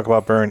want to talk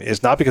about Burn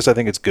is not because I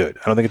think it's good.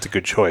 I don't think it's a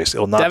good choice. It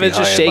will not Devin's be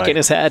high just shaking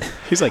his head.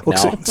 He's like,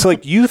 no. So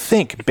like you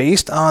think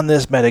based on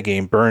this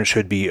metagame, Burn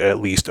should be at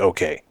least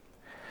okay.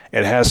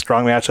 It has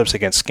strong matchups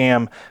against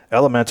Scam,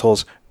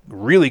 Elementals,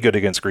 really good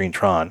against Green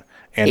Tron.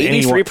 And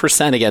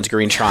 83% against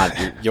Green Tron,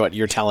 what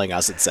you're telling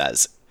us it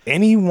says.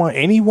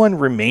 Anyone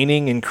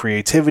remaining in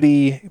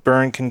Creativity,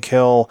 Burn can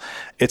kill.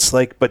 It's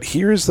like, but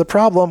here's the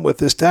problem with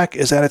this deck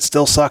is that it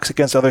still sucks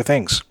against other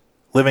things.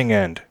 Living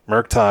End,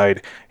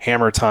 Murktide,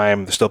 Hammer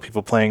Time, there's still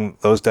people playing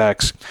those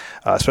decks,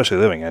 especially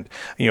Living End.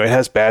 It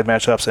has bad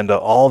matchups into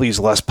all these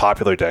less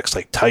popular decks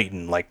like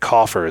Titan, like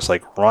Coffers,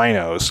 like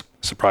Rhinos,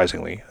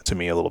 surprisingly to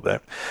me a little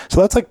bit. So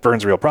that's like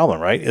Burn's real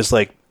problem, right? Is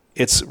like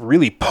it's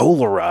really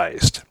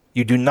polarized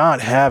You do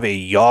not have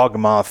a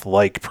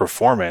Yawgmoth-like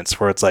performance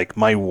where it's like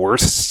my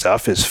worst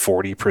stuff is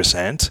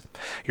 40%.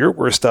 Your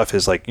worst stuff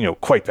is like,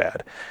 quite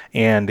bad.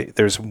 And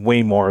there's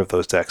way more of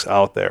those decks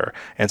out there.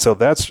 And so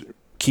that's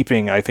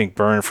keeping, I think,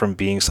 Burn from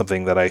being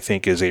something that I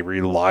think is a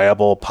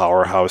reliable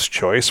powerhouse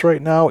choice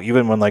right now,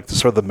 even when like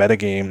sort of the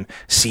metagame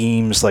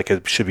seems like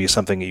it should be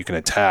something that you can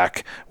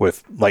attack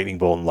with Lightning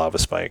Bolt and Lava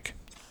Spike.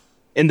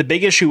 And the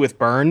big issue with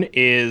Burn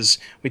is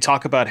we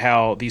talk about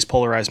how these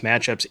polarized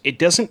matchups,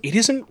 it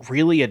isn't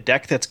really a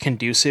deck that's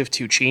conducive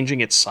to changing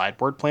its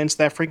sideboard plans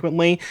that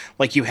frequently.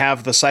 Like you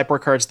have the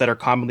sideboard cards that are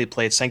commonly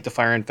played,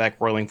 Sanctifier,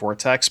 Infect, Whirling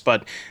Vortex,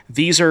 but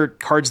these are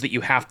cards that you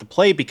have to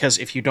play because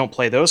if you don't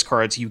play those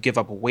cards, you give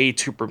up way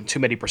too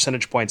many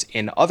percentage points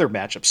in other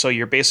matchups. So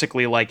you're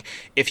basically like,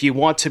 if you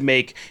want to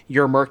make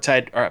your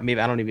Murktide, or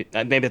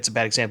maybe it's a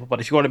bad example, but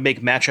if you want to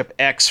make matchup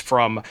X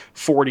from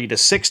 40 to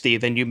 60,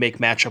 then you make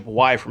matchup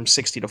Y from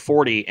 60 to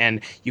 40, and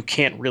you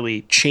can't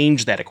really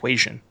change that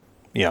equation.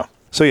 Yeah.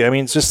 So yeah, I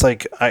mean, it's just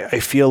like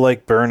I feel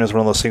like Burn is one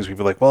of those things where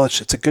you're like, well,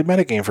 it's a good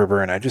metagame for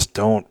Burn. I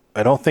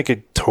don't think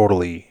it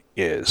totally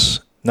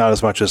is. Not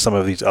as much as some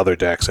of these other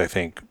decks I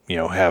think,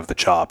 have the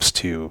chops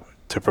to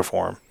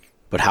perform.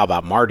 But how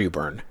about Mardu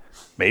Burn?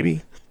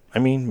 Maybe. I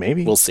mean,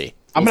 maybe. We'll see.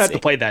 I'm gonna have to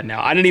play that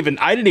now. I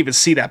didn't even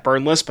see that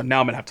Burn list, but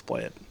now I'm gonna have to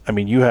play it. I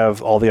mean, you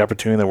have all the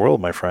opportunity in the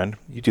world, my friend.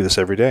 You do this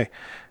every day.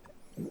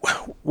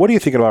 What are you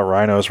thinking about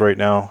Rhinos right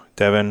now,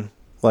 Devin?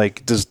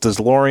 Like, does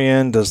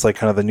Lorien, does like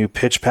kind of the new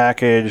pitch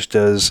package,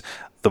 does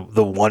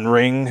the One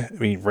Ring? I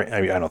mean,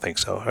 I don't think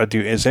so.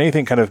 Is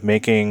anything kind of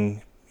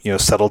making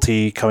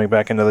subtlety coming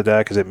back into the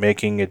deck? Is it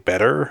making it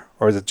better,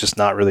 or is it just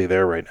not really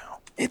there right now?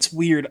 It's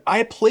weird.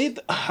 I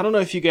don't know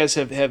if you guys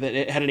have had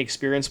any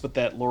experience with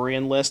that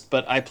Lorien list,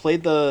 but I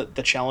played the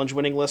challenge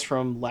winning list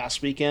from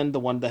last weekend, the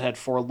one that had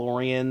 4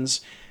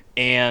 Loriens,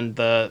 and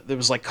there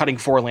was like cutting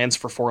 4 lands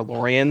for 4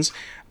 Loriens.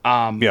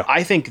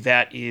 I think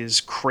that is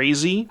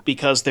crazy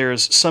because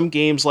there's some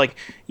games like,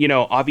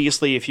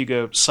 obviously if you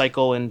go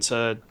cycle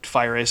into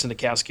Fire Ice into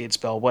Cascade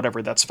Spell,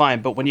 whatever, that's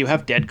fine. But when you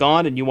have Dead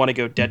Gone and you want to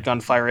go Dead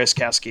Gone, Fire Ice,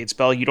 Cascade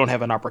Spell, you don't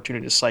have an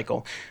opportunity to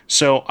cycle.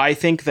 So I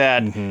think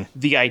that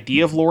the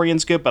idea of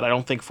Lorien's good, but I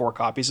don't think 4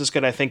 copies is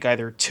good. I think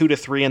either 2 to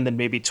 3 and then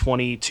maybe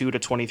 22 to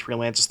 23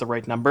 lands is the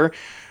right number.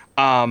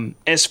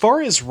 As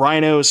far as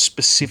Rhinos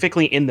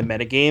specifically in the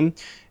metagame,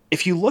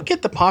 if you look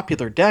at the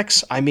popular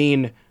decks, I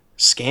mean,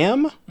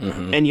 Scam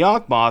and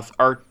Yawgmoth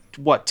are,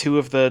 2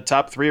 of the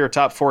top 3 or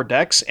top 4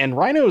 decks, and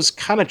Rhinos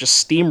kind of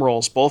just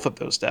steamrolls both of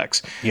those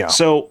decks. Yeah.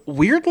 So,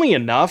 weirdly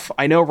enough,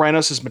 I know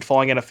Rhinos has been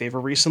falling out of favor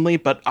recently,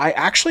 but I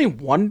actually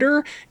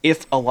wonder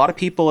if a lot of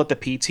people at the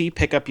PT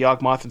pick up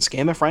Yawgmoth and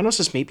Scam, if Rhinos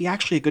is maybe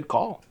actually a good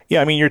call.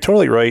 Yeah, I mean, you're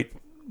totally right,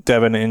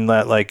 Devin, in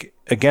that, like,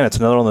 again, it's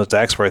another one of those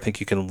decks where I think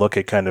you can look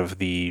at kind of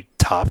the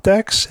top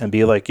decks and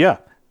be like, yeah,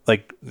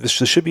 like this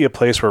should be a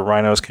place where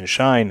Rhinos can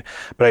shine.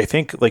 But I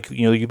think like,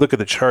 you look at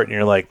the chart and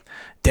you're like,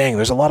 dang,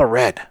 there's a lot of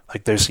red.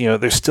 Like there's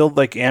still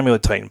like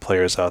Amulet Titan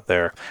players out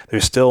there.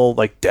 There's still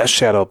like Death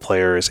Shadow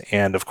players.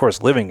 And of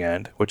course, Living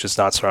End, which is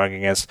not strong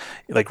against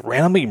like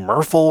randomly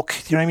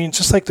Merfolk. You know what I mean?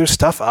 Just like there's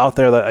stuff out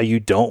there that you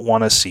don't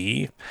want to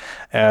see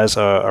as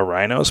a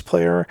Rhinos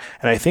player.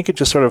 And I think it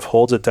just sort of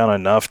holds it down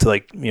enough to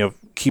like,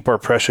 keep our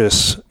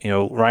precious,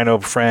 Rhino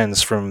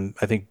friends from,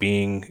 I think,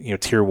 being,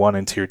 tier 1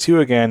 and tier 2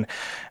 again.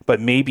 But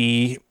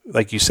maybe,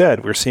 like you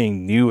said, we're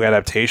seeing new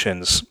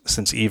adaptations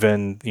since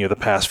even, the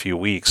past few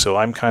weeks. So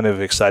I'm kind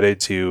of excited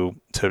to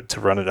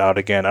run it out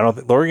again. I don't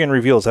think Lorien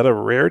Reveal, is that a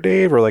rare,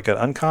 Dave, or like an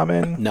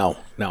uncommon? No,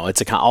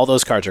 it's all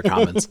those cards are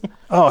commons.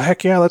 Oh,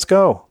 heck yeah, let's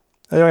go.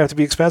 They don't have to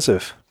be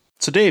expensive.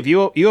 So Dave,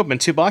 you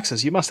opened 2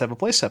 boxes. You must have a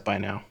playset by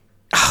now.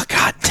 Oh,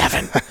 God,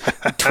 Devin.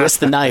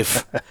 Twist the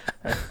knife.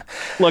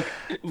 Look,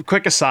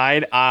 quick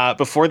aside,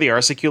 before the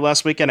RCQ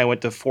last weekend, I went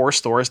to 4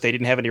 stores. They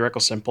didn't have any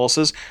Reckless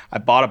Impulses. I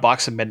bought a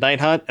box of Midnight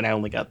Hunt, and I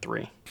only got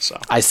 3. So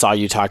I saw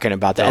you talking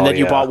about that. And then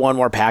you bought one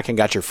more pack and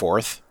got your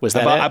 4th. Was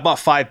that I bought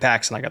 5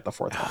 packs, and I got the 4th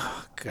one.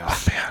 Oh, God,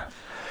 man.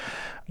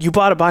 You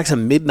bought a box of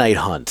Midnight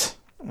Hunt.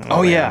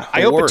 Oh yeah.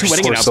 I opened 2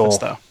 wedding announcements,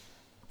 though.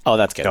 Oh,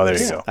 that's good. Oh,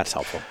 there you go. That's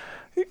helpful.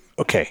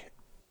 Okay.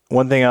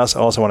 One thing else I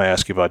also want to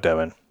ask you about,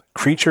 Devin.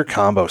 Creature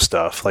combo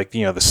stuff, like, the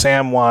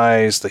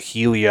Samwise, the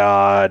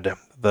Heliod,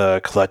 the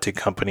Collected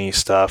Company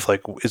stuff.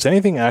 Like, is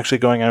anything actually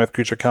going on with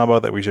creature combo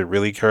that we should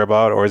really care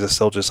about, or is it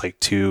still just like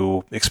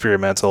too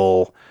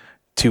experimental,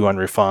 too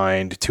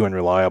unrefined, too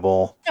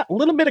unreliable? Yeah, a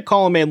little bit of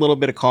column A, a little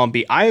bit of column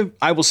B.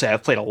 I will say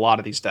I've played a lot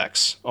of these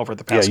decks over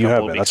the past couple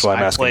of weeks. That's why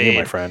I'm asking you,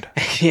 my friend.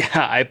 Yeah,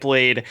 I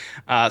played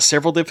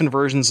several different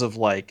versions of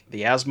like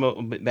the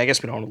Asmo. I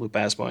guess we don't want to loop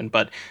Asmo in,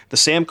 but the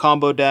Sam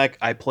combo deck.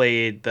 I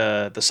played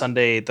the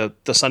Sunday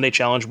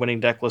challenge winning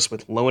deck list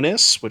with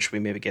Lonis, which we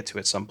maybe get to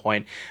at some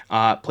point.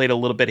 Played a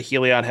little bit of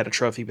Heliod, had a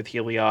trophy with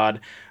Heliod.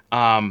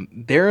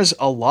 There's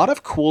a lot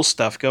of cool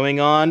stuff going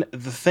on.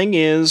 The thing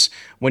is,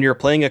 when you're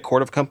playing a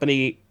Court of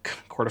Company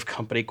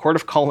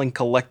Calling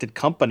Collected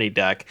Company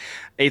deck,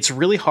 it's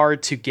really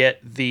hard to get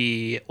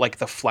the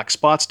flex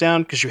spots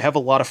down because you have a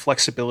lot of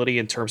flexibility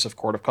in terms of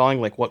Court of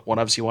Calling, like what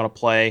one-ofs you want to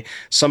play.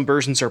 Some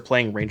versions are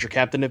playing Ranger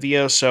Captain of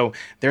EO, so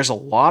there's a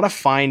lot of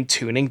fine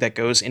tuning that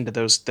goes into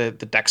the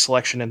deck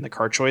selection and the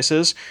card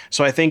choices.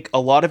 So I think a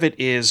lot of it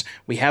is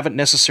we haven't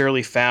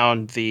necessarily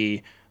found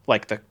the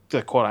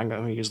quote, I'm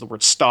going to use the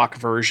word stock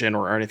version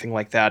or anything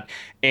like that.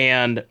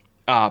 And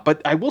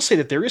but I will say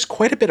that there is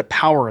quite a bit of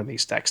power in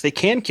these decks. They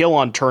can kill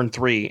on turn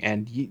 3,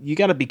 and you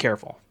got to be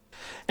careful.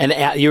 And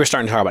you were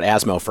starting to talk about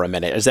Asmo for a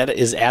minute.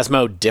 Is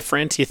Asmo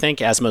different, you think?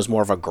 Asmo's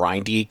more of a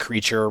grindy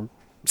creature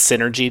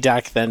synergy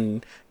deck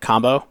than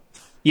combo?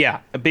 Yeah,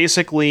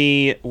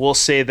 basically, we'll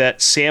say that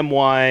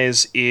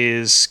Samwise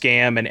is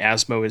Scam and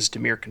Asmo is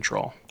Dimir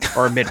Control,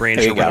 or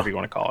mid-range, or whatever you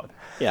want to call it.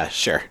 Yeah,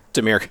 sure.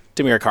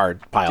 Dimir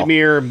card pile.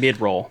 Dimir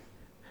mid-roll.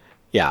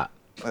 Yeah.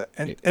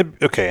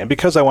 And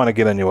because I want to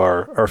get into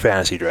our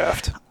fantasy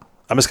draft,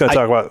 I'm just going to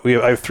talk about.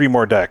 I have 3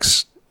 more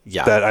decks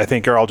that I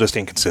think are all just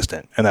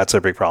inconsistent, and that's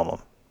a big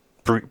problem.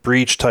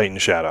 Breach, Titan,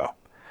 Shadow.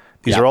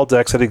 These are all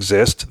decks that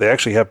exist. They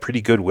actually have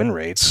pretty good win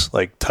rates.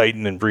 Like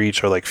Titan and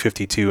Breach are like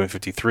 52 and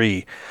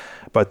 53,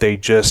 but they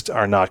just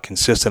are not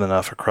consistent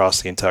enough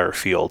across the entire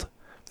field.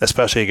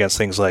 Especially against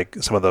things like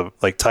some of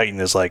the Titan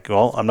is like,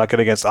 well, I'm not good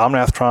against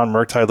Omnath-Tron,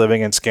 Murktide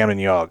Living, and Scam and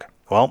Yogg.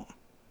 Well,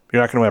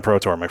 you're not going to win a Pro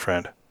Tour, my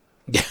friend.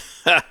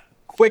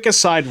 Quick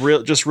aside,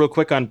 real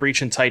quick on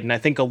Breach and Titan. I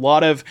think a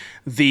lot of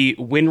the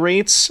win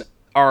rates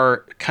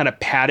are kind of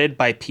padded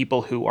by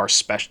people who are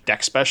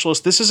deck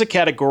specialists. This is a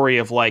category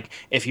of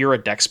if you're a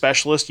deck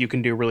specialist, you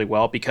can do really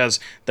well because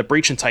the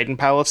Breach and Titan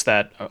pilots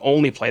that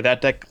only play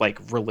that deck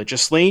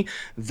religiously,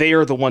 they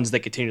are the ones that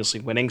continuously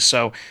winning.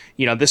 So,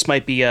 this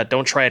might be a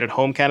don't try it at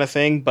home kind of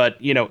thing, but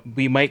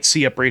we might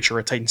see a Breach or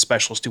a Titan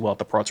specialist do well at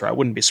the Pro Tour. I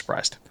wouldn't be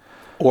surprised.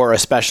 Or a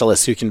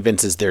specialist who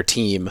convinces their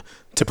team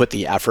to put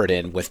the effort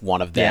in with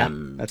one of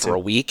them for a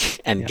week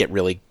and get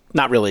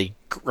not really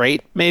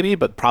great maybe,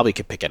 but probably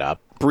could pick it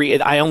up.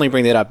 I only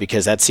bring that up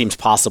because that seems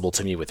possible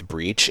to me with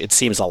Breach. It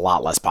seems a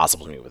lot less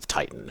possible to me with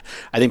Titan.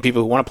 I think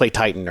people who want to play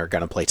Titan are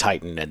going to play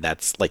Titan, and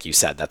that's, like you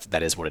said,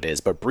 that is what it is.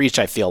 But Breach,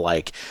 I feel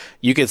like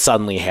you could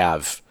suddenly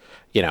have,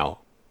 I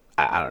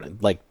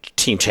don't know,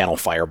 Team Channel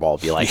Fireball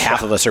be like,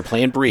 half of us are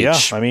playing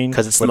Breach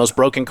because it's the most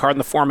broken card in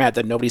the format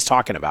that nobody's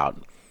talking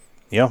about.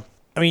 Yeah.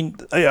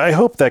 I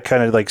hope that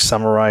kind of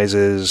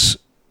summarizes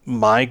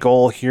my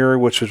goal here,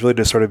 which was really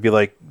to sort of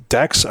be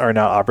decks are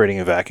now operating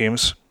in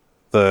vacuums.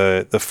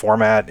 The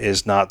format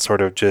is not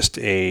sort of just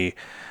it's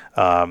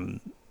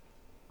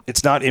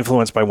not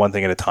influenced by one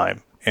thing at a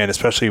time. And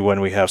especially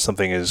when we have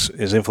something as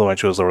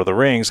influential as Lord of the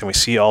Rings, and we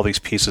see all these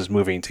pieces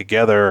moving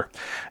together,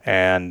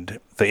 and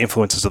the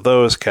influences of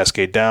those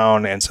cascade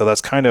down. And so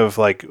that's kind of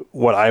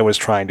what I was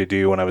trying to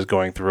do when I was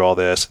going through all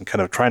this, and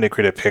kind of trying to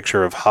create a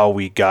picture of how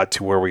we got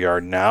to where we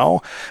are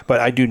now.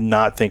 But I do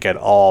not think at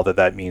all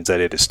that means that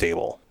it is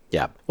stable.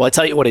 Yeah. Well, I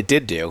tell you what it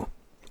did do.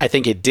 I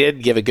think it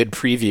did give a good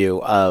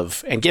preview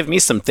of, and give me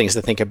some things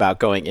to think about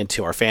going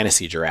into our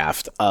fantasy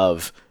draft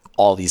of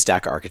all these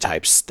deck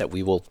archetypes that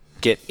we will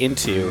get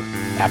into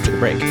after the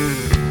break.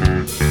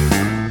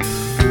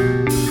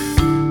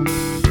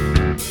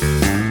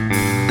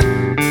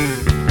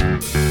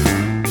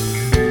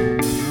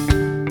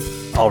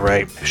 All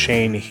right,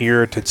 Shane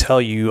here to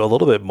tell you a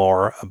little bit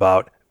more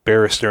about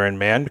Barrister and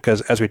Man,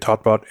 because as we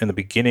talked about in the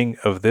beginning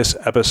of this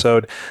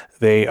episode,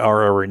 they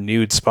are a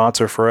renewed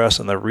sponsor for us.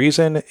 And the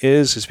reason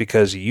is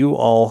because you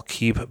all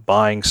keep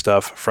buying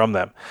stuff from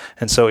them.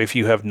 And so if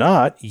you have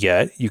not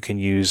yet, you can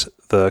use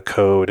the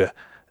code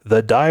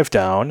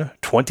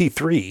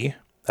TheDiveDown23.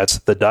 That's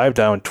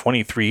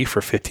TheDiveDown23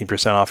 for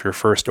 15% off your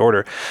first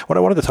order. What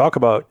I wanted to talk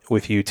about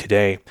with you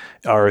today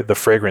are the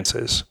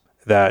fragrances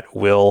that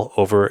Will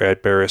over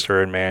at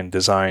Barrister and Man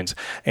designs.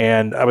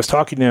 And I was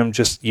talking to him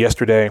just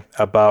yesterday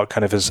about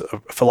kind of his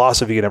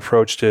philosophy and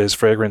approach to his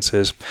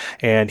fragrances.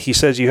 And he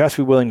says you have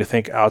to be willing to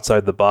think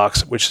outside the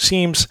box, which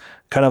seems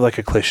kind of like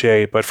a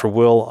cliche, but for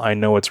Will, I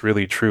know it's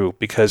really true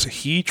because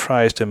he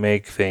tries to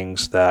make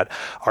things that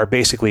are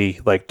basically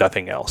like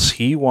nothing else.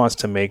 He wants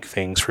to make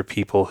things for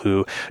people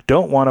who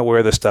don't want to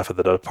wear the stuff at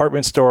the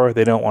department store.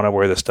 They don't want to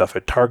wear the stuff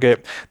at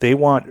Target. They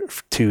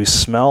want to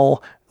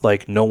smell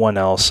like no one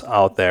else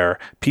out there.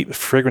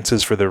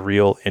 Fragrances for the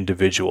real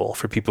individual,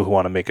 for people who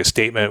want to make a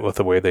statement with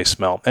the way they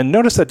smell. And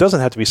notice that doesn't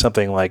have to be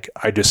something like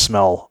I just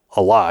smell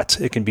a lot.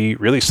 It can be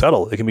really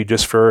subtle. It can be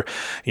just for,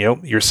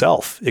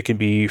 yourself. It can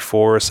be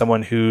for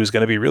someone who's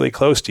going to be really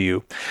close to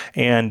you.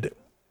 And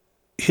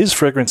his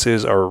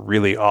fragrances are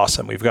really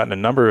awesome. We've gotten a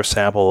number of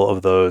sample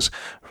of those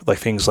like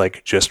things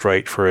like Just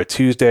Right for a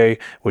Tuesday,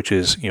 which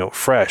is,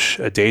 fresh,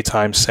 a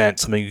daytime scent,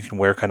 something you can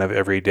wear kind of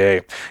every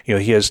day.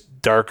 He has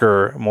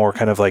darker, more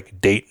kind of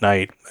like date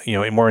night,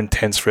 more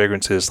intense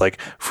fragrances like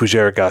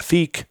Fougère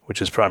Gothique,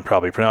 which is, I'm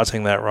probably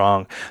pronouncing that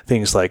wrong.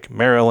 Things like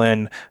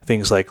Marilyn,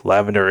 things like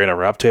Lavender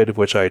Interrupted,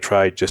 which I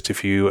tried just a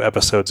few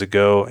episodes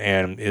ago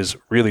and is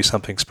really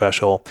something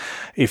special.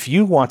 If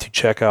you want to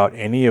check out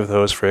any of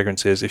those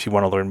fragrances, if you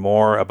want to learn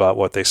more about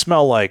what they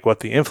smell like, what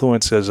the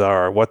influences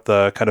are, what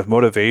the kind of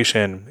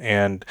motivation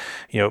and,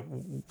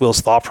 Will's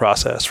thought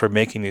process for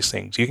making these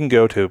things, you can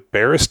go to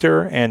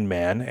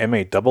barristerandman,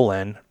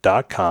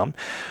 MANN.com.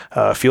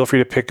 Feel free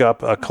to pick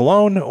up a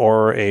cologne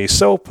or a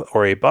soap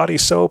or a body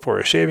soap or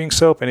a shaving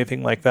soap,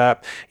 anything like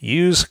that.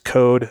 Use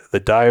code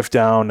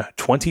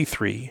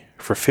TheDiveDown23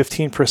 for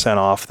 15%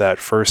 off that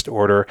first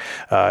order,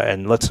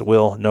 and let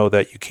Will know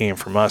that you came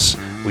from us.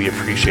 We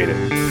appreciate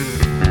it.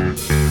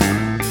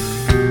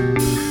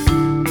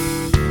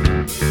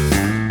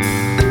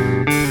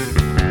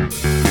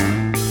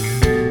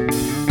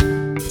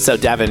 So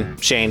Devin,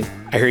 Shane,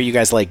 I hear you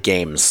guys like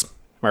games.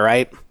 Am I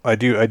right? I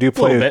do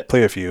play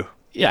a few.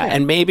 Yeah,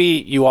 and maybe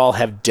you all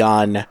have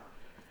done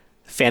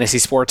fantasy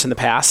sports in the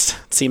past,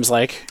 it seems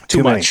like.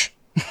 Too much.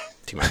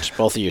 Too much.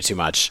 Both of you too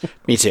much.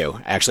 Me too,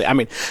 actually. I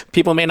mean,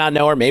 people may not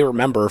know or may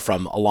remember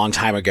from a long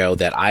time ago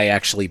that I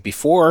actually,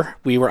 before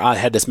we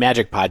had this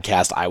Magic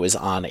podcast, I was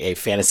on a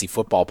fantasy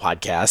football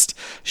podcast.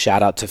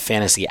 Shout out to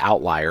Fantasy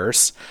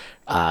Outliers.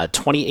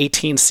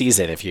 2018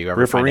 season, if you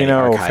ever find any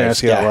archives.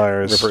 Fantasy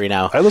Outliers.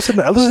 Ripperino. I listened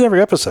to every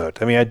episode.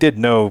 I mean, I did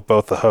know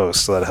both the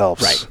hosts, so that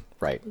helps.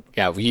 Right.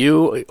 Yeah,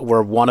 you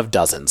were one of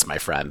dozens, my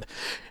friend.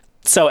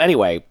 So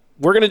anyway,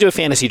 we're going to do a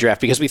fantasy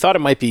draft because we thought it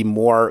might be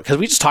more, because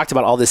we just talked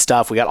about all this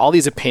stuff. We got all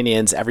these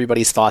opinions,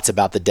 everybody's thoughts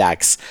about the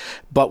decks.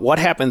 But what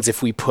happens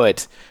if we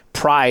put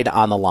pride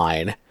on the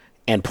line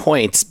and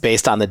points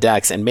based on the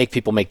decks and make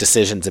people make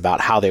decisions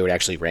about how they would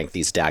actually rank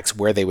these decks,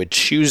 where they would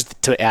choose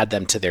to add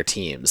them to their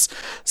teams?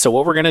 So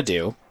what we're going to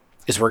do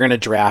is we're going to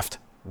draft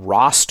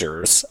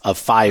rosters of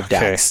 5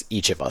 decks,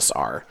 each of us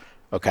are.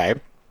 Okay?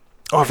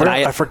 Oh,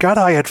 I forgot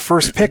I had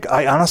first pick.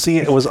 I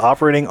honestly was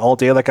operating all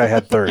day like I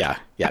had third.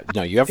 Yeah.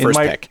 No, you have first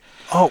pick.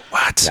 Oh,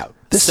 what? Yeah.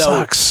 This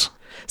sucks.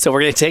 So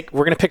we're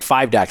gonna pick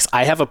 5 decks.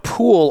 I have a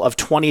pool of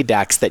 20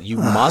 decks that you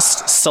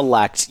must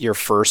select your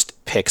first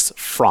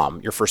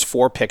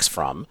 4 picks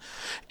from.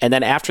 And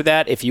then after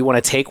that, if you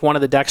want to take one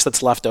of the decks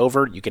that's left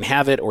over, you can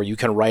have it, or you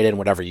can write in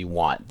whatever you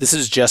want. This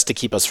is just to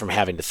keep us from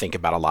having to think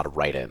about a lot of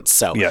write-ins.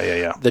 So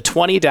yeah. The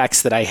 20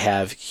 decks that I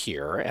have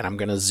here, and I'm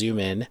gonna zoom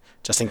in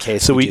just in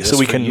case. So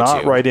we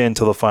cannot write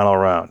into the final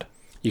round.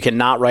 You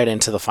cannot write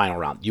into the final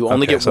round. You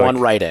only get one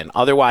write-in.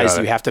 Otherwise,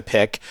 you have to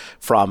pick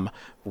from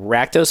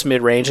Rakdos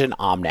Midrange and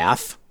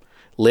Omnath,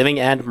 Living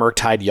End,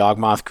 Murktide,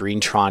 Yawgmoth,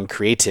 Greentron,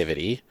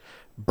 Creativity,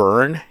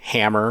 Burn,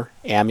 Hammer,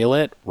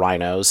 Amulet,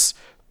 Rhinos,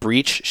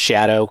 Breach,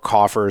 Shadow,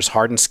 Coffers,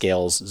 Hardened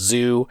Scales,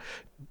 Zoo,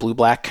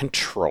 Blue-Black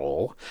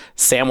Control,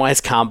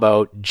 Samwise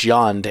Combo,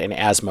 Jund, and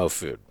Asmo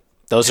Food.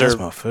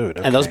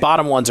 Those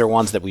bottom ones are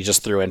ones that we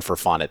just threw in for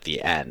fun at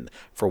the end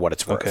for what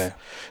it's worth. Okay.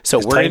 So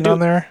we're going to do on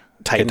there?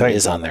 Titan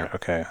is on there.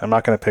 Okay. I'm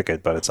not going to pick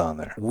it, but it's on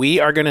there. We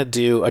are going to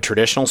do a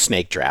traditional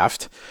snake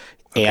draft.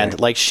 Okay. And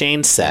like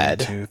Shane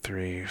said... 1, 2,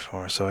 3,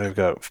 4. So I've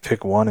got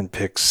pick 1 and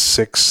pick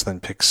 6, then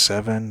pick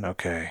 7.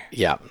 Okay.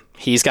 Yeah.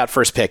 He's got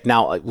first pick.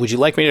 Now, would you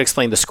like me to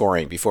explain the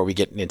scoring before we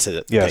get into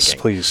the Yes,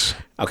 picking? please.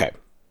 Okay.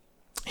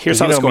 Here's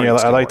how scoring is going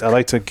to work. I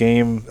like to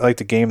game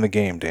the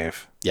game,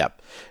 Dave.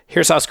 Yep.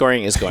 Here's how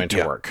scoring is going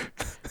to work.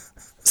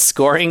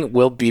 Scoring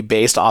will be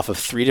based off of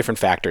 3 different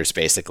factors,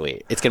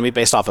 basically. It's going to be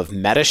based off of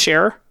meta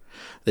share,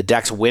 the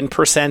deck's win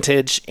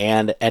percentage,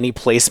 and any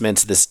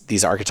placements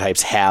these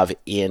archetypes have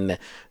in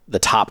the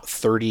top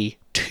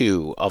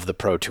 32 of the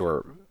Pro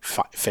Tour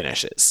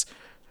finishes.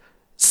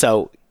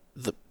 So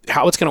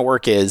how it's going to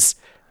work is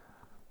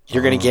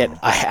you're going to get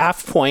a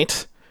half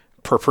point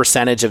per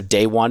percentage of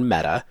day 1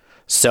 meta.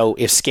 So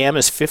if Scam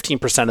is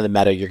 15% of the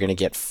meta, you're going to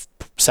get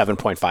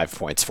 7.5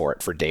 points for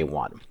it for day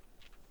 1.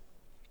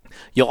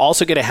 You'll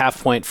also get a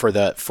half point for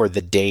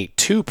the day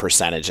 2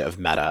 percentage of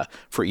meta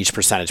for each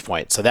percentage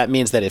point. So that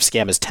means that if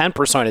Scam is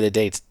 10% of the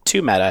day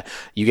 2 meta,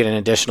 you get an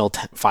additional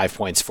 5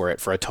 points for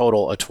it, for a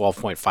total of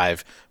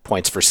 12.5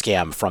 points for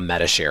Scam from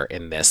meta share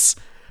in this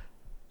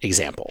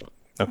example.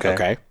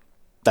 Okay.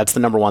 That's the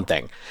number one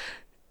thing.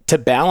 To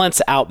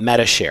balance out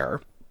meta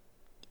share,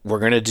 we're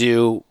going to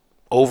do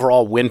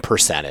overall win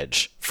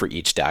percentage for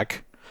each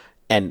deck.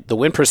 And the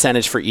win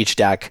percentage for each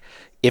deck,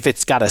 if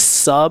it's got a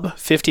sub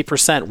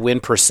 50% win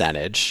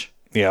percentage,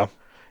 and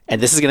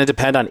this is going to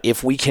depend on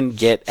if we can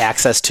get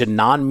access to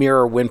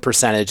non-mirror win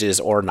percentages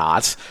or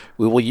not.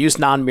 We will use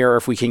non-mirror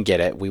if we can get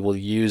it. We will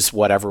use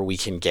whatever we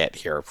can get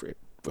here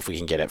if we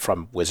can get it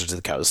from Wizards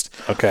of the Coast.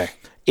 Okay.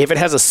 If it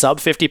has a sub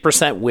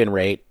 50% win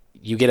rate,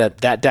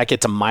 that deck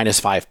gets a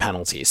 -5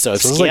 penalty. So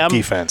if this is like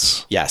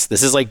defense. Yes,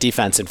 this is like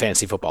defense in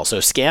fantasy football. So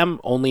Scam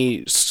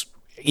only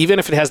even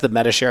if it has the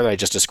meta share that I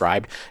just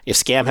described, if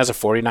Scam has a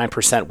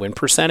 49% win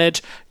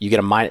percentage, you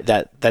get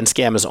then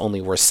Scam is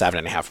only worth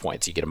 7.5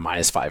 points. You get a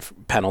 -5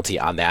 penalty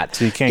on that.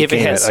 So you can't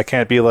game it. I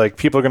can't be like,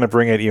 people are going to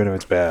bring it even if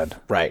it's bad.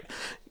 Right.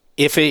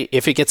 If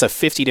it gets a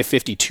 50 to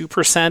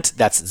 52%,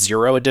 that's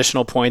 0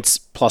 additional points,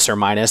 plus or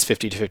minus.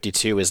 50 to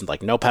 52 is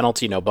like no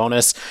penalty, no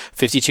bonus.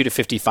 52 to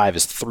 55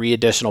 is 3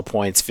 additional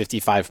points.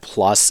 55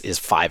 plus is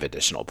 5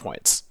 additional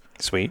points.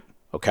 Sweet.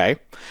 Okay.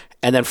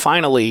 And then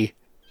finally,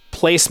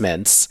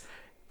 placements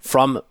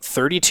from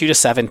 32 to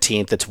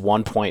 17th, it's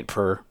 1 point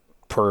per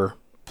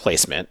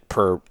placement,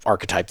 per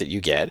archetype that you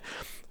get.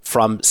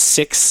 From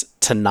 16th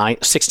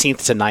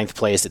to 9th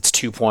place, it's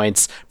 2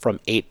 points. From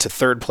 8th to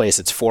 3rd place,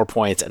 it's 4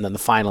 points. And then the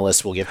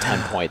finalists will give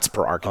 10 points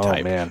per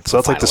archetype. Oh, man. So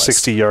that's like the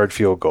 60-yard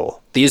field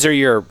goal. These are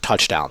your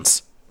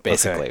touchdowns,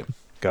 basically. Okay.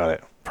 Got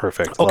it.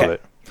 Perfect. Okay. Love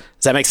it.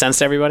 Does that make sense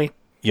to everybody?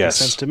 Yes.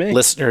 Makes sense to me.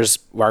 Listeners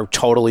are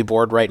totally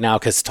bored right now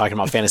because talking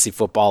about fantasy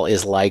football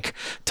is like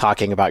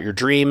talking about your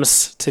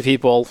dreams to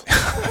people.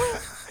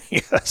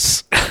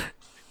 Yes.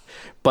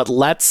 But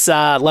let's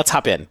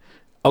hop in.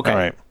 Okay. All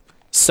right.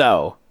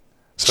 So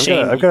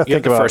Shane, I've got to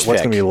think about what's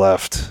going to be pick.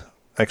 left.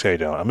 Actually, I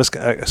don't.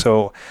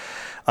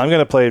 I'm going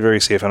to play it very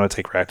safe. I'm going to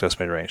take Rakdos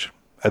midrange.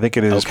 I think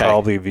it is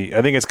probably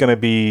I think it's going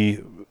to be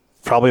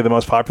probably the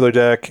most popular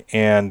deck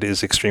and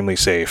is extremely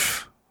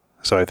safe.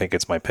 So I think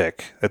it's my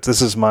pick.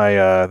 This is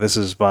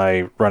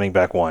my running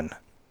back one.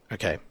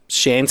 Okay.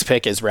 Shane's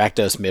pick is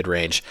Rakdos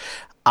midrange.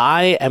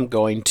 I am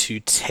going to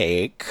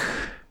take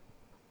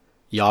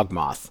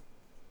Yawgmoth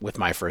with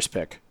my first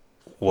pick.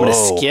 Whoa. I'm going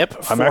to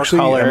skip I'm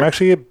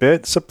actually a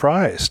bit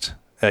surprised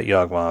at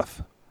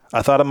Yawgmoth.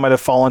 I thought it might have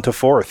fallen to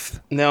 4th.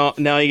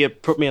 Now you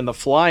put me on the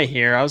fly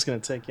here. I was going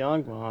to take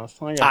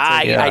Yawgmoth.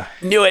 I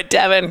knew it,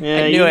 Devin.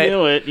 Yeah, I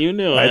knew it. You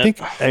knew it.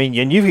 And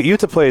you have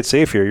to play it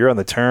safe here. You're on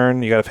the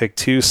turn. You got to pick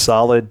 2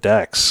 solid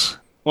decks.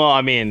 Well,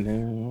 I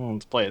mean,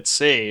 let's play it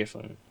safe.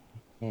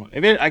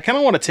 I kind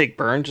of want to take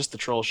Burn just to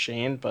troll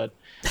Shane, but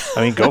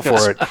I mean, go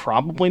for it.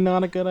 Probably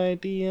not a good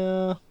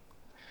idea.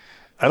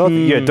 I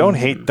don't. Yeah, don't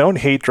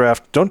hate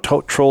draft. Don't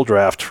troll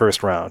draft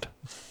first round.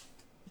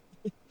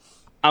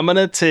 I'm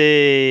gonna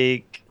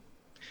take.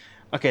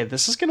 Okay,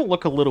 this is gonna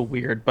look a little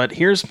weird, but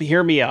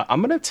hear me out.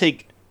 I'm gonna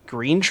take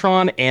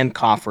Greentron and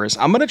Coffers.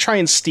 I'm gonna try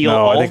and steal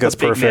all the big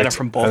perfect. mana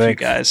from both you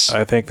guys.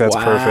 I think that's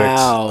perfect.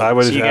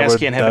 So you guys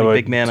can't have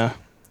any big mana.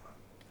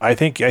 I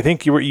think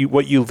what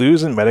you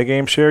lose in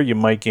metagame share, you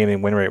might gain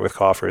in win rate with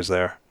Coffers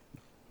there.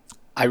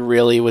 I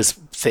really was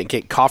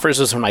thinking Coffers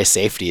was one of my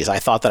safeties. I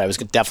thought that I was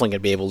definitely going to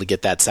be able to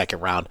get that second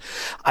round.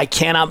 I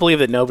cannot believe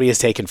that nobody has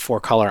taken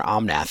 4-color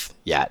Omnath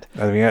yet.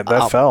 I mean,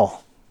 that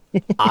fell.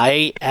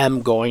 I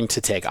am going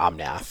to take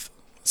Omnath.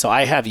 So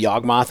I have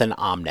Yawgmoth and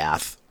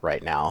Omnath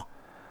right now.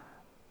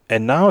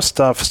 And now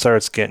stuff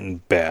starts getting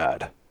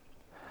bad.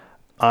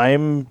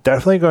 I'm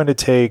definitely going to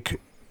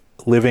take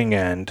Living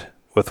End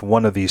with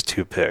one of these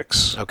 2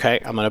 picks. Okay,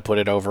 I'm going to put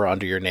it over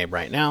under your name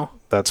right now.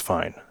 That's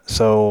fine.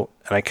 So,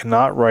 and I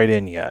cannot write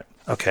in yet.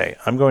 Okay,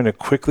 I'm going to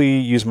quickly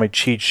use my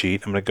cheat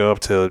sheet. I'm going to go up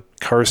to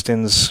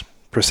Karsten's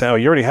percent. Oh,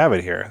 you already have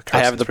it here. I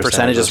have the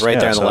percentages right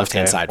there on the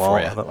left-hand side for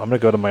you. I'm going to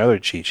go to my other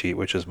cheat sheet,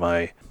 which is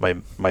my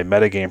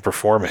metagame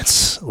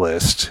performance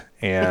list,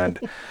 and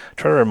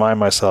try to remind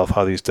myself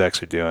how these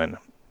decks are doing.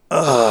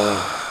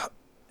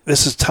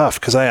 This is tough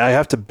because I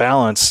have to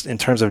balance in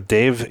terms of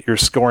Dave, your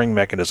scoring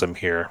mechanism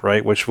here,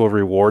 right? Which will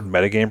reward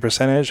metagame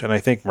percentage, and I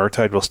think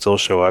Murktide will still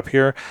show up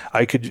here.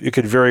 It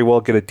could very well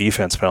get a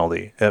defense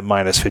penalty at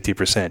minus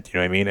 50%. You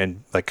know what I mean?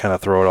 And like kind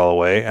of throw it all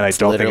away. And That's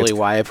literally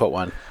why I put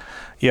one.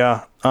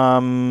 Yeah.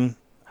 I'm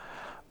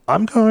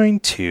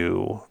going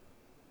to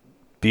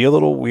be a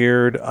little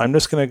weird. I'm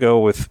going to go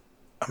with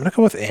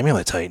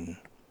Amulet Titan.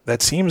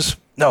 That seems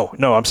no.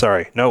 I'm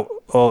sorry. No.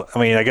 Well, I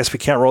mean, I guess we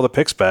can't roll the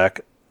picks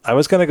back. I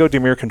was going to go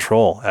Dimir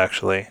Control,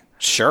 actually.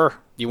 Sure.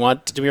 You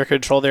want Dimir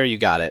Control there? You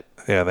got it.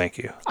 Yeah, thank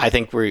you. I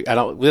think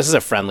this is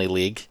a friendly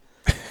league.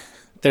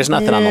 There's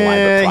nothing on the line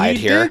but pride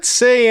here. You did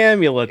say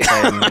Amulet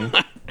Titan.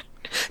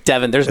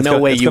 Devin, there's no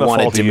way you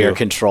wanted Dimir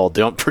Control.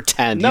 Don't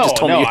pretend. You just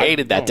told me you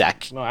hated that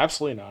deck. No,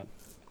 absolutely not.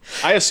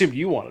 I assumed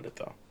you wanted it,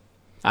 though.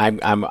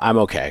 I'm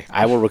okay.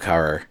 I will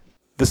recover.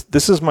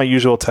 This is my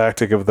usual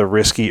tactic of the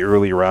risky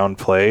early round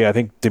play. I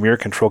think Dimir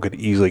Control could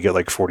easily get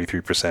like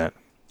 43%.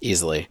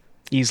 Easily.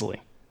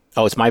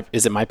 Oh, is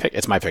it my pick?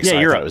 It's my pick. Yeah,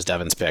 Sorry, you're I thought up. it was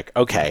Devin's pick.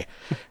 Okay.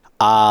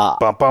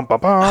 Bump, bump,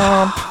 bump,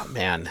 bump.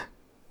 Man.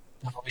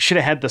 We should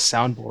have had the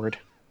soundboard.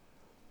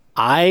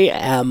 I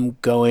am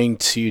going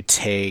to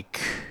take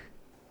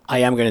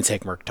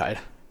Murktide.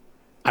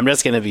 I'm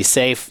just going to be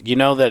safe. You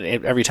know that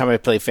every time I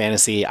play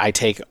fantasy, I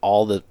take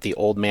all the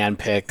old man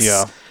picks.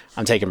 Yeah.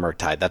 I'm taking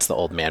Murktide. That's the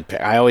old man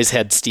pick. I always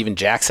had Steven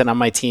Jackson on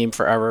my team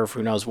forever.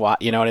 Who knows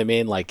what? You know what I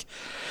mean? Like,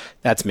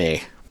 that's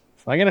me.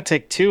 I'm going to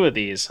take 2 of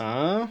these,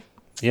 huh?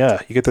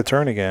 Yeah, you get the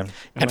turn again.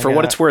 And for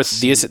what it's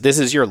worth, this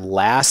is your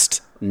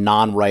last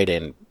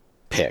non-write-in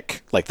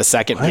pick. Like the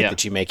second pick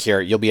that you make here,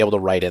 you'll be able to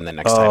write in the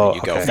next time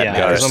you go. Okay.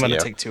 Yeah, because I'm going to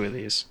take 2 of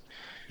these.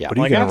 Yeah. What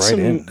are you going to write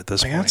in at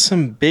this I point? got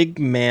some big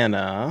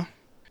mana.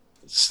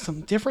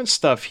 some different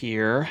stuff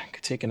here.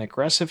 Could take an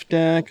aggressive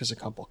deck. There's a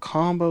couple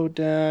combo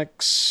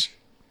decks.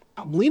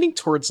 I'm leaning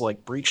towards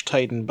like Breach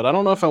Titan, but I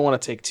don't know if I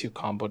want to take 2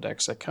 combo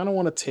decks. I kind of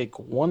want to take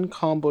 1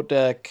 combo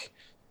deck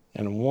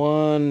and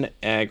 1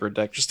 aggro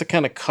deck just to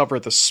kind of cover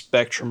the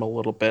spectrum a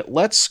little bit.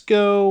 Let's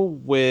go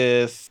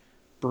with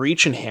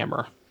Breach and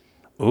Hammer.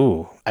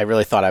 Ooh. I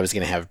really thought I was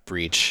going to have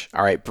Breach.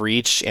 All right,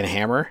 Breach and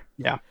Hammer.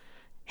 Yeah.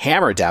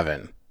 Hammer,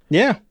 Devin.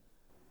 Yeah.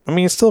 I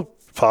mean, it's still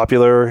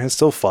popular. It's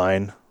still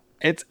fine.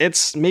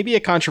 It's maybe a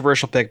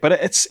controversial pick, but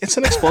it's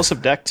an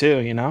explosive deck too,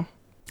 you know?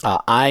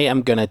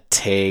 I'm going to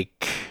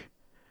take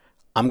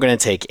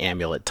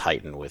Amulet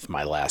Titan with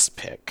my last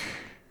pick.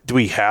 Do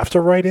we have to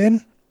write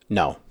in?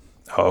 No.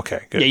 Oh,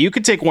 okay, good. Yeah, you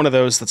could take one of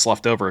those that's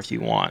left over if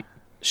you want.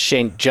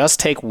 Shane, just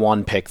take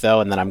 1 pick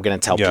though, and then I'm going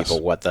to tell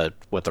people what the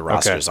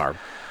rosters are.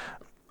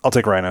 I'll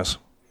take Rhinos.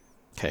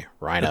 Okay,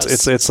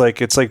 Rhinos. It's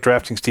like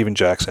drafting Steven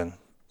Jackson.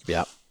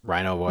 Yep,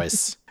 Rhino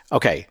voice.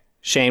 Okay,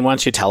 Shane, why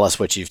don't you tell us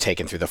what you've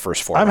taken through the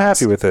first 4 I'm rounds?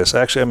 happy with this.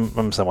 Actually,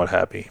 I'm somewhat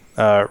happy.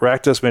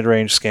 Rakdos,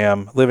 Midrange,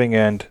 Scam, Living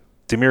End,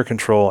 Dimir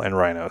Control, and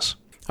Rhinos.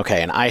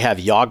 Okay, and I have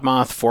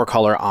Yawgmoth,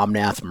 4-color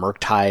Omnath,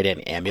 Murktide,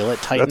 and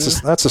Amulet Titan.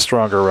 That's a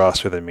stronger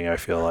roster than me, I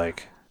feel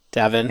like.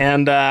 Devin.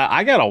 And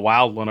I got a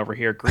wild one over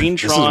here.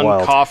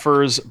 Greentron,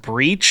 Coffers,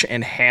 Breach,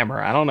 and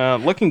Hammer. I don't know.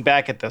 Looking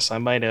back at this, I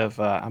might have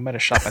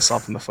shot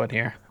myself in the foot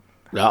here.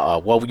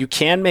 Well, you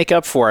can make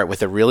up for it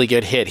with a really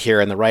good hit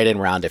here in the write-in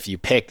round if you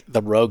pick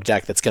the rogue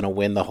deck that's going to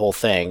win the whole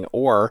thing,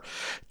 or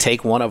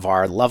take one of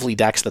our lovely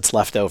decks that's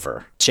left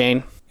over.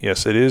 Shane?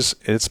 Yes, it is.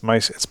 Is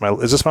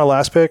this my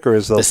last pick, or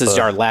is this is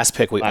our last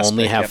pick? We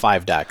only have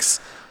 5 decks.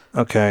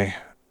 Okay.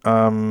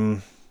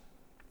 I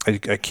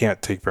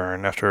can't take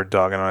Burn after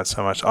dogging on it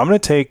so much. I'm going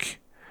to take...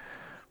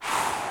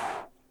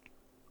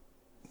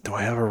 Do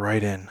I have a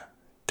write-in?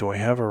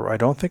 I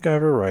don't think I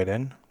have a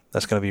write-in.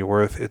 That's going to be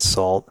worth its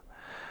salt.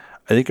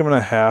 I think I'm going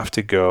to have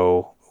to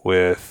go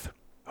with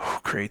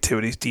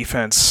Creativity's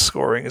defense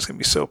scoring is going to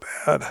be so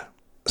bad.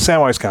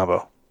 Samwise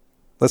combo.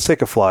 Let's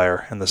take a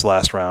flyer in this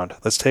last round.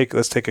 Let's take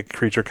a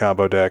creature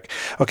combo deck.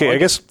 Okay, I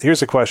guess here's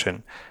the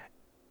question.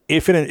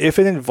 If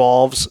it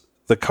involves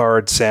the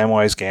card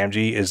Samwise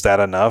Gamgee, is that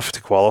enough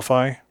to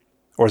qualify?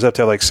 Or is that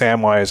to have like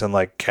Samwise and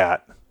like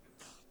Cat?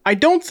 I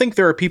don't think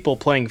there are people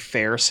playing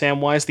fair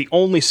Samwise. The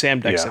only Sam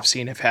decks I've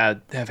seen have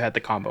had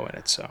the combo in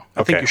it, so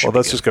I think you should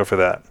let's just go for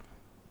that.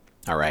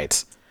 All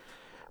right.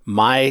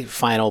 My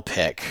final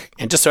pick,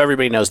 and just so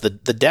everybody knows, the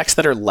decks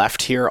that are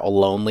left here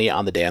alonely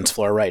on the dance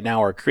floor right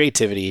now are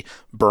Creativity,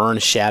 Burn,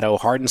 Shadow,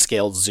 Hardened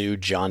Scaled, Zoo,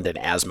 Jund, and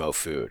Asmo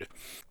Food.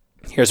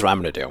 Here's what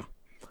I'm going to do.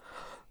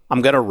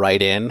 I'm going to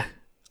write in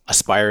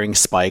Aspiring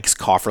Spikes,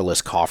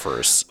 Cofferless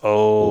Coffers.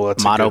 Oh,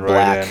 that's Mono a good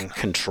Black write-in.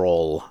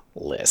 Control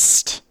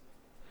list.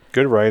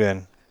 Good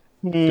write-in.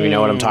 Do we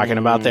know what I'm talking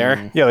about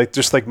there? Yeah,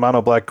 just like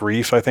Mono Black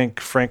Grief, I think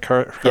Frank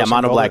Carson Yeah,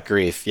 Mono called Black it.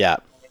 Grief, yeah.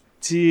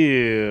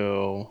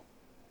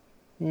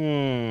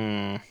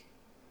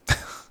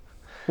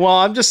 Well,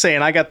 I'm just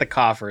saying I got the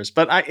coffers,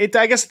 but I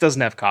guess it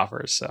doesn't have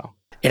coffers, so.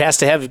 It has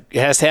to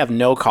have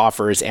no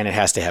coffers, and it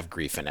has to have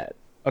grief in it.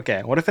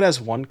 Okay, what if it has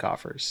 1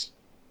 coffers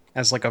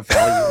as like a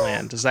value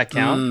land? Does that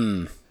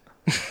count?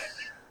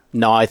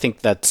 No, I think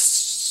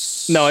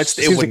that's... No, it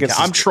wouldn't count.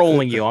 I'm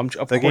trolling you.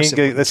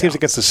 That seems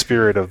against the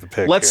spirit of the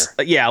pick. Let's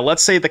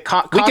say the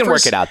coffers. We can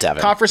work it out,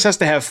 Devin. Coffers has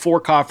to have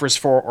 4 coffers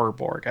for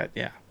Urborg.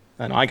 Yeah,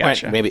 I know. I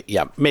got you.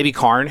 Maybe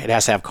Karn. It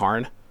has to have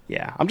Karn.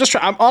 Yeah, I'm just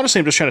trying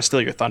to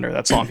steal your thunder.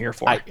 That's all I'm here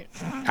for. I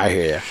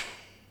hear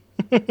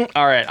you.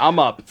 All right, I'm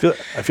up.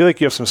 I feel like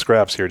you have some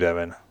scraps here,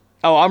 Devin.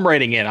 Oh, I'm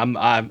writing in.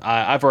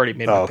 I've already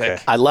made my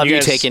pick. I love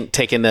you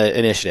taking the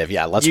initiative.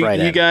 Yeah, let's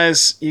write in. You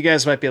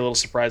guys might be a little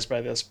surprised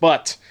by this,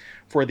 but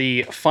for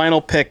the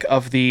final pick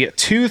of the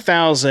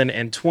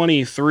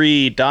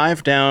 2023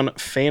 Dive Down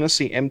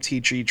Fantasy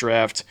MTG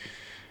Draft,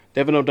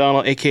 Devin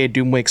O'Donnell, aka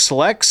Doomwake,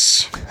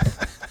 selects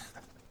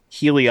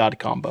Heliod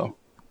combo.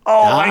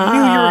 Oh, I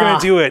knew you were going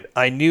to do it.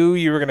 I knew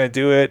you were going to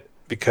do it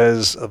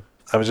because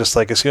I was just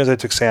like, as soon as I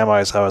took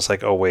Samwise, I was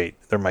like, oh wait,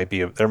 there might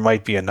be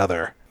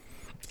another.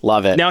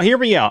 Love it. Now hear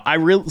me out. I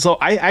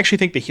actually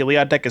think the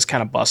Heliod deck is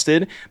kind of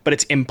busted, but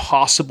it's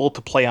impossible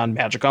to play on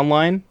Magic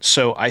Online.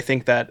 So I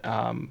think that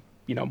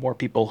more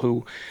people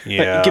who,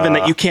 given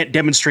that you can't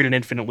demonstrate an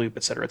infinite loop,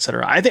 et cetera, et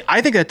cetera. I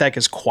think that deck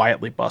is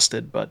quietly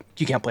busted, but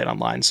you can't play it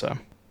online. So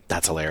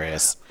that's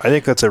hilarious. I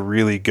think that's a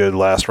really good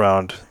last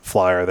round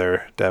flyer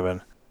there,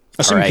 Devin.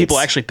 Assuming people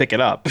actually pick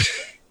it up.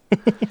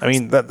 I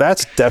mean,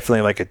 that's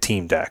definitely like a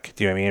team deck.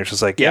 Do you know what I mean? It's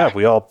just like,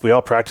 we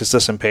all practiced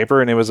this in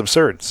paper, and it was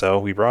absurd, so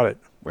we brought it.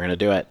 We're going to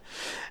do it.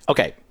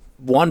 Okay,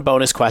 one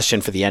bonus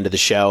question for the end of the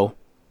show.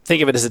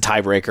 Think of it as a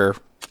tiebreaker.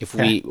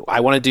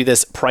 I want to do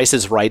this Price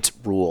is Right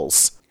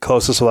rules.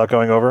 Closest without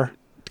going over?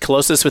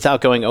 Closest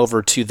without going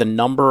over to the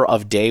number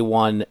of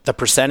the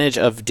percentage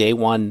of day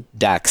one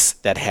decks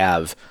that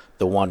have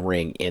the One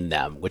Ring in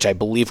them, which I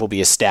believe will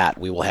be a stat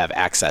we will have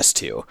access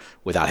to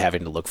without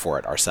having to look for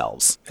it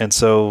ourselves. And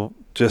so,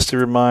 just to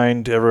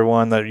remind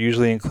everyone, that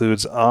usually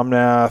includes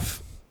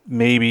Omnath,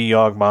 maybe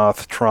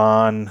Yawgmoth,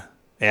 Tron,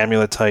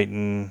 Amulet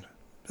Titan,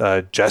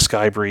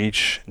 Jeskai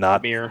Breach,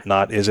 not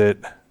is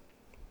it?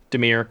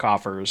 Dimir,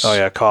 Coffers. Oh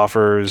yeah,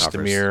 Coffers.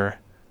 Dimir.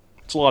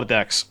 It's a lot of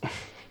decks.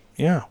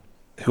 Yeah.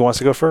 Who wants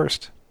to go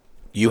first?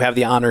 You have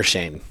the honor,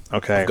 Shane.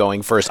 Okay. Of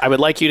going first. I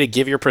would like you to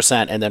give your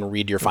percent and then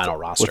read your final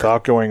roster.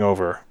 Without going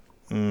over.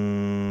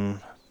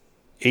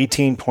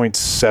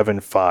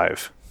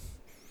 18.75.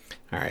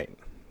 All right.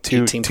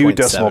 Two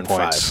decimal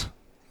points.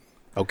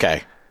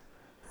 Okay.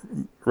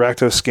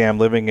 Rakdos Scam,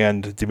 Living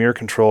End, Dimir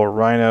Control,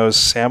 Rhinos,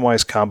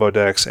 Samwise combo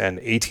decks, and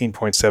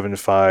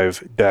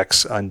 18.75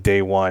 decks on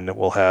day one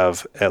will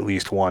have at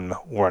least one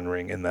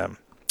ring in them.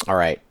 All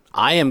right.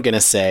 I am going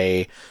to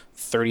say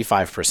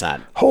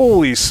 35%.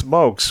 Holy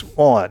smokes.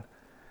 Hold on.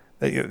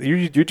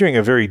 You're doing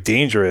a very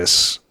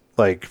dangerous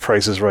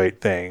Price is Right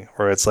thing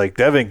where it's like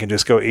Devin can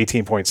just go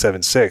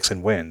 18.76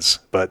 and wins,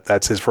 but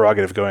that's his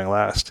prerogative going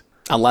last.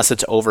 Unless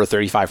it's over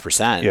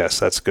 35%. Yes,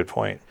 that's a good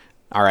point.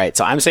 All right.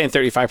 So I'm saying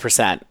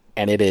 35%,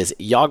 and it is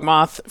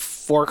Yawgmoth,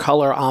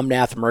 4-color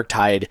Omnath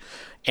Murktide,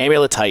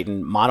 Amulet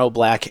Titan, Mono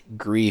Black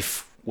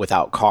Grief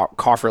without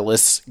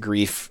Cofferless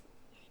Grief,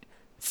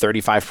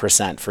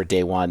 35% for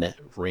day one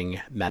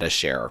ring meta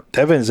share.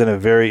 Devin's in a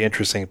very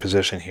interesting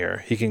position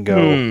here. He can go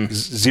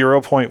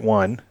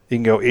 0.1, he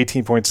can go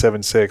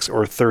 18.76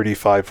 or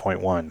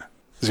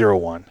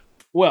 35.101.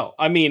 Well,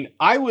 I mean,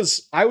 I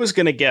was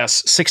going to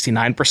guess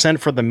 69%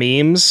 for the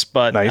memes,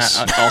 but nice.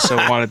 I also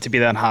want it to be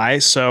that high.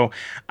 So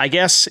I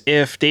guess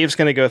if Dave's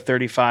going to go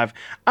 35,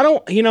 I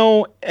don't,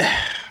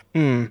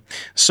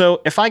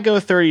 So if I go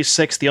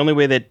 36, the only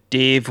way that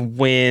Dave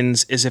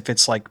wins is if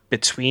it's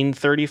between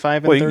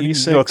 35 and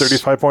 36. You go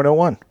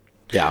 35.01.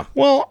 Yeah.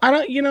 Well, I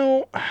don't,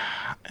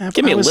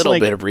 give me a little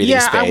bit of breathing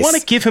space. I want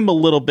to give him a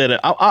little bit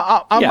of,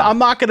 I'm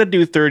not going to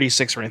do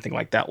 36 or anything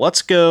like that.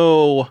 Let's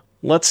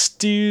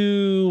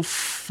do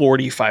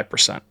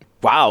 45%.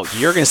 Wow,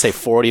 you're going to say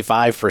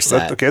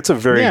 45%. Okay, it's a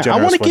very generous.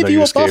 I want to give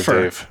you a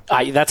buffer.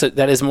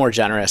 That is more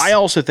generous. I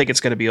also think it's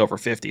going to be over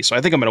 50, so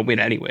I think I'm going to win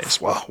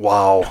anyways.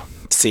 Wow.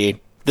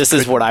 See, this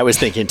is what I was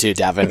thinking too,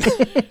 Devin.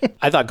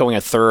 I thought going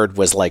a third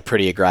was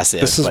pretty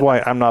aggressive. This is why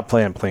I'm not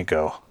playing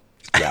Plinko.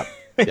 Yeah.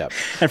 Yep.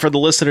 And for the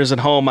listeners at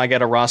home, I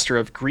got a roster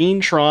of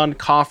Greentron,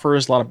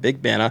 Coffers, a lot of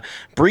big mana,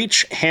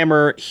 Breach,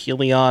 Hammer,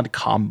 Heliod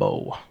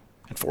combo.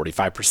 And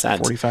 45%.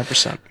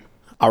 45%.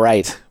 All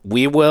right.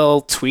 We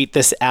will tweet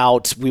this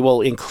out. We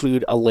will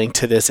include a link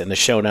to this in the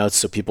show notes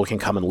so people can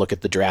come and look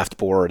at the draft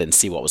board and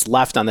see what was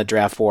left on the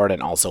draft board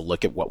and also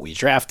look at what we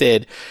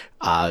drafted.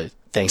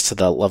 Thanks to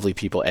the lovely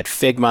people at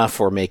Figma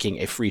for making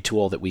a free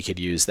tool that we could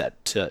use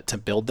to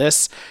build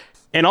this.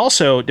 And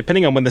also,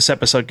 depending on when this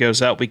episode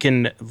goes out, we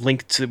can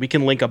link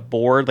a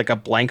board, a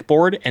blank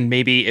board, and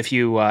maybe if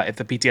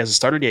the PT hasn't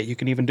started yet, you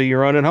can even do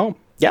your own at home.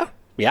 Yeah.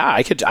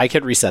 I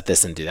could reset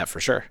this and do that for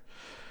sure.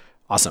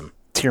 Awesome.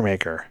 Tier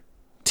maker.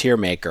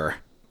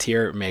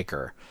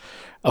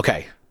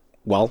 Okay.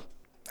 Well,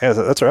 yeah,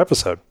 that's our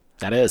episode.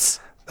 That is.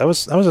 That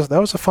was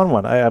a fun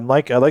one. I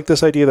like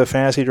this idea of the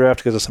fantasy draft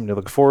because it's something to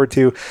look forward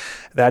to.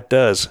 That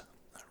does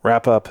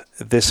wrap up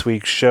this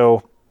week's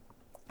show.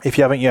 If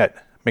you haven't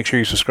yet, make sure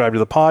you subscribe to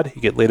the pod.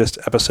 You get latest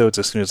episodes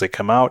as soon as they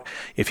come out.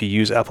 If you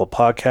use Apple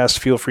Podcasts,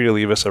 feel free to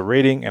leave us a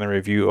rating and a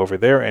review over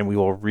there, and we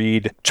will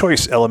read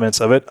choice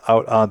elements of it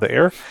out on the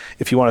air.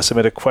 If you want to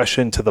submit a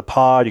question to the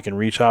pod, you can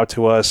reach out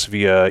to us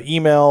via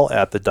email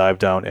at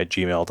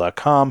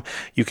thedivedown@gmail.com.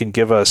 You can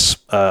give us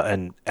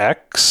an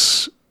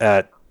X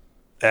at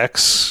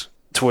X.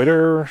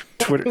 Twitter.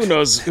 Who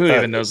knows? Who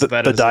even knows what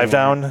that is? The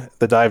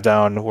Dive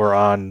Down. We're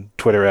on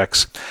Twitter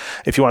X.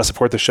 If you want to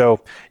support the show,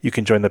 you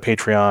can join the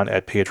Patreon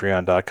at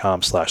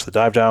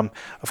patreon.com/thedivedown.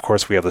 Of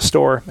course, we have the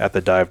store at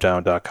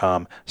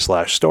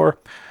thedivedown.com/store.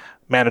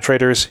 Mana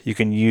traders, you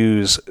can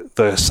use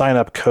the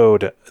sign-up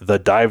code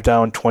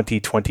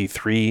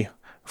TheDiveDown2023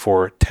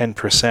 for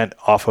 10%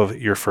 off of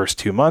your first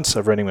 2 months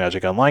of running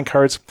Magic Online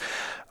cards.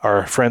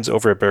 Our friends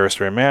over at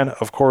Barrister and Man,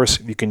 of course,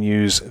 you can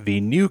use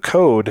the new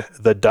code,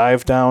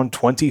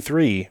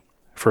 TheDiveDown23,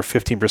 for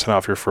 15%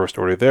 off your first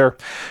order there.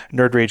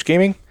 Nerd Rage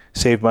Gaming,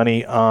 save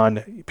money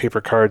on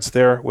paper cards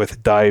there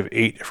with Dive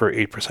 8 for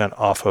 8%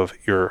 off of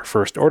your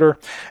first order.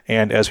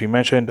 And as we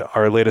mentioned,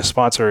 our latest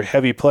sponsor,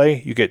 Heavy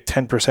Play, you get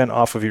 10%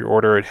 off of your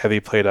order at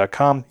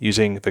heavyplay.com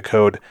using the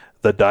code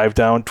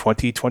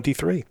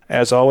TheDiveDown2023.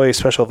 As always,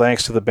 special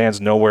thanks to the bands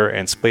Nowhere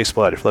and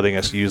Spaceblood for letting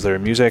us use their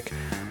music.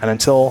 And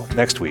until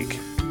next week,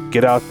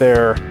 get out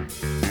there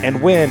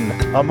and win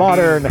a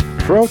modern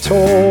Pro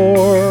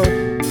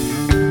Tour.